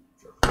cheese?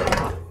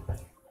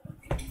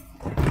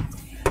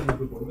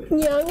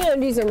 Yeah, I'm gonna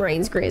do some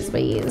Rice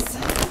Krispies.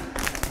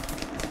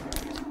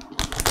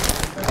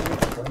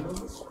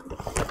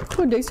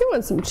 Oh, Dixie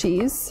wants some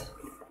cheese.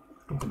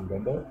 Some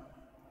gumbo?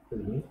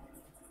 Pretty neat.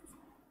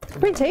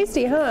 Pretty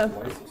tasty, huh?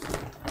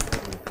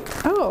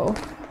 Oh.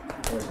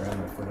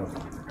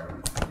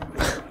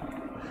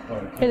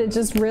 And it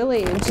just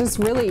really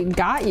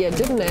got you,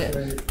 didn't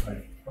it?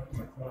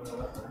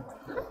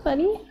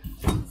 Buddy.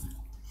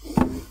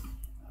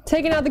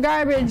 Taking out the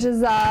garbage is,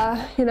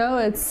 you know,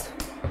 it's...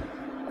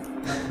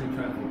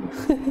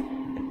 It's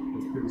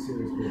pretty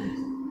serious business.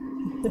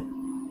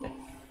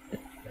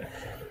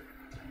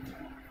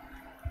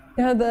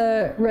 You know,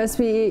 the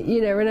recipe,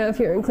 you never know if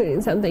you're including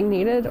something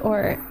needed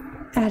or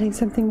adding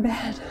something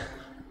bad.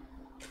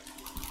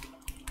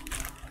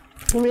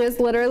 I mean, it's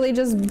literally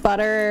just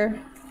butter,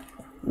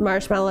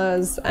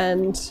 marshmallows,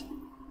 and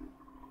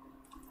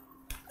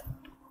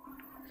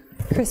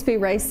crispy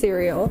rice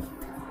cereal.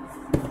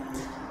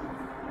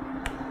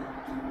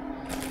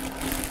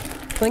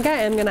 I think I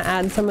am gonna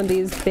add some of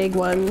these big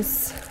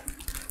ones.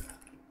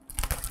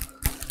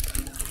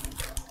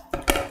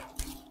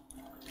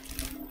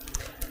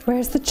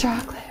 Where's the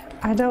chocolate?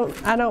 I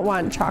don't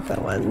want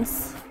chocolate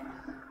ones.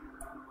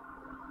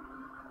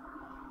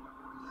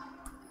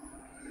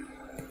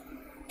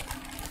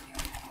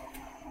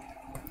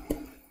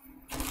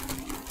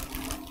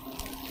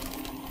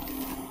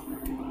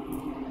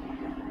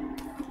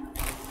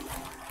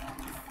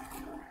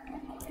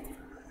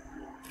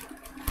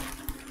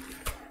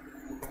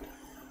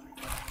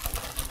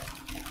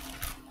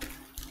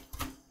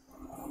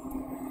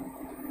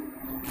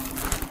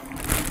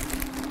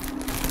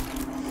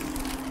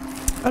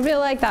 I feel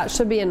like that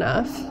should be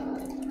enough.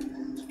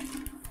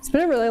 It's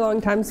been a really long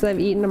time since I've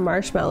eaten a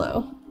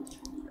marshmallow.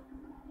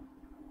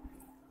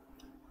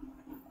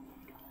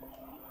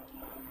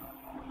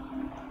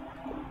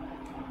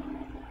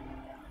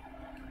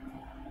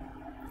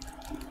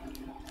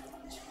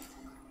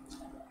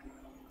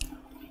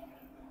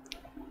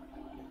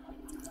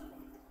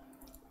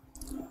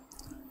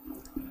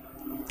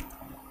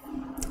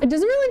 It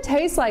doesn't really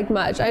taste like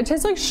much. It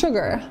tastes like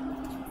sugar.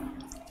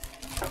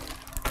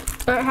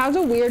 It has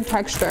a weird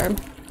texture.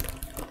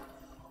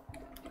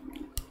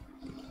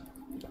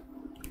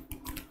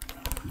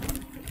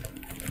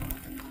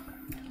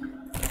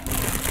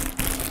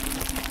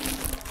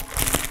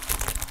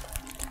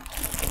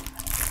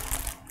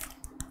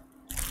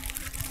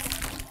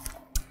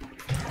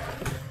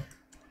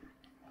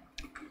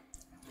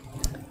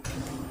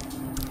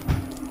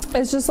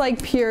 It's just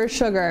like pure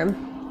sugar.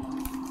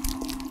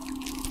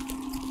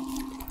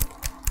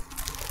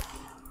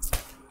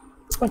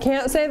 I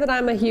can't say that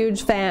I'm a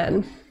huge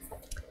fan.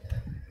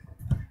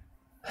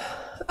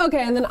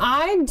 Okay, and then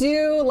I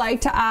do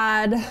like to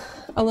add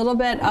a little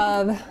bit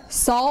of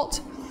salt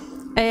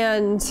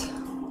and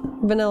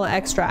vanilla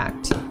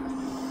extract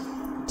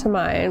to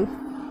mine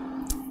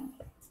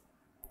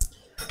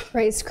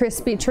Rice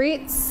Krispie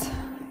treats.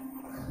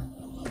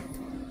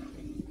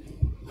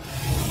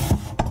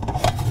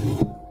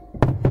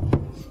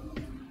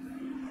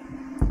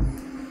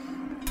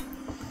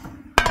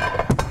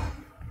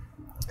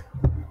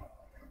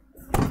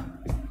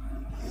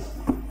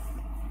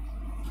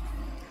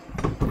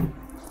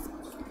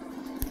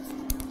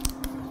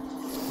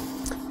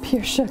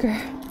 Pure sugar.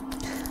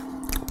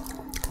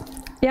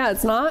 Yeah,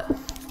 it's not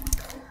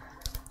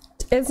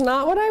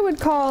what I would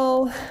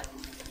call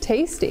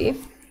tasty.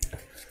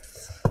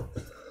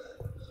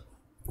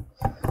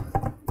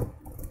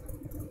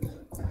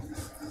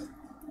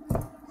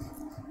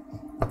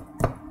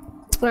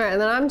 All right,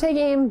 and then I'm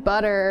taking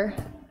butter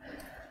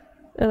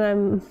and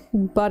I'm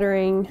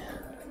buttering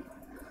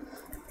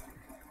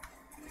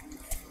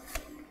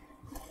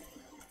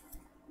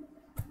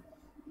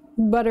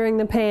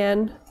the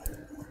pan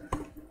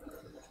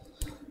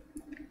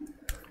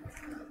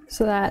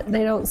so that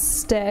they don't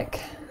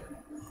stick.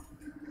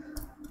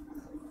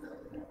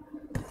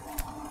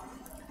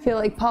 I feel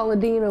like Paula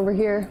Deen over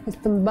here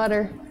with some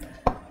butter.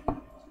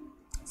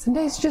 Some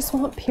days just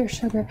want pure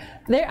sugar.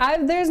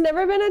 There's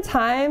never been a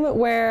time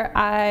where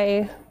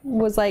I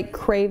was like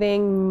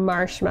craving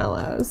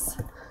marshmallows.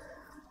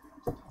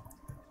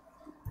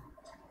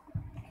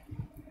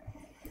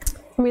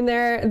 I mean,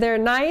 they're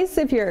nice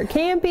if you're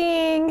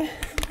camping,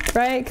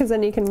 right? Because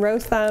then you can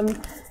roast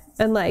them,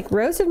 and like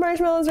roasted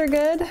marshmallows are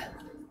good.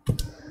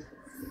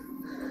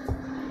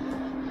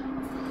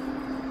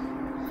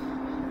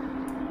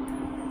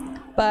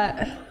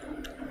 But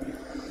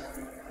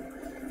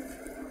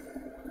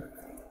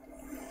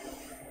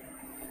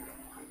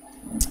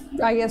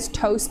I guess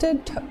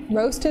toasted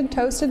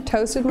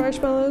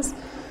marshmallows,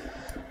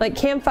 like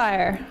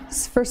campfire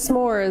for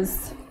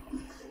s'mores,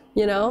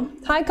 you know?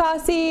 Hi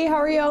Cassie, how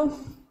are you?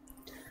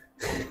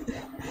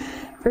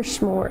 For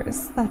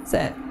s'mores, that's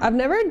it. I've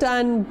never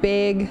done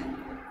big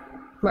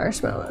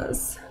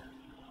marshmallows.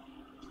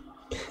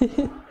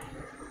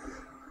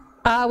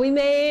 We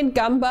made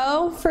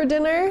gumbo for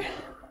dinner,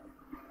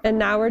 and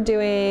now we're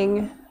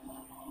doing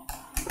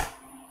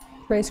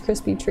Rice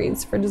Krispie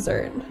treats for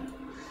dessert.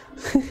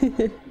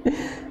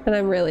 And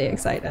I'm really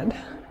excited.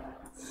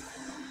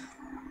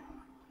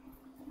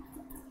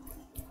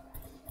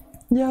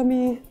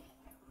 Yummy.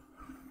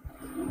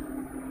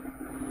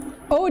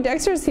 Oh,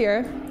 Dexter's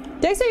here.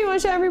 Dexter, you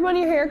want to show everyone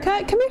your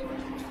haircut? Come here.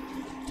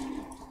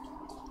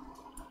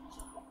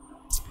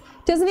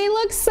 Doesn't he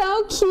look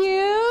so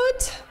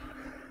cute?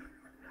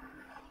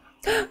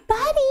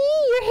 Buddy,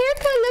 your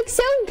haircut looks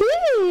so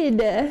good.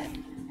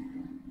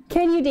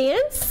 Can you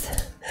dance?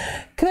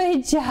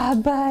 Good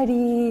job,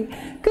 buddy.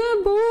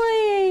 Good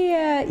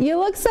boy. You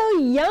look so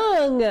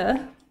young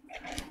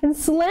and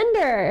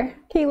slender.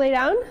 Can you lay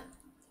down?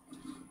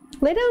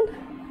 Lay down.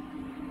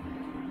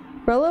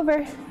 Roll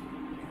over.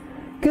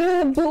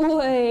 Good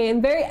boy,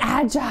 and very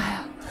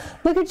agile.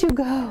 Look at you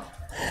go.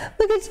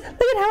 Look at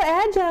how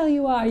agile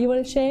you are. You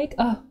want to shake?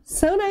 Oh,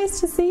 so nice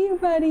to see you,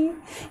 buddy.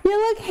 You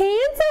look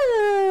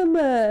handsome.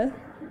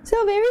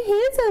 So very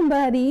handsome,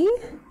 buddy.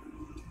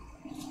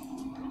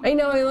 I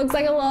know, he looks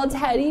like a little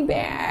teddy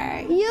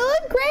bear. You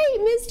look great,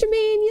 Mr.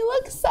 Bean. You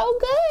look so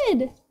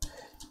good.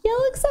 You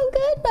look so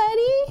good,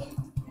 buddy.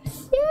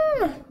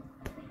 Yeah.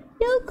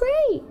 You look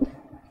great.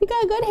 You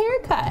got a good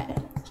haircut.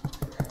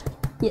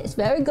 Yes,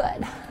 very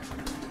good.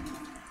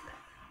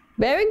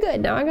 Very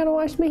good. Now I gotta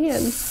wash my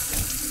hands.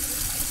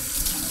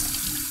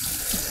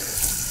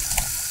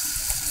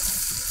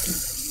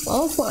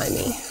 All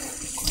slimy.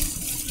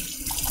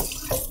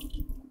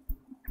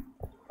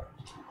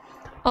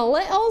 A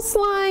little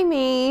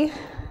slimy.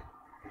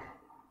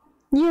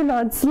 You're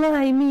not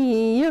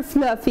slimy, you're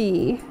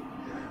fluffy.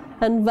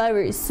 And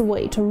very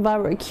sweet and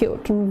very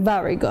cute and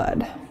very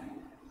good.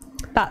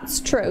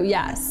 That's true,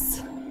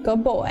 yes.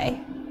 Good boy.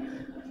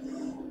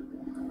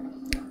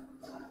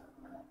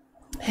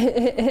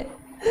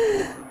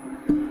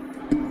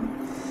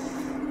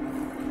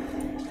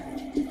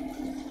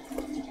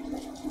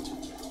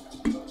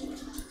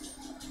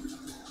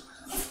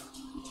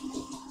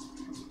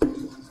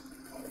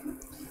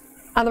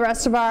 And the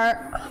rest of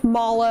our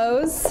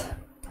mallows.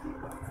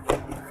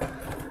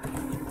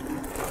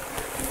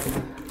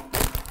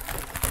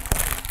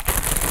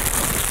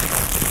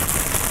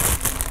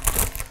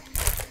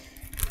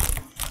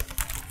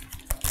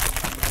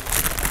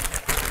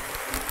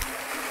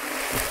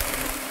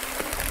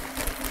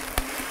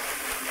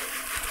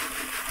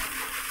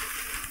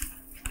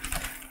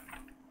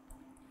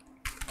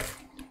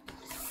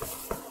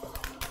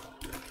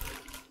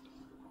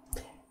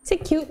 It's a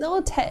cute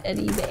little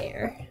teddy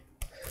bear.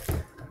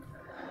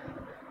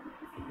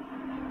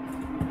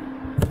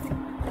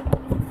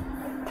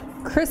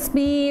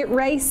 Crispy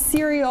rice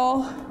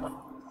cereal.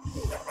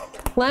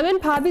 Lemon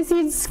poppy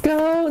seed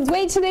scones.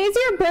 Wait, today's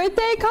your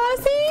birthday,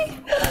 Cassie?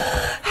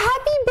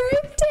 Happy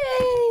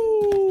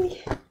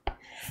birthday!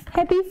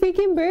 Happy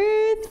freaking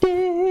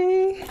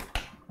birthday!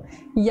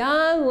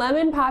 Yum,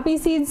 lemon poppy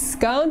seed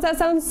scones. That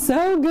sounds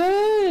so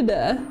good.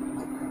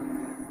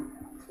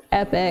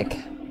 Epic.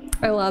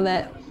 I love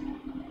it.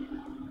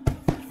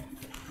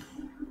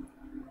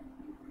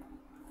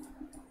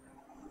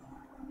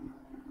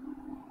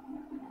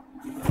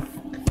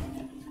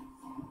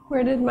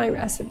 Where did my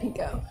recipe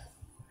go?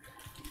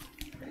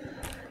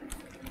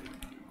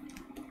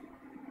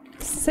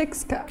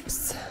 6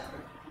 cups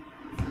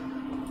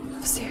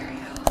of cereal.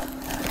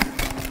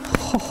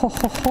 Ho, ho,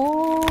 ho,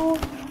 ho.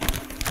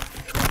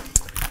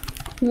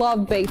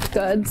 Love baked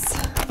goods.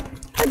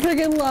 I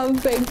freaking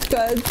love baked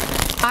goods.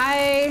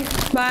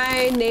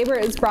 My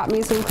neighbors brought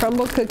me some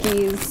crumble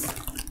cookies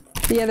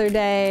the other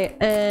day,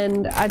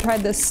 and I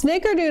tried the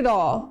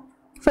Snickerdoodle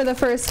for the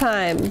first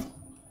time.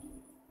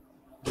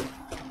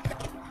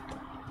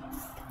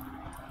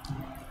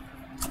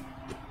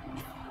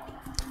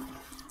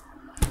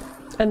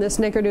 And the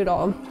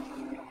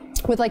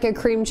Snickerdoodle with like a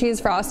cream cheese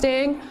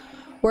frosting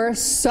were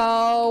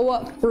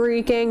so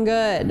freaking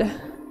good.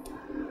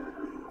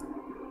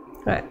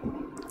 All right,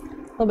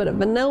 a little bit of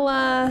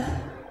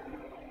vanilla.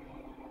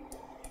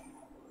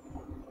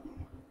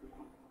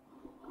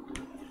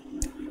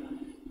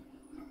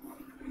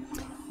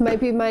 Might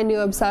be my new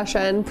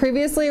obsession.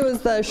 Previously it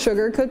was the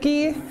sugar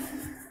cookie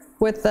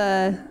with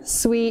the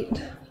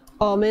sweet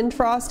almond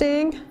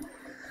frosting,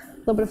 a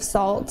little bit of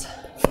salt.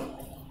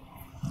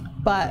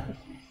 But,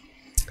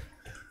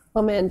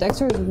 oh man,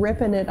 Dexter's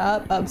ripping it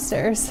up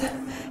upstairs.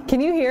 Can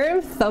you hear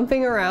him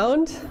thumping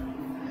around?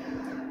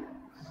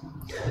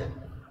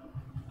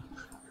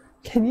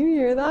 Can you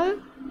hear that?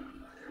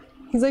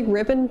 He's like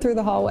ripping through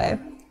the hallway.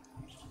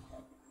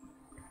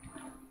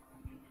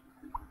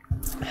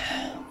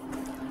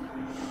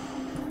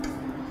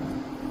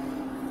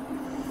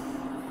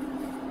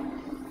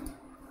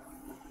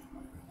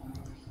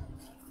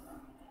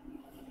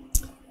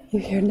 You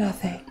hear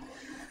nothing.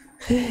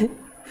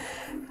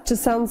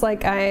 Just sounds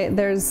like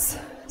there's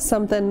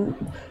something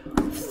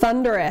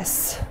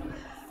thunderous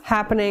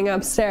happening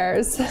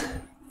upstairs.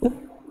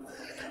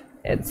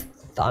 It's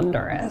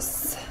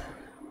thunderous.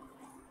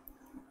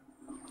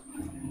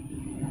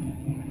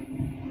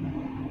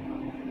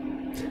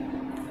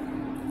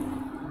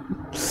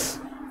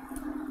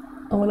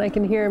 Oh, and I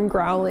can hear him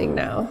growling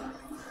now.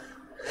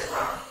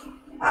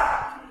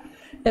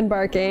 And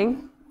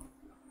barking.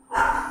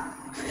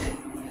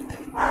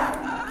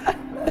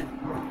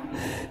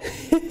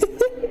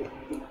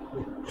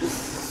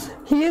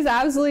 He is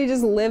absolutely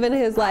just living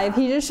his life.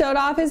 He just showed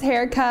off his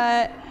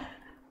haircut,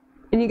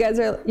 and you guys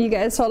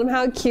told him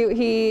how cute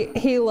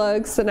he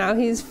looks, so now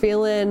he's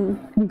feeling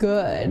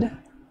good.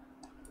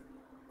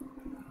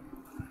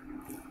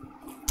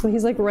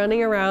 He's like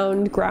running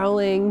around,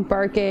 growling,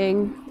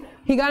 barking.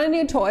 He got a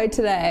new toy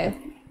today.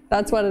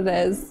 That's what it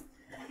is.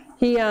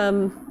 He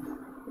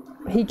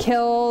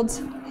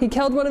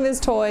killed one of his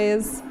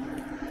toys.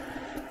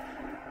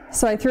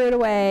 So I threw it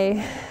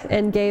away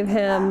and gave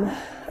him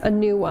a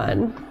new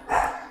one.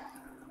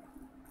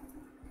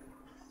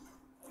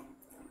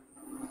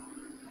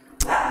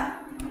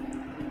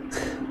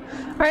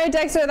 All right,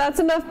 Dexter, that's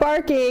enough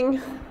barking.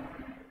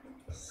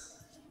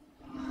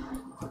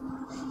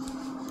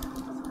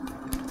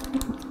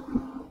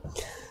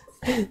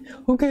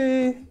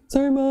 Okay,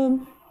 sorry,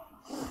 Mom.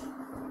 I'm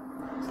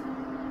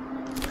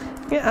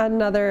gonna add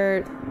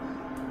another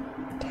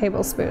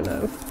tablespoon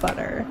of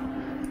butter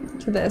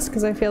to this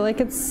because I feel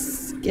like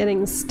it's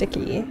getting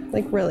sticky,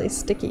 like really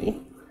sticky.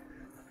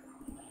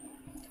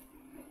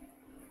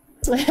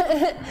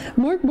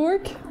 Bork,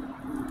 bork.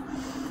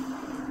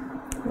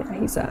 Yeah,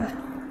 he's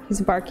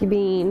a barky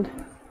bean.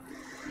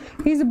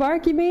 He's a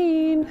barky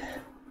bean.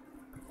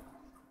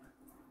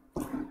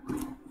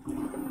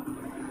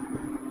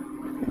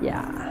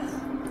 Yeah.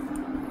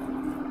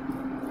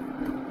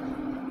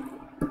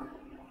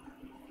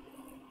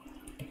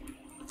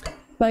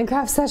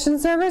 Minecraft session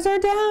servers are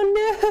down.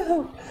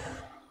 No.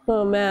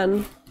 Oh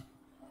man.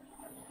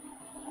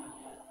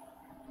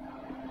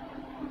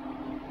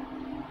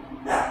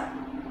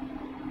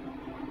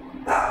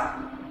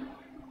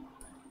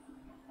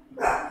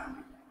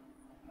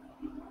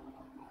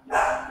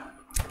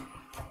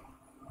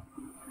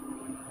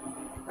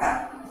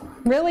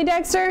 Really,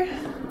 Dexter?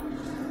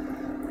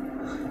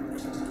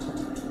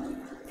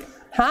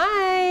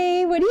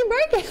 Hi, what are you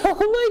barking? Oh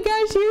my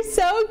gosh, you're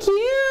so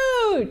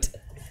cute.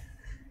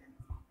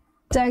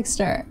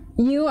 Dexter,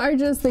 you are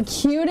just the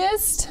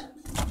cutest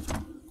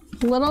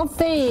little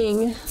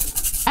thing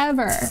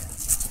ever.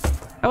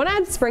 I want to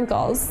add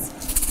sprinkles.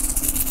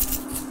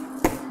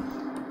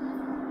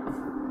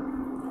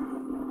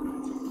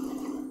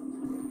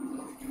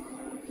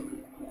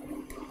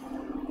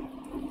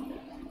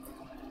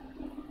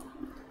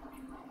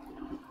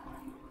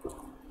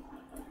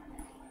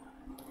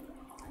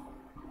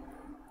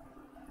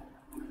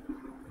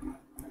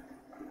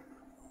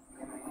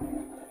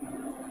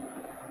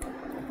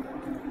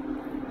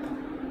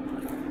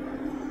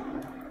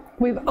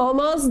 We've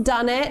almost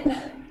done it.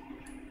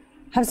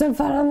 Have some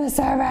fun on the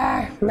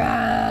server.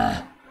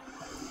 Rah.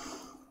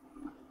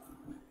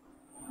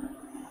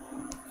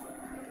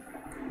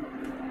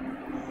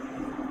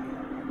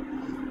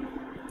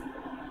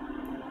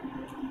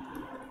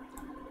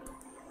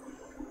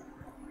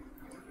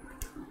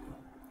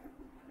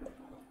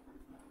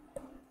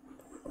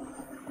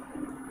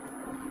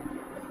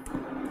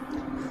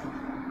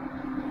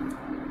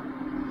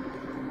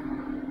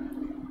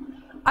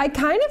 I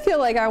kind of feel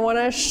like I want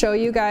to show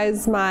you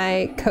guys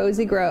my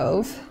Cozy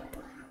Grove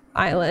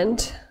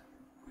island.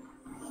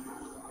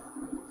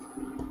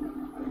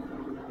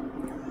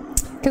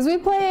 Because we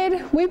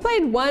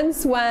played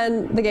once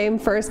when the game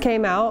first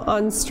came out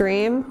on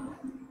stream,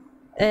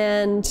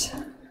 and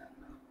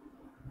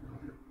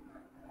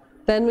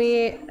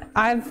Then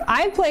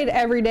I've played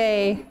every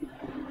day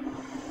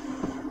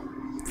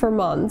for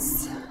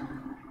months,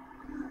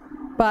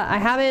 but I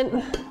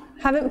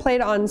haven't played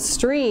on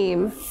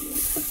stream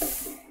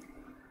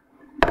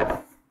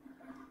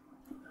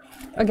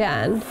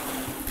again.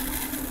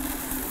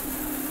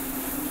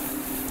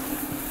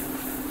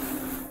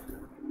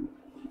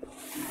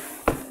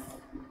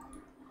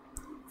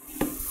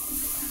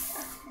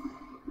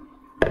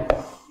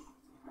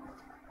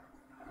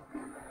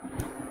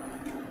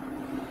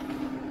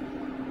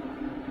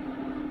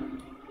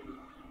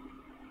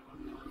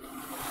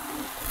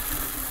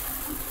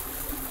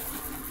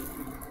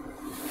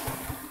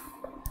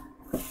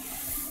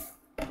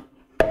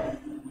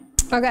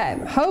 Okay,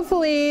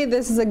 hopefully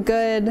this is a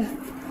good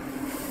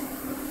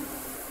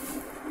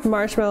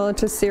marshmallow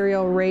to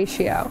cereal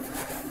ratio.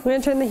 I'm gonna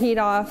turn the heat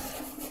off.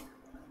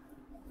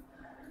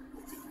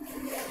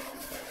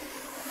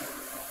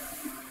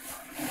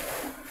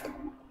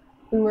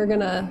 And we're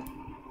gonna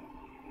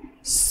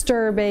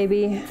stir,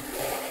 baby.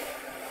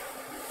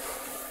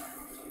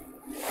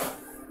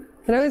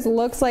 It always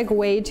looks like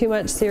way too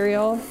much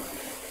cereal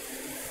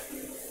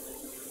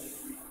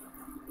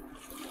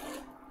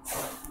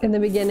in the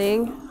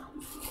beginning.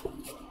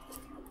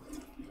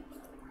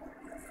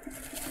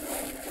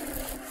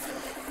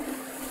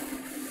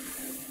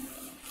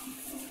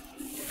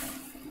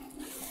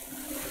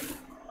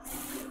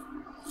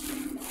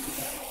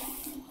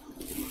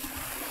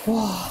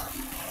 Whoa.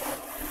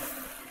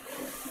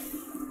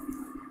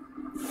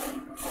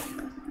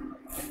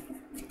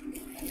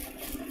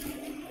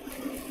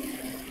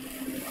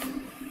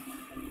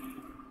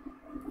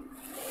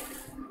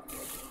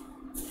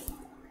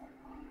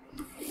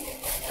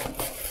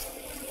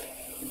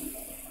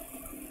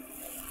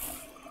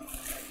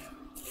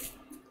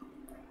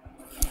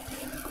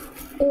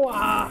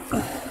 Wow.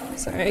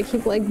 Sorry, I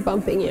keep like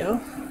bumping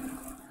you.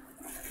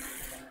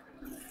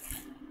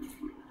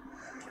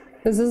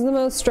 This is the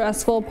most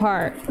stressful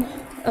part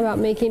about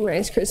making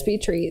Rice Krispie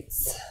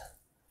treats.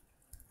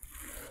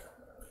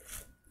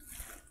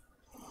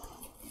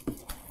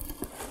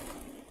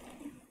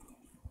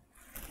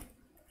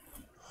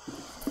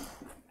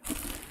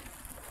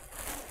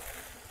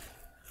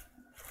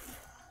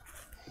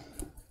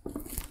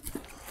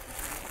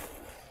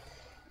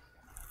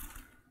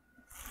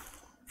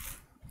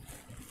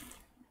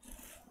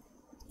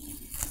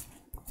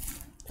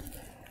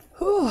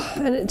 Whew,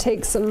 and it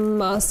takes some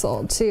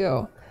muscle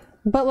too.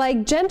 But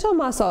like gentle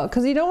muscle,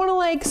 because you don't want to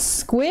like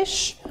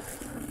squish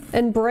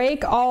and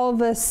break all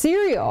the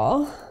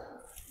cereal,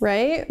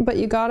 right? But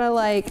you gotta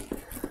like,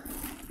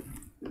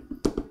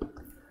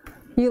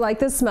 you like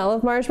the smell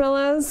of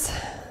marshmallows?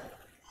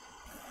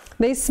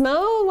 They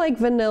smell like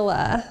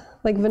vanilla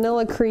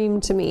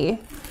cream to me.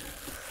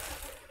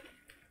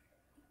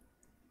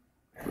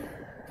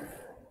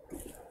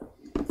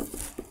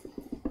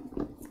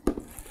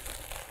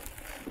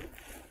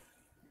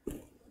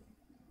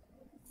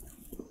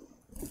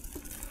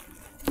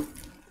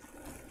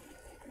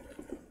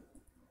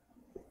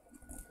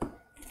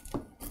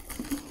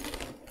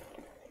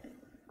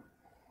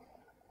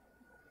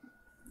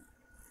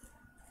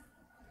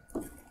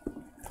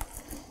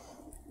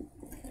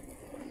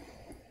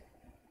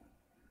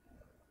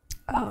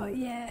 Oh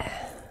yeah.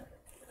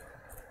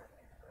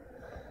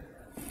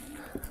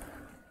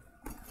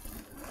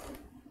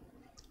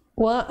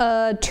 What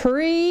a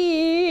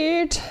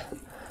treat!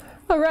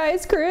 A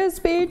Rice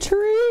Krispie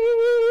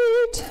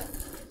treat!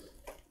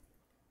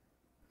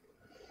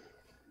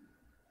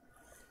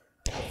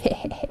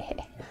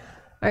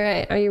 All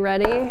right, are you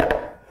ready?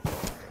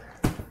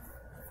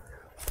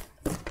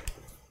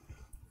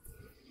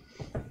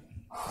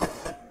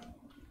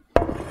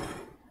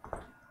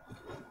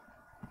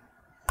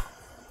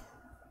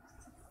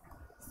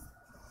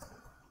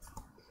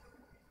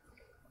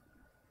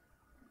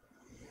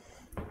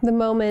 The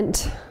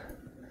moment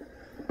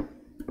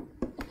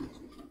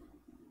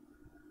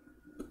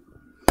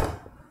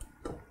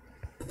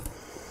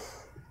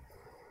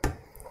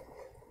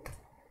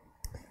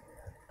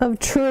of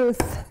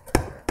truth,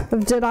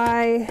 of did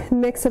I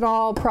mix it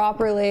all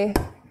properly?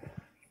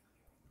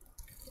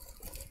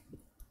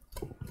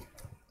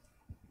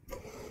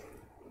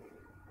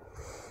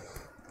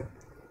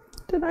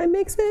 Did I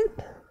mix it?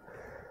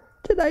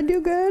 Did I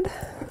do good?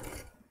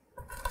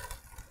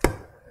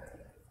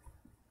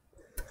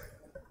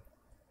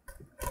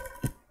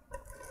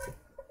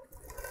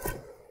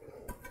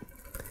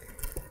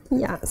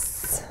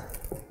 Yes.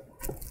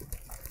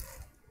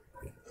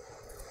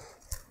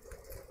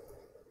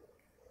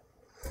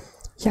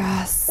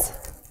 Yes.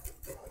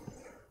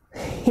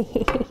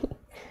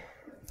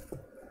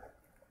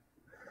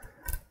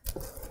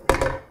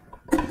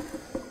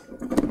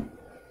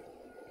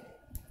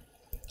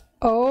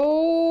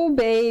 Oh,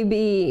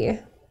 baby.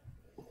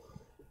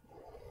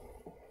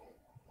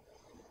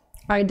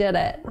 I did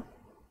it.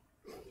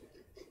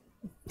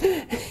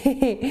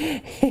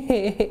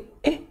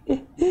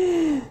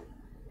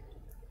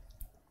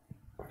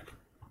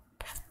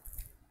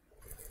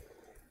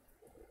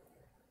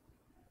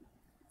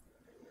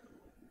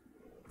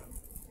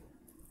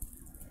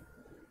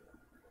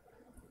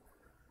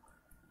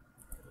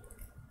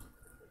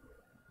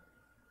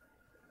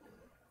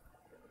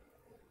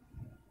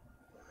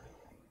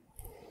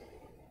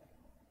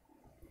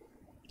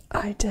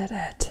 I did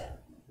it.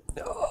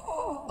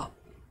 Oh.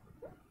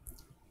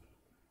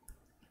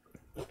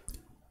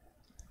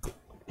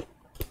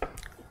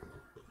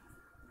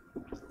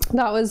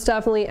 That was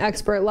definitely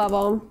expert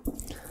level.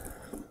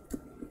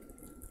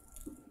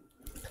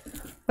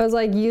 I was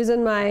like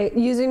using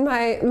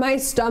my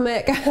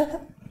stomach.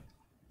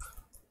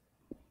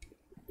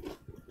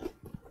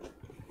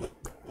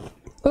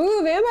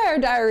 Ooh, Vampire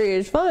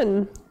Diaries,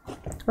 fun.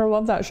 I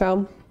love that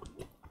show.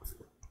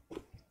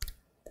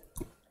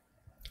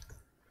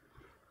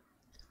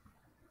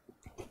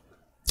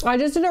 I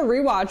just did a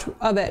rewatch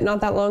of it not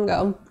that long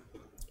ago.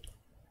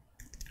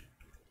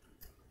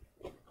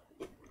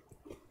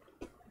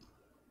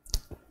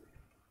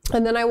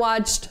 And then I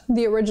watched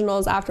the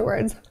originals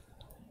afterwards.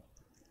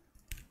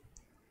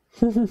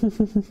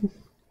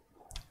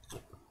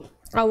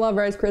 I love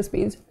Rice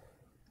Krispies.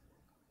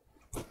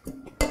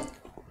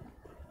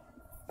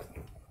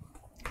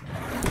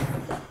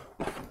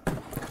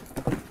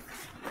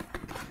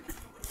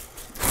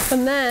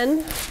 And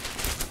then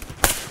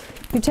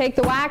you take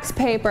the wax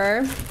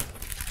paper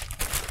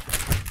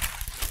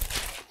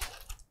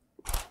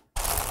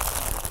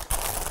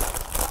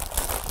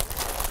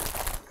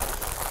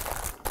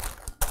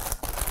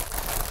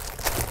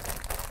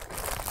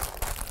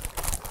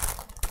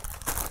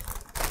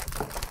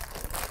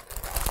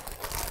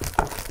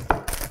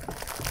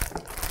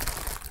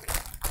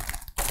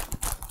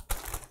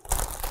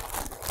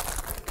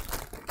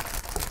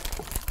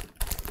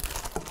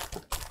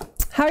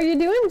How are you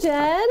doing,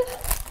 Jed?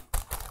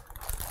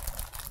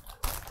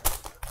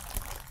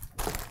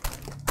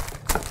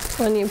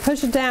 When you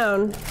push it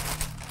down.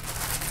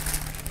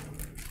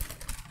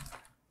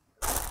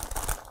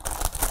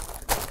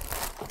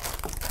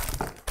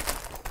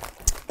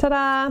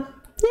 Ta-da!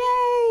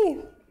 Yay!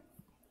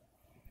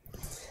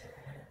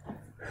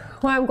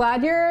 Well, I'm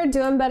glad you're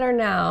doing better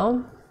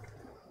now.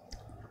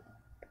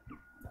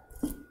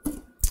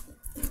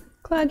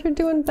 Glad you're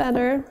doing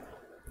better.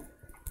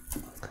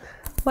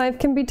 Life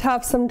can be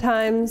tough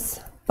sometimes,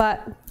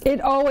 but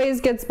it always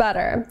gets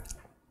better.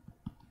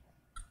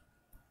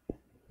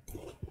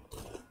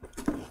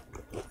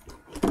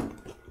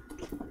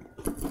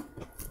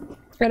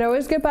 It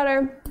always gets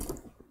better.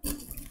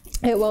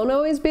 It won't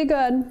always be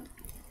good,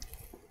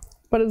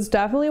 but it's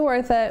definitely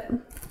worth it.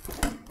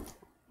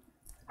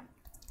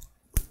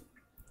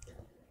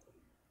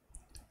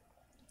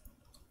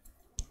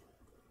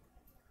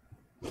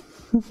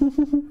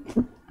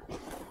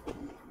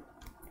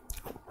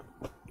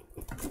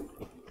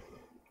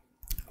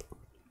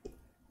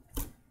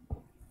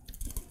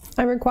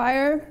 I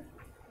require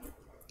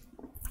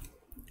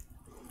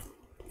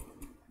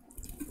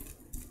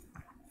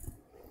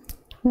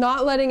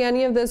not letting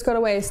any of this go to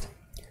waste.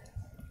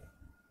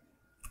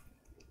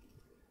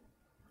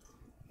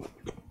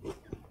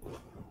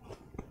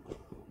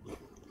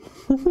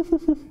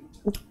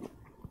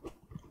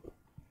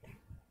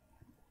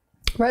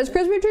 Rice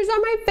Krispie treats are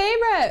my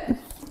favorite.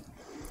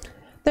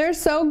 They're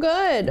so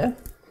good.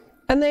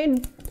 And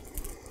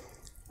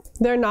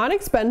they're not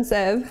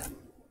expensive.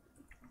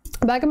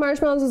 A bag of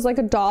marshmallows is like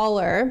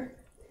 $1.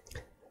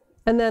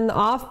 And then the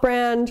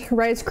off-brand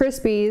Rice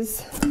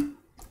Krispies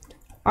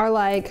are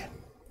like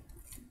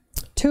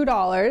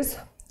 $2.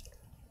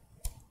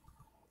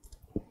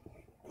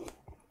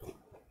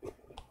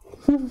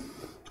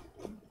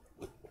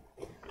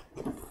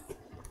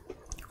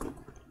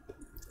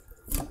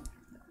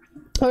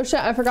 Oh shit,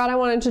 I forgot I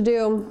wanted to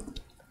do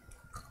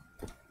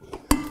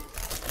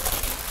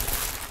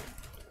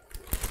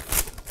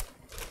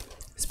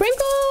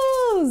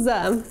sprinkles!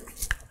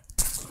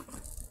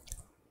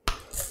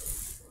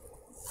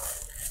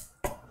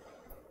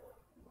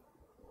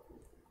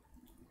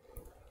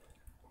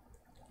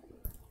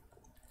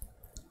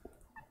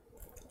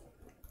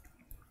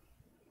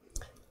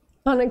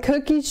 On a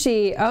cookie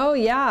sheet. Oh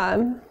yeah.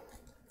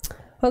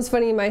 That was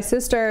funny. My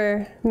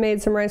sister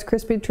made some Rice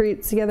Krispie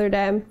treats the other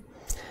day,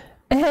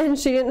 and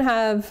she didn't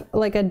have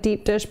like a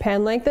deep dish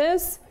pan like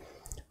this,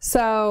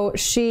 so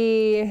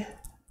she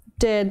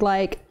did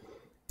like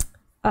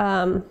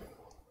Rice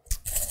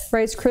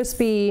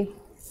Krispie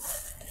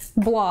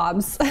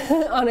blobs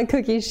on a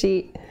cookie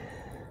sheet.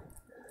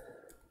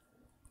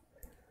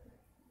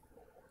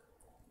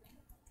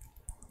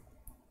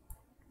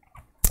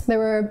 They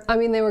were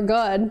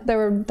good. They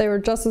were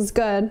just as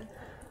good,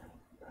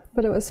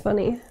 but it was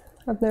funny.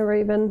 I've never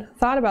even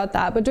thought about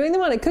that. But doing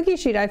them on a cookie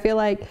sheet, I feel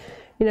like,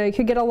 you know, you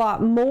could get a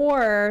lot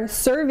more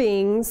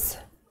servings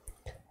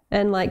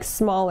and like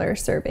smaller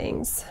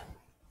servings.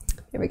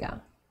 Here we go.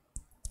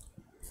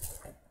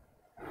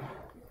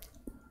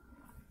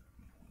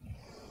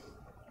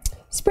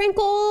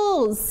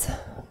 Sprinkles!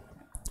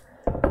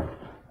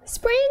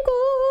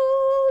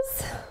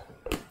 Sprinkles!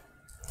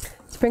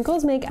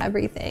 Sprinkles make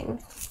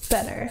everything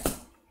better.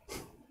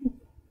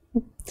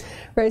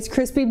 Rice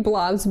Krispie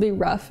blobs would be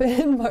rough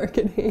in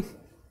marketing.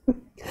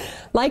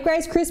 Like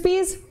Rice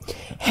Krispies?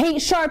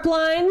 Hate sharp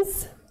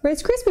lines?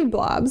 Rice Krispie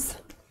blobs.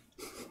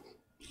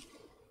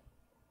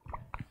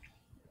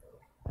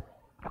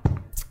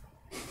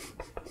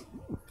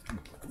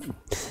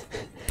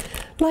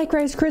 Like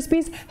Rice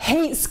Krispies,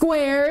 hate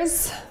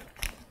squares.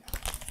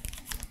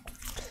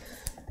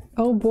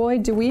 Oh boy,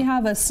 do we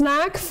have a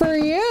snack for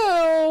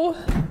you.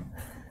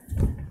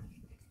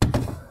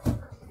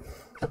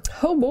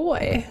 Oh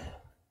boy.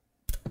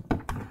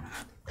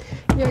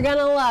 You're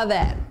gonna love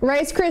it.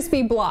 Rice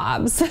Krispie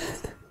blobs.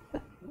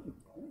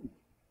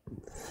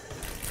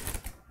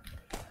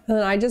 And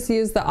then I just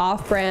used the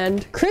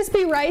off-brand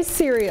Crispy Rice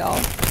cereal.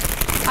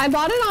 I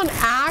bought it on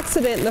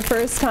accident the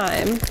first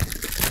time.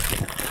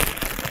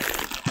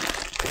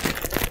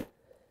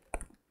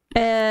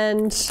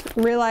 And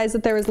realized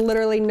that there was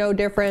literally no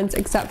difference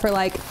except for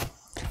like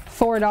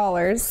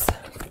 $4.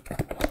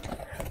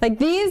 Like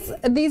these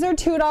are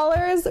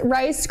 $2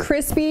 Rice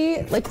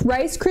Krispie, like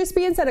Rice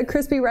Krispie instead of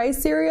Crispy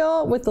Rice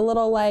cereal with the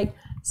little like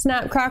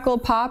snap crackle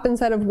pop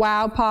instead of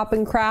wow pop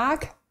and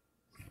crack.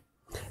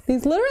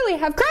 These literally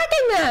have crack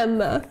in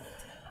them.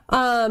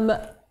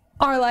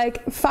 Are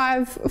like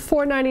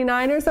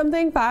 $4.99 or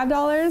something,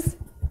 $5.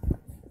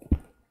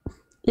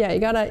 Yeah, you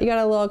gotta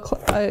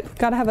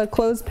have a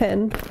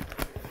clothespin.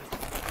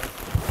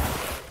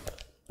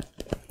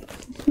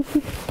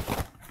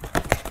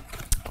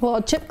 A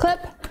little chip clip.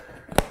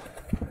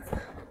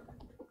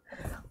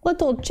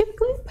 Little chip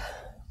clip.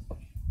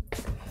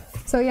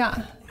 So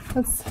yeah,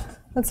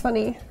 that's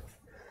funny.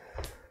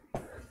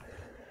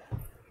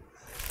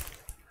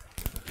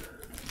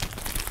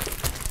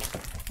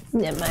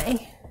 Yeah,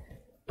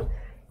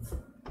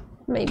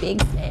 my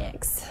big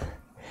snacks.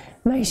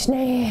 My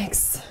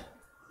snacks.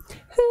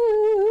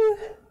 Ooh.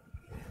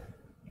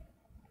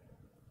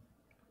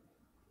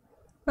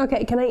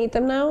 Okay, can I eat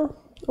them now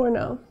or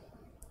no?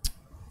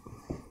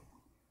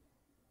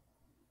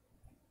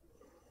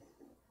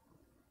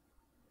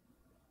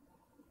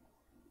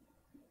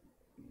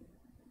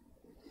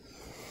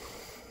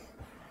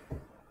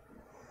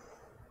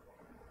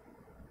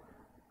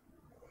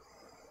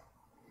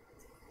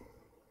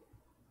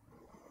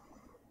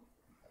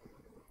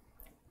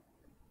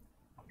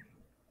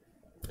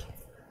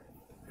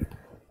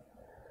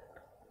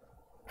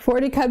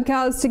 "40 Cub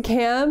Cows to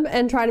camp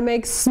and try to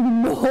make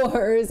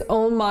s'mores."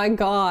 Oh my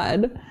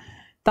God.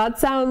 That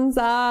sounds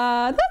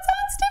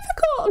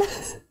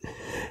difficult.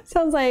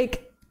 Sounds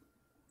like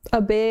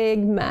a big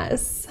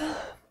mess.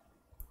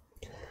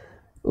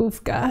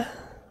 Oofka.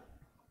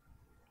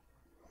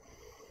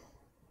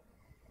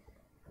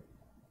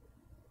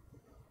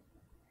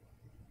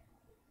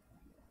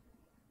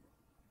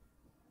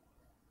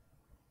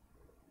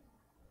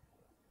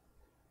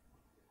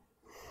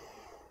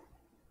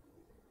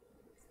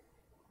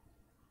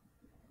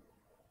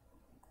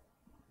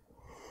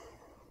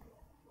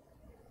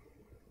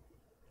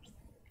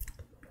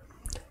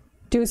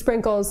 Do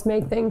sprinkles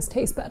make things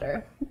taste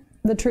better?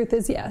 The truth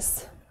is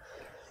yes.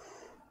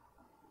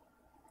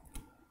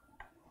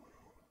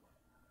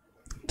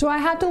 Do I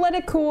have to let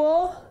it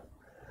cool?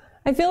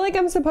 I feel like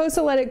I'm supposed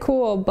to let it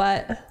cool,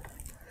 but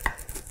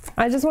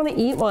I just want to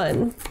eat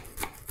one.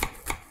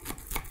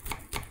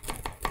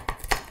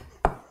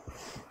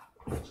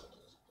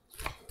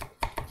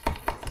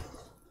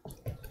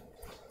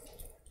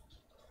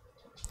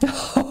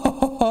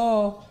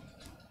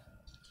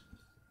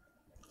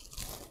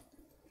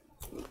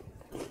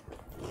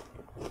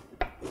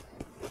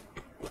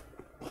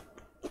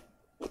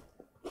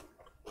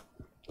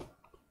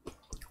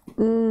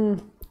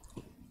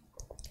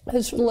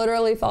 It's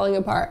literally falling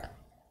apart.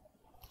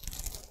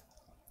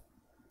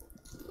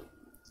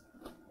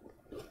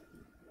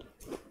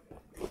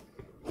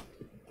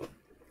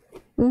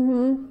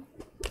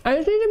 I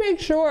just need to make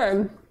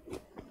sure.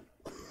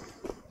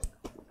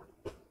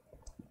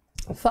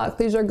 Fuck,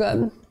 these are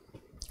good.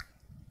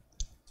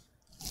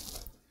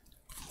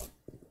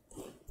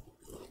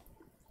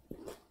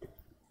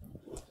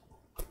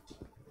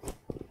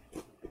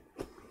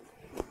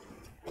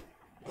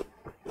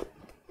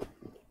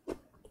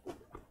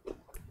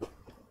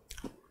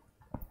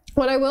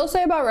 What I will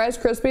say about Rice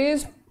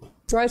Krispies,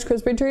 Rice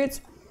Krispie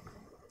treats,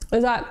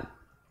 is that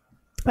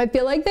I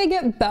feel like they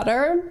get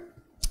better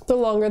the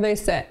longer they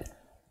sit.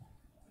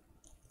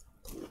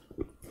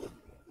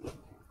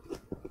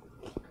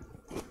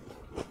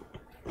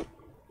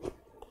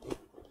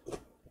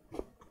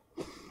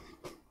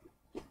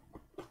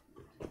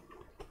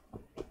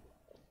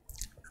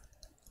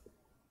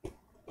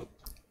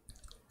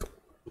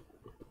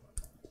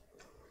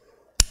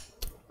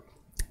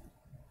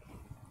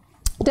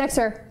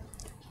 Dexter,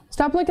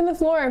 stop licking the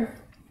floor.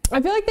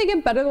 I feel like they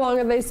get better the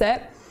longer they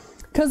sit,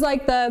 cause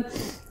like the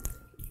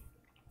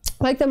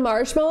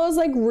marshmallows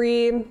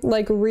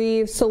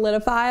re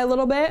solidify a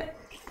little bit,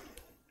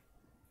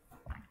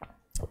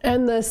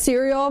 and the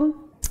cereal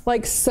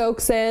like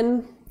soaks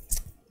in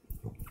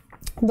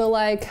the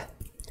like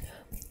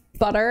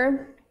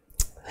butter,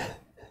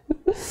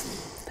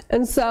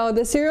 and so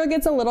the cereal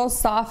gets a little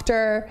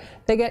softer.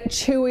 They get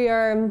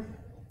chewier.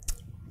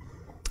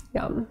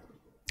 Yum.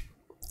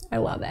 I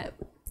love it.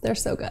 They're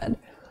so good.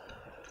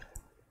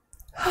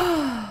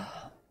 I'm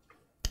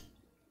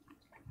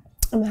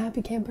a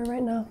happy camper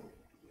right now.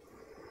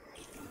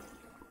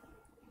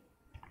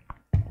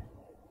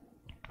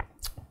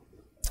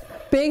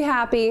 Big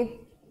happy.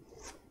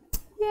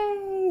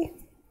 Yay.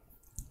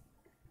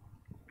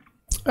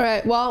 All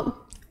right,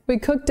 well, we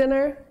cooked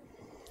dinner.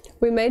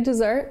 We made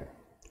dessert.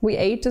 We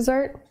ate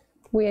dessert.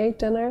 We ate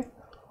dinner.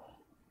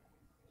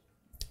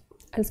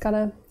 I just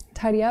gotta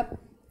tidy up.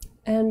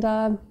 And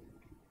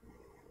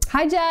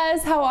hi,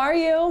 Jez. How are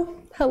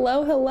you?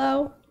 Hello,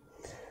 hello.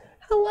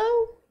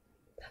 Hello.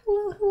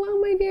 Hello,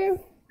 hello, my dear.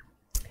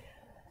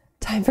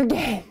 Time for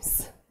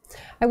games.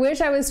 I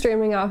wish I was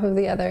streaming off of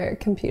the other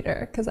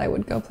computer because I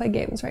would go play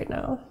games right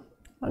now,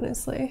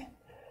 honestly.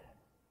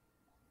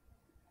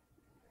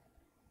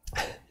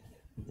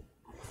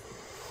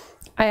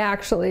 I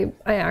actually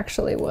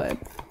would.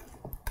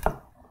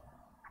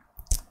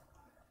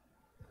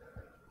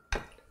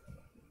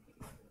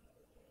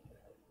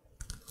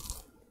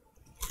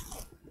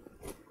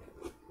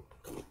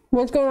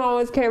 What's going on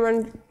with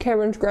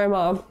Cameron's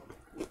grandma?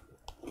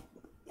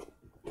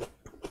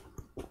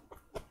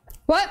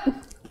 What?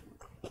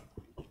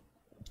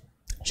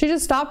 She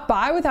just stopped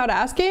by without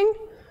asking?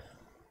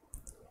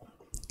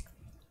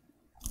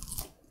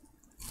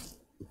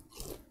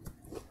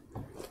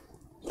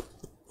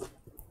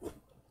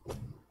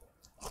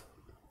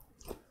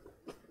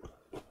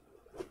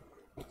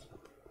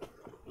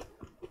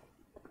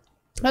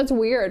 That's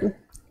weird.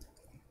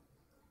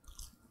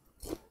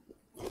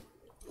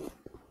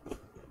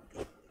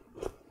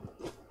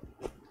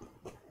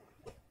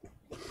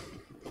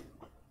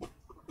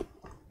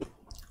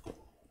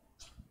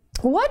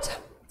 What?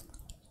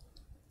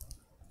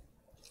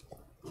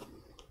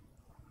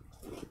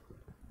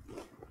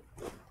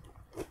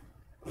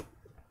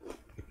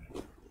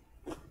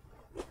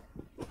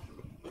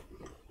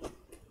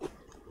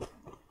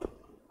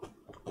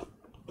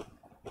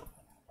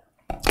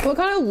 What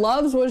kind of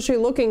loves was she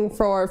looking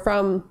for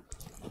from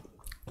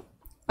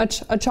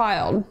a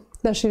child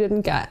that she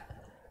didn't get?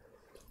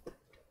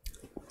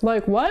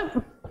 Like,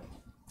 what?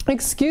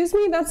 Excuse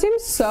me? That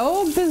seems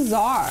so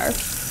bizarre.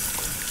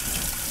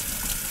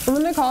 I'm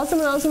gonna call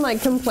someone else and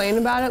like complain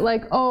about it,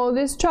 like, oh,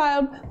 this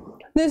child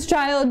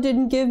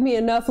didn't give me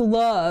enough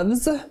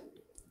loves.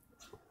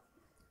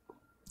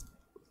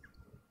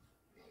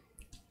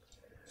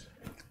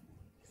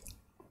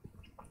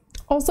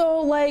 Also,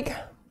 like,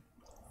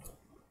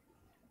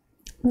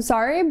 I'm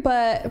sorry,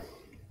 but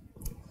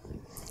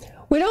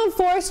we don't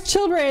force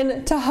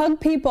children to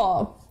hug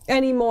people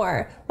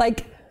anymore.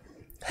 Like,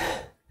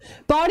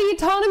 body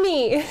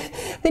autonomy.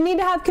 They need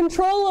to have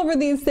control over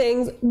these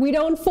things. We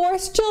don't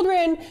force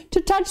children to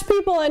touch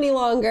people any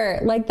longer.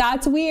 Like,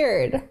 that's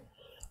weird.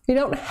 You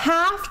don't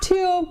have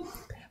to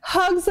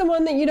hug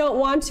someone that you don't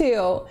want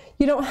to.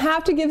 You don't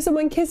have to give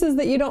someone kisses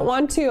that you don't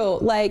want to.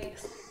 Like,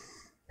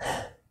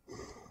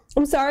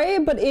 I'm sorry,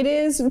 but it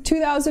is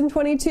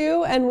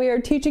 2022 and we are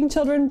teaching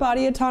children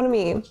body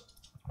autonomy.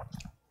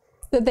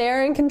 That they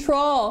are in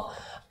control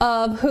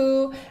of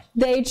who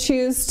they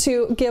choose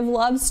to give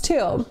loves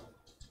to.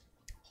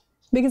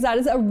 Because that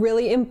is a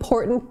really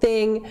important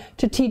thing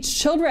to teach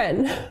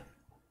children.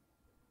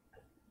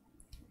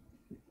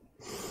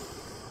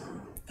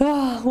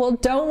 Oh, well,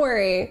 don't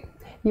worry.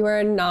 You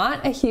are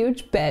not a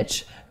huge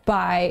bitch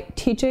by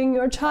teaching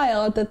your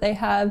child that they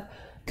have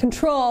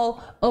control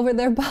over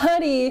their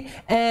body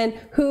and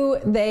who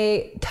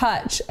they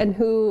touch and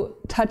who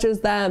touches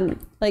them.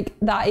 Like,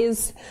 that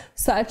is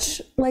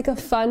such like a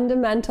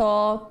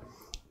fundamental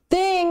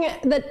thing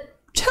that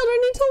children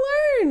need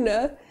to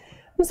learn.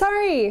 I'm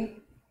sorry.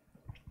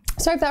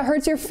 Sorry if that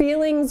hurts your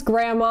feelings,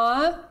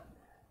 Grandma.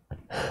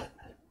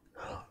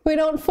 We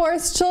don't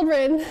force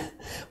children.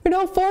 We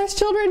don't force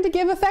children to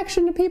give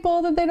affection to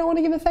people that they don't want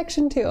to give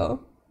affection to.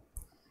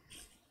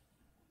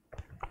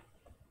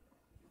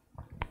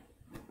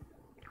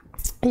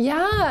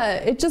 Yeah,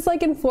 it just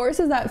like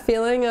enforces that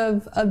feeling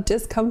of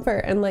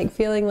discomfort and like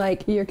feeling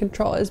like your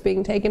control is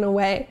being taken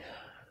away.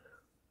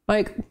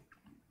 Like,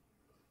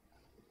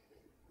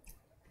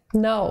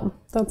 no,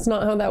 that's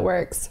not how that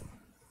works.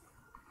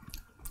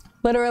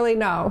 Literally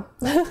no.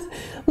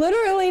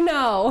 Literally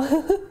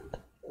no.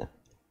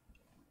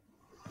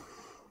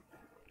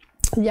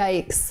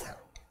 Yikes.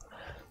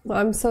 Well,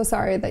 I'm so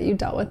sorry that you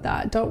dealt with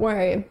that. Don't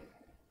worry.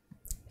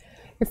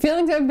 Your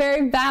feelings are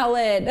very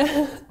valid.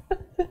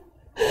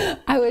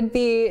 I would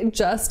be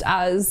just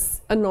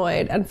as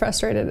annoyed and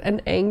frustrated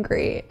and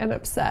angry and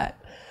upset.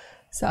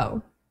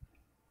 So,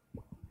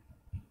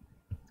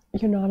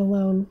 you're not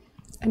alone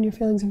and your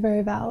feelings are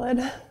very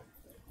valid.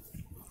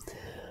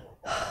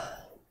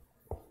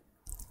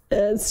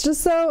 It's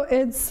just so,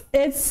 it's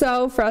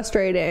so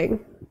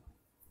frustrating.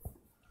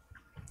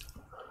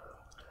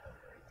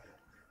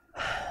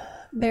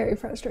 Very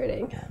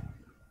frustrating.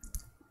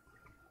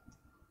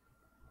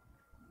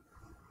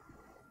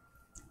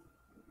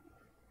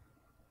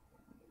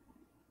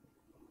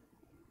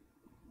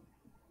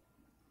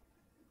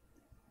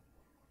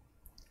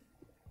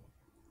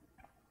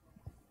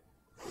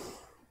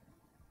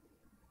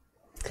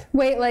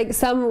 Wait, like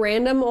some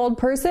random old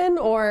person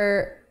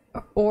or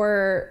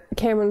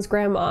Cameron's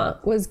grandma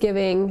was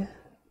giving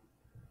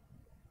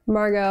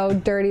Margot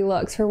dirty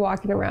looks for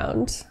walking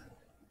around?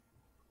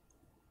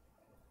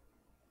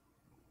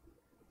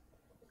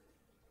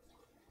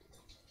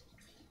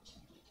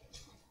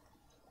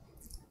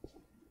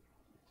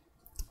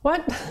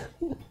 What?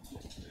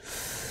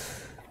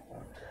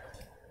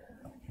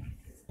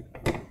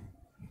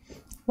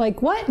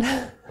 Like what?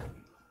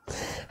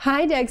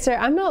 Hi, Dexter.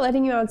 I'm not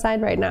letting you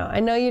outside right now. I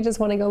know you just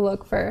want to go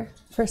look for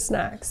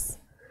snacks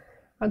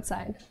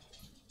outside,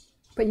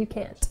 but you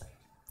can't.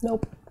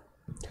 Nope.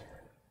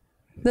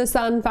 The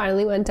sun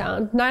finally went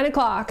down. 9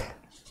 o'clock.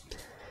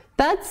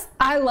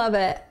 I love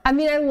it. I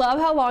mean, I love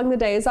how long the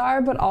days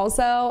are, but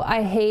also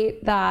I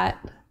hate that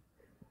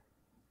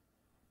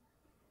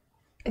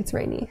it's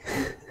rainy.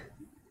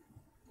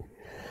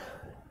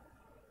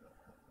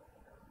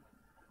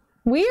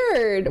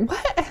 Weird.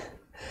 What?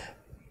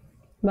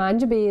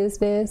 Mind your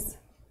business.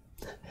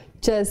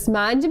 Just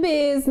mind your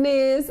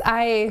business.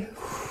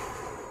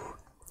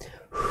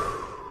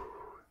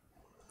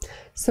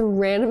 Some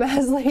random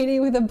ass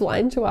lady with a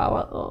blind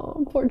chihuahua.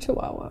 Oh, poor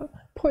chihuahua.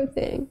 Poor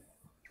thing.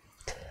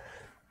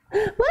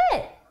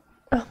 What?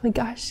 Oh my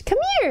gosh. Come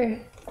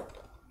here.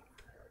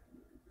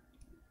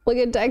 Look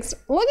at Dexter.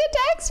 Look at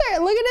Dexter.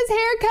 Look at his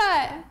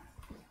haircut.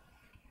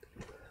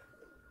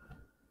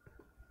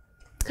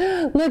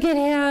 Look at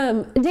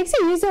him.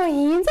 Dexter, you're so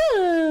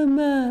handsome.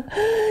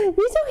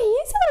 You're so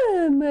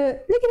handsome.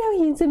 Look at how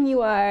handsome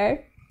you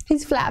are.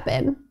 He's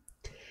flapping.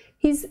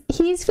 He's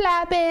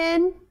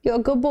flapping. You're a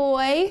good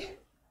boy.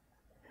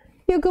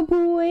 You're a good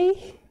boy.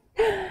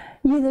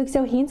 You look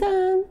so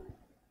handsome.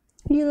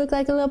 You look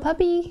like a little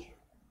puppy.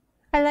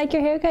 I like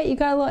your haircut. You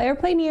got a little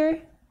airplane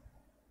ear.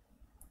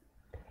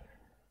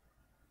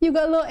 You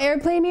got a little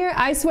airplane ear.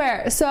 I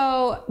swear.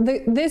 So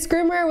this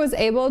groomer was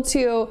able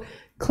to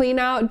clean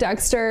out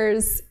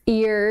Dexter's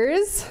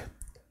ears,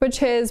 which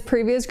his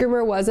previous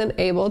groomer wasn't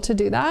able to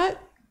do that.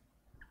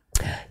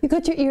 You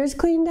got your ears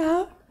cleaned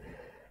out?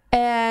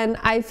 And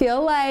I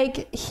feel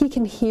like he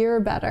can hear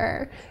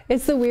better.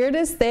 It's the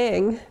weirdest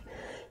thing.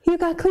 You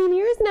got clean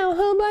ears now,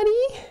 huh,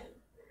 buddy?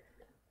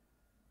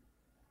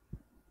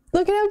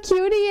 Look at how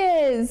cute he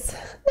is.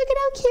 Look at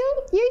how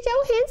cute. You're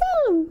so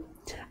handsome.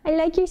 I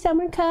like your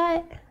summer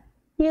cut.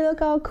 You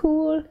look all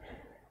cool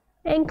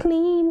and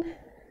clean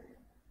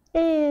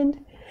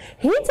and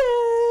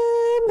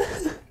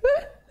handsome.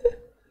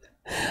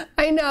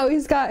 I know,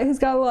 he's got a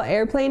little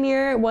airplane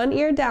ear. One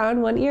ear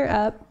down, one ear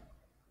up.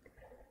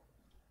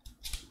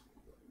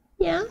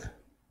 Yeah?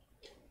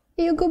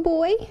 Are you a good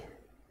boy?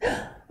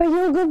 Are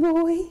you a good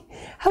boy?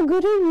 How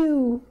good are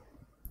you?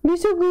 You're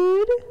so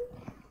good?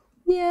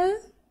 Yeah?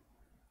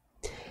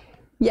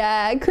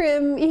 Yeah,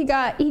 Krim, he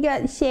got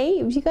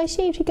shaved. He got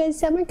shaved. He got a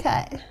summer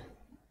cut.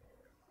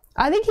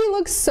 I think he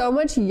looks so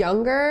much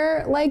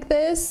younger like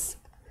this.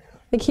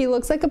 Like he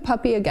looks like a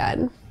puppy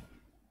again.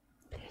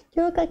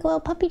 You look like a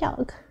little puppy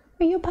dog.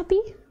 Are you a puppy?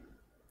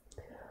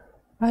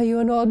 Are you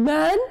an old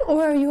man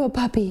or are you a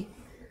puppy?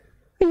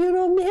 Are you an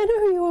old man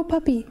or are you a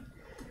puppy?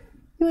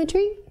 You want a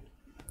treat?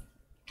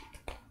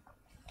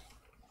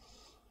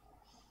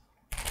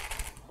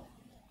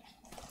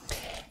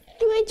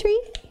 You want a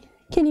treat?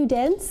 Can you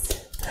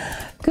dance?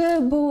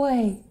 Good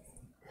boy.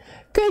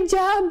 Good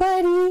job,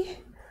 buddy.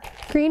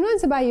 Green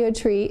wants to buy you a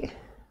treat.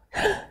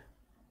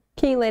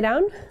 Can you lay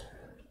down?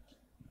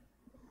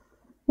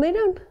 Lay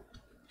down.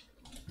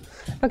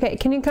 Okay,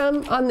 can you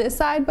come on this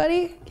side,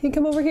 buddy? Can you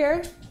come over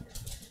here?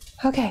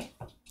 Okay.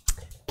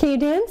 Can you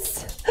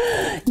dance?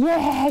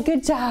 Yeah,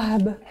 good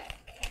job.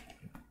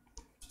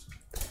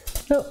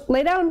 No,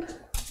 lay down.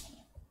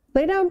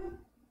 Lay down.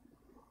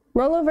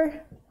 Roll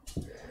over.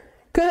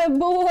 Good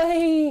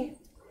boy.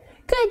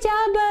 Good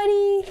job,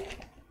 buddy.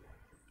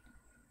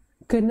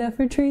 Good enough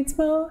for treats,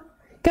 Mo?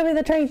 Give me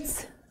the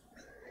treats.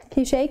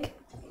 Can you shake?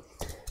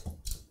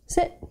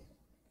 Sit.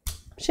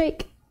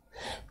 Shake.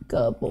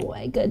 Good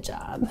boy. Good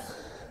job.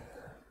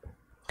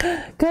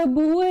 Good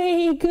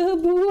boy.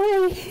 Good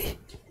boy.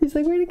 He's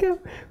like, where'd it go?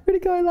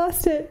 Where'd it go? I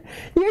lost it.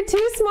 You're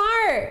too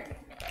smart.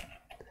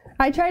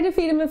 I tried to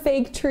feed him a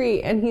fake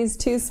treat and he's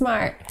too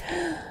smart.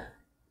 Can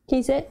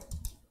you sit?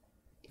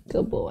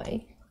 Good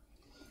boy.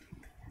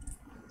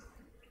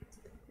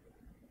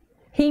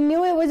 He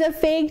knew it was a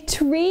fake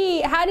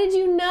treat. How did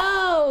you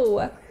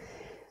know?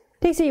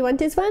 Dixie, you want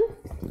this one?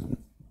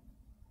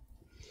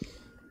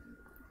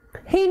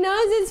 He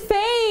knows it's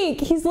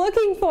fake. He's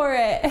looking for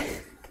it.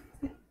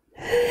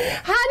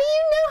 How do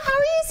you know? How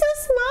are you so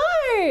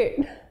smart?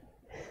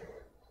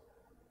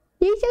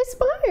 You're so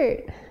smart.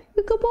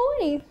 You're a good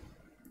boy.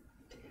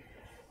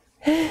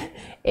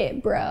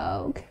 It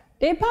broke.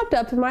 It popped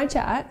up in my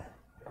chat.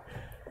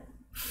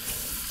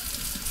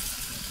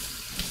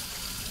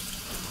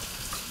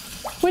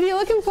 What are you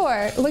looking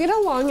for? Look at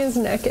how long his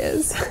neck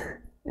is.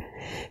 What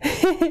are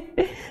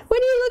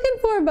you looking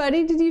for,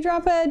 buddy? Did you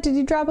drop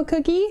a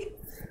cookie?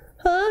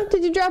 Huh?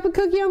 Did you drop a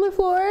cookie on the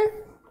floor?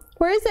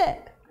 Where is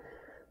it?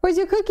 Where's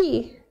your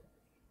cookie?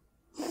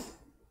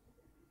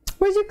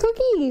 Where's your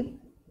cookie?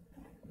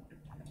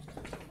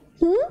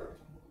 Hmm?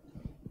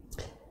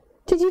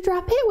 Did you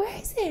drop it? Where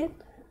is it?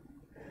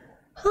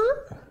 Huh?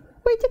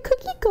 Where'd the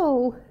cookie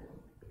go?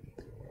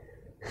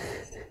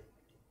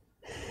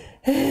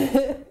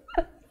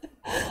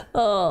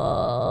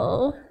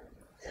 Oh.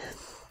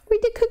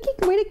 Where'd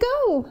it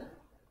go?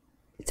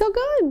 It's all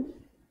gone.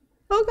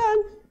 All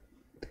gone.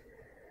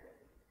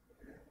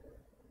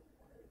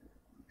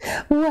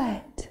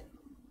 What?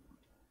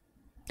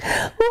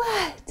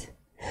 What?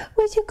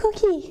 Where's your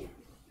cookie?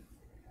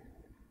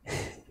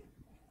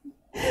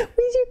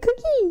 Where's your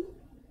cookie?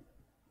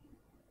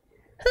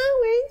 Huh?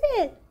 Where is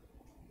it?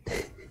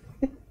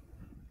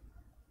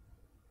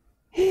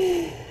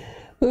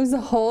 Moves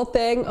the whole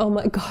thing. Oh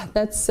my god,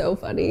 that's so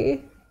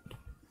funny.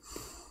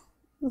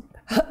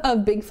 Of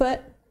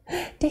Bigfoot.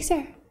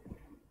 Dexter,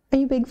 are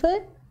you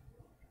Bigfoot?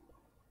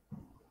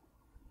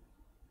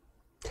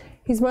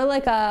 He's more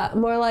like a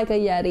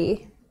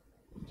Yeti.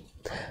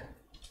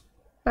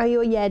 Are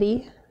you a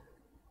Yeti?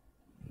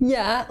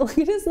 Yeah, look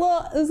at his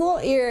little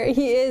ear.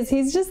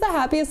 He's just the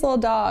happiest little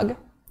dog.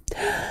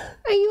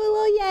 Are you a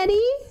little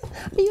Yeti?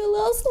 Are you a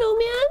little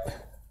snowman?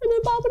 An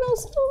abominable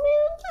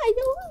snowman?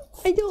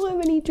 I don't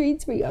have any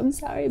treats for you. I'm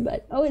sorry,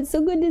 but oh, it's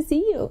so good to see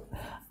you.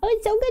 Oh,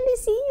 it's so good to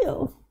see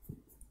you.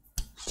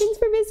 Thanks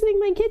for visiting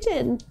my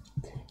kitchen.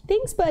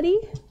 Thanks, buddy.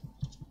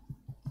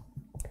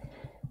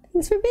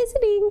 Thanks for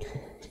visiting.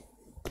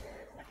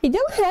 I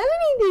don't have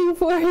anything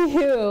for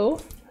you.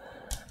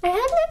 I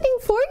have nothing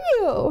for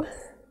you.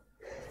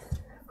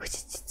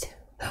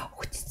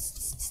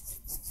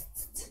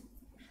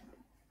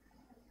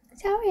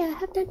 Sorry, I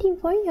have nothing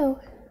for you.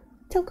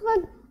 It's all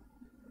gone.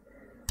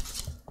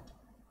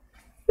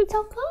 It's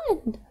all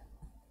gone.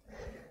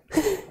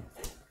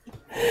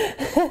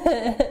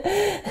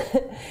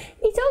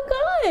 It's all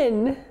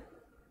gone.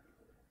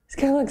 It's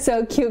gonna look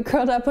so cute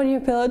curled up on your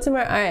pillow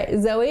tomorrow. All right,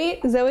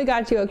 Zoe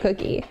got you a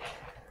cookie.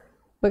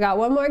 We got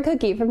one more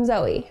cookie from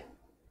Zoe.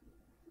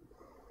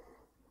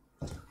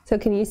 So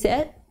can you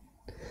sit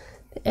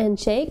and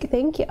shake?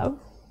 Thank you.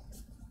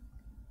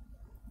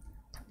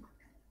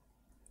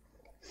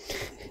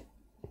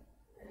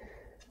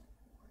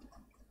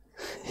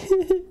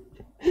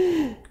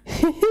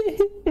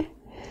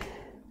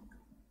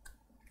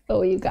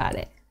 Oh, you got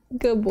it.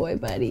 Good boy,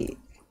 buddy.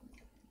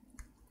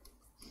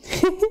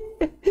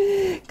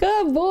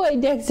 Good boy,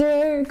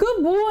 Dexter.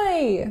 Good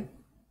boy.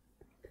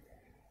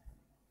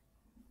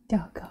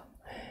 Doggo.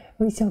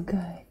 He's so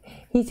good.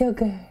 He's so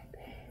good.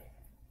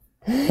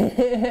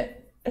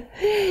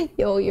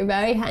 Yo, you're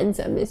very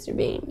handsome, Mr.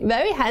 Bean.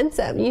 Very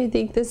handsome. You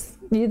think this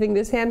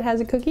hand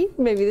has a cookie?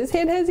 Maybe this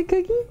hand has a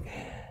cookie?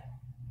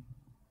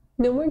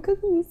 No more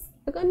cookies.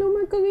 I got no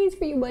more cookies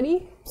for you,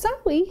 buddy.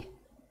 Sorry.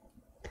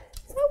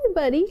 Sorry,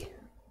 buddy.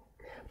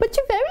 But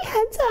you're very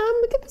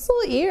handsome. Look at this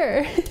little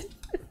ear.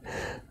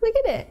 Look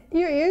at it.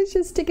 Your ear's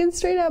just sticking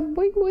straight up.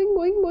 Boing, boing,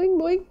 boing,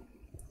 boing,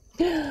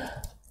 boing.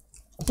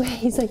 Wait,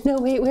 he's like, no,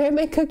 wait, where are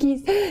my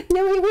cookies?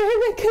 No, wait, where are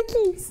my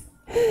cookies?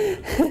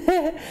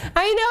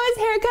 I know his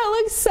haircut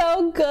looks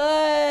so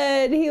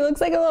good. He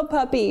looks like a little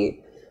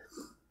puppy.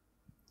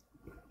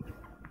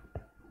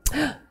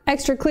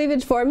 Extra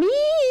cleavage for me.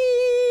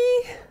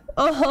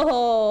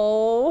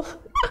 Oh.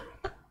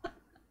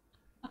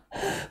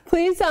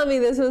 Please tell me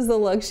this was the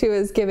look she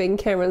was giving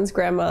Cameron's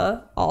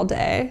grandma all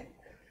day.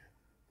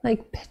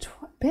 Like, bitch,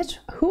 what, bitch,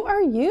 who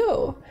are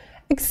you?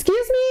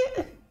 Excuse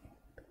me?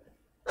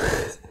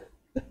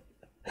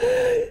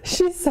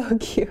 She's so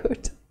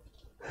cute.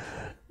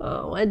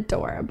 Oh,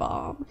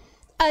 adorable.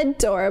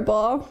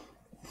 Adorable.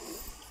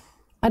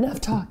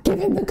 Enough talk. Give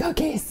him the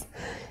cookies.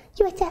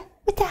 What's up?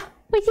 What's up?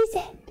 What is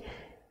it?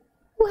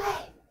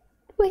 What?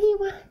 What do you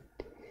want?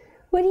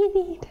 What do you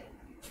need?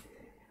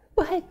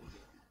 What?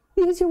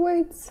 Use your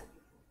words.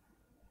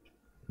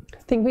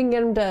 Think we can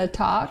get him to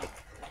talk?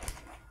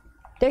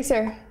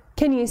 Dexter,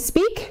 can you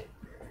speak?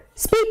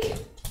 Speak!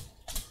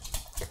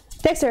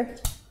 Dexter!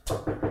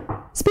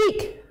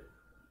 Speak!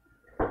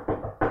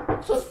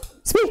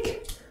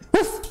 Speak!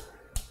 Woof!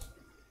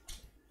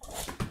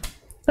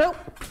 No!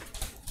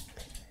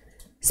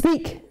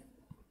 Speak!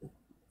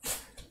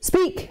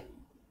 Speak!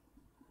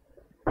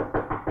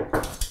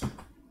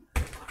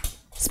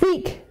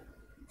 Speak!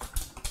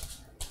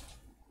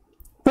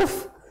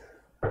 Woof!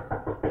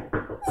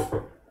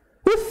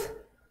 Woof!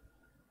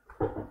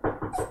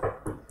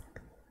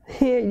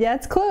 Here,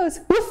 that's close.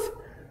 Woof!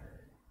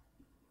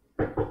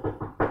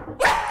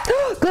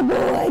 Good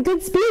boy!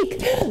 Good speak!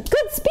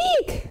 Good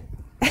speak!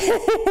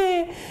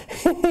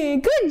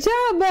 Good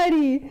job,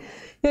 buddy!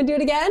 You wanna do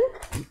it again?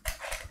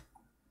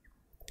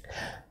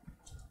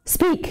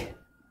 Speak!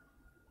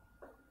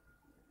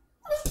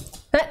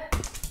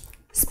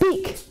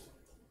 Speak!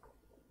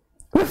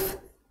 Woof!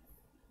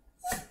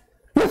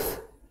 Woof!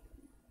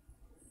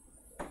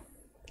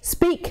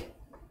 Speak!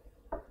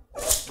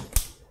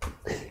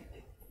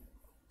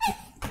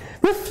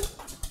 Woof!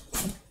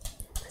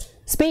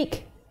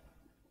 Speak!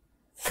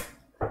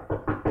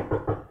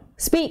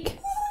 Speak!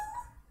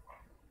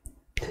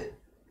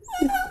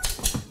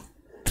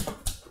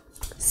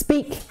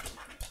 Speak!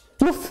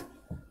 Woof!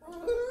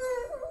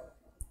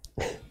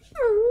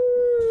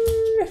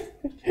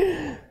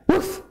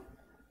 Woof!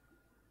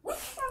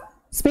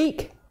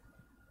 Speak!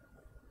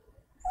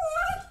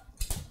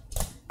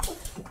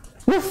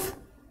 Woof!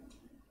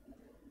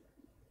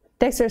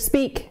 Dexter,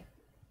 speak!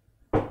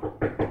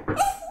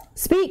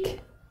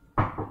 Speak!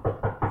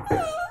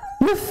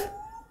 Woof!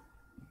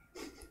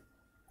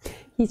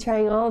 He's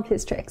trying all of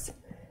his tricks.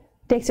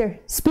 Dexter,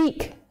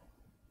 speak!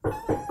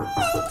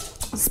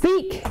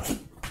 Speak.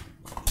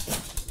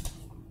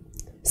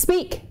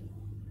 Speak.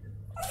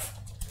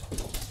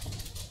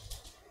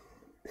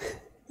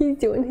 He's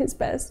doing his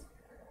best.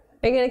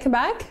 Are you gonna come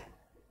back?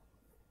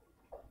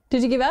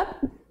 Did you give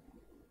up?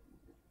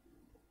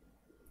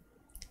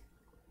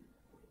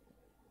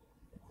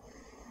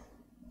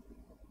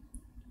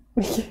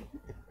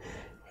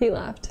 He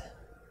left.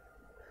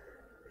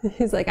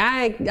 He's like,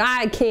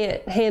 I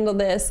can't handle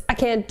this. I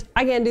can't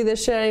do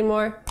this shit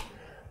anymore.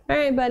 All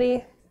right,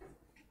 buddy.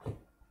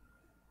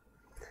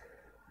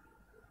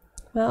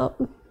 Well,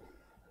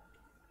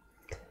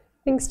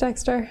 thanks,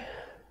 Dexter.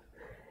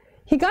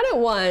 He got it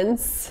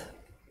once.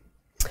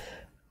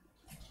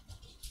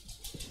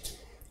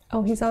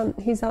 Oh, he's on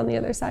the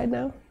other side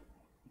now.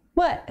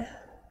 What?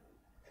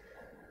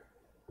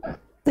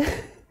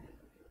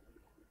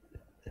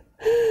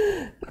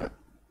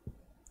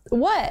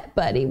 What,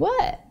 buddy?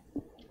 What?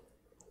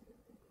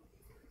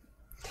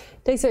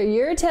 Dexter,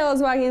 your tail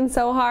is wagging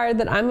so hard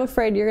that I'm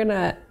afraid you're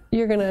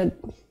gonna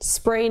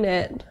sprain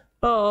it.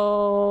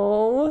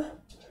 Oh,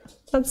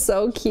 that's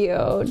so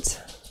cute.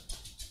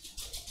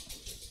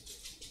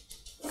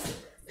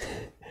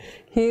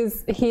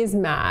 He's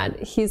mad.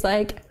 He's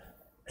like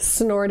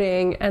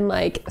snorting and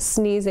like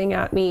sneezing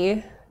at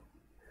me.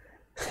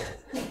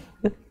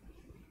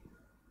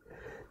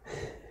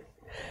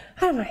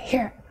 I might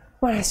hear it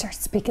when I start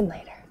speaking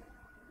later.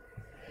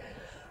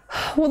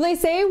 Well, they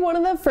say one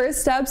of the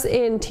first steps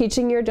in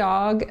teaching your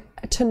dog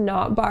to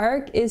not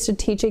bark is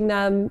teaching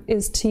them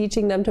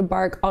to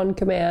bark on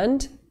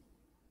command,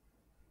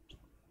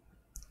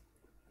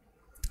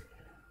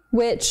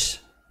 which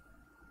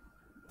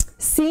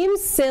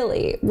seems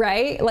silly,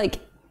 right? Like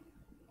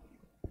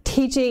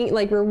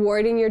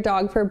rewarding your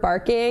dog for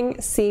barking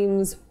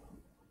seems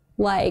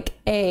like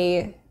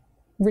a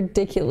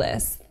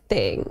ridiculous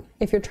thing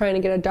if you're trying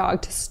to get a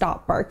dog to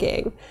stop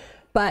barking.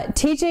 But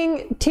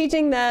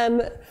teaching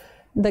them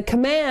the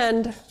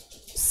command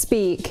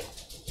speak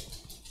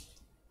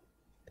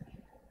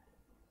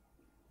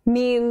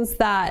means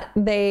that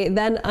they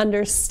then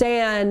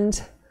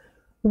understand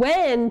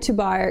when to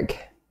bark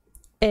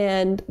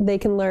and they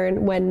can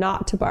learn when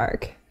not to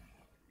bark.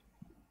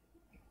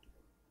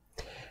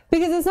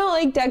 Because it's not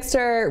like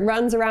Dexter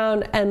runs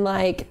around and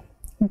like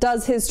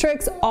does his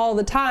tricks all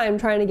the time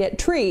trying to get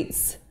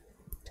treats.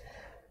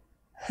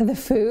 The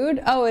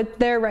food? Oh,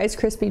 they're Rice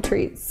Krispie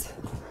treats.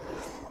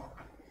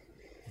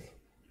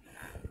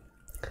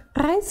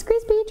 Rice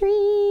Krispie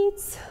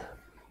treats.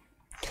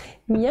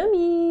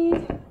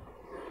 Yummy.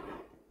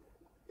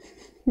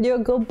 You're a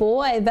good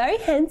boy. Very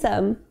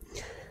handsome.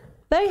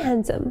 Very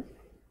handsome.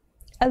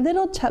 A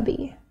little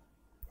chubby.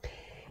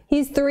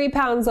 He's 3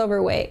 pounds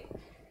overweight.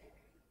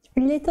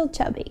 A little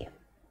chubby.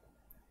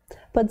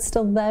 But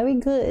still very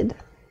good.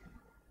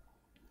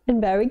 And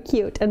very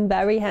cute and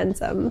very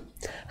handsome.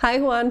 Hi,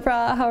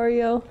 Juanfra. How are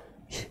you?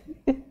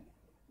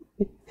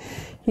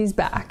 He's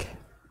back.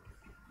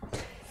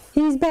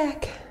 He's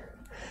back.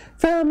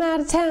 From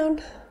out of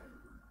town.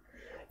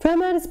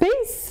 From outer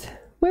space.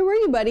 Where were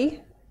you,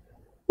 buddy?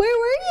 Where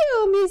were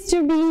you,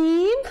 Mr.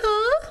 Bean?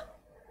 Huh?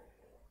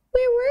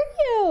 Where were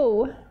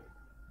you?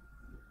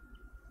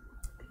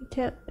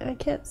 I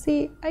can't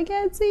see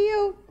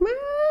you.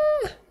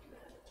 Ah!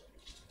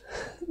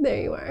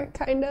 There you are,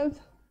 kind of.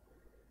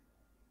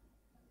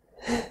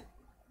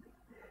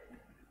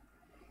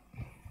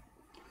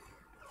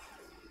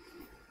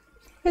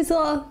 His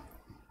little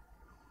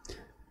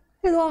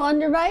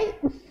underbite.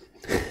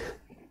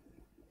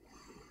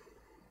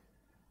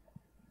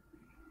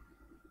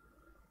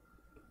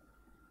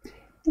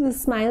 He's a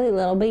smiley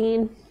little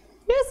bean.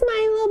 You're a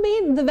smiley little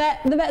bean. The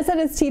vet said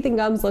his teeth and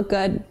gums look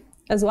good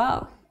as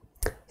well.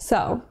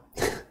 So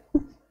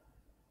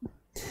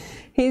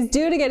he's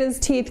due to get his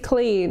teeth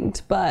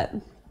cleaned, but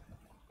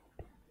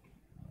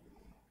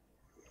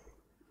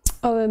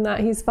other than that,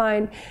 he's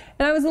fine.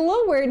 And I was a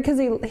little worried because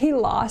he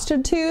lost a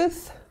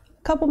tooth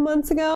a couple months ago.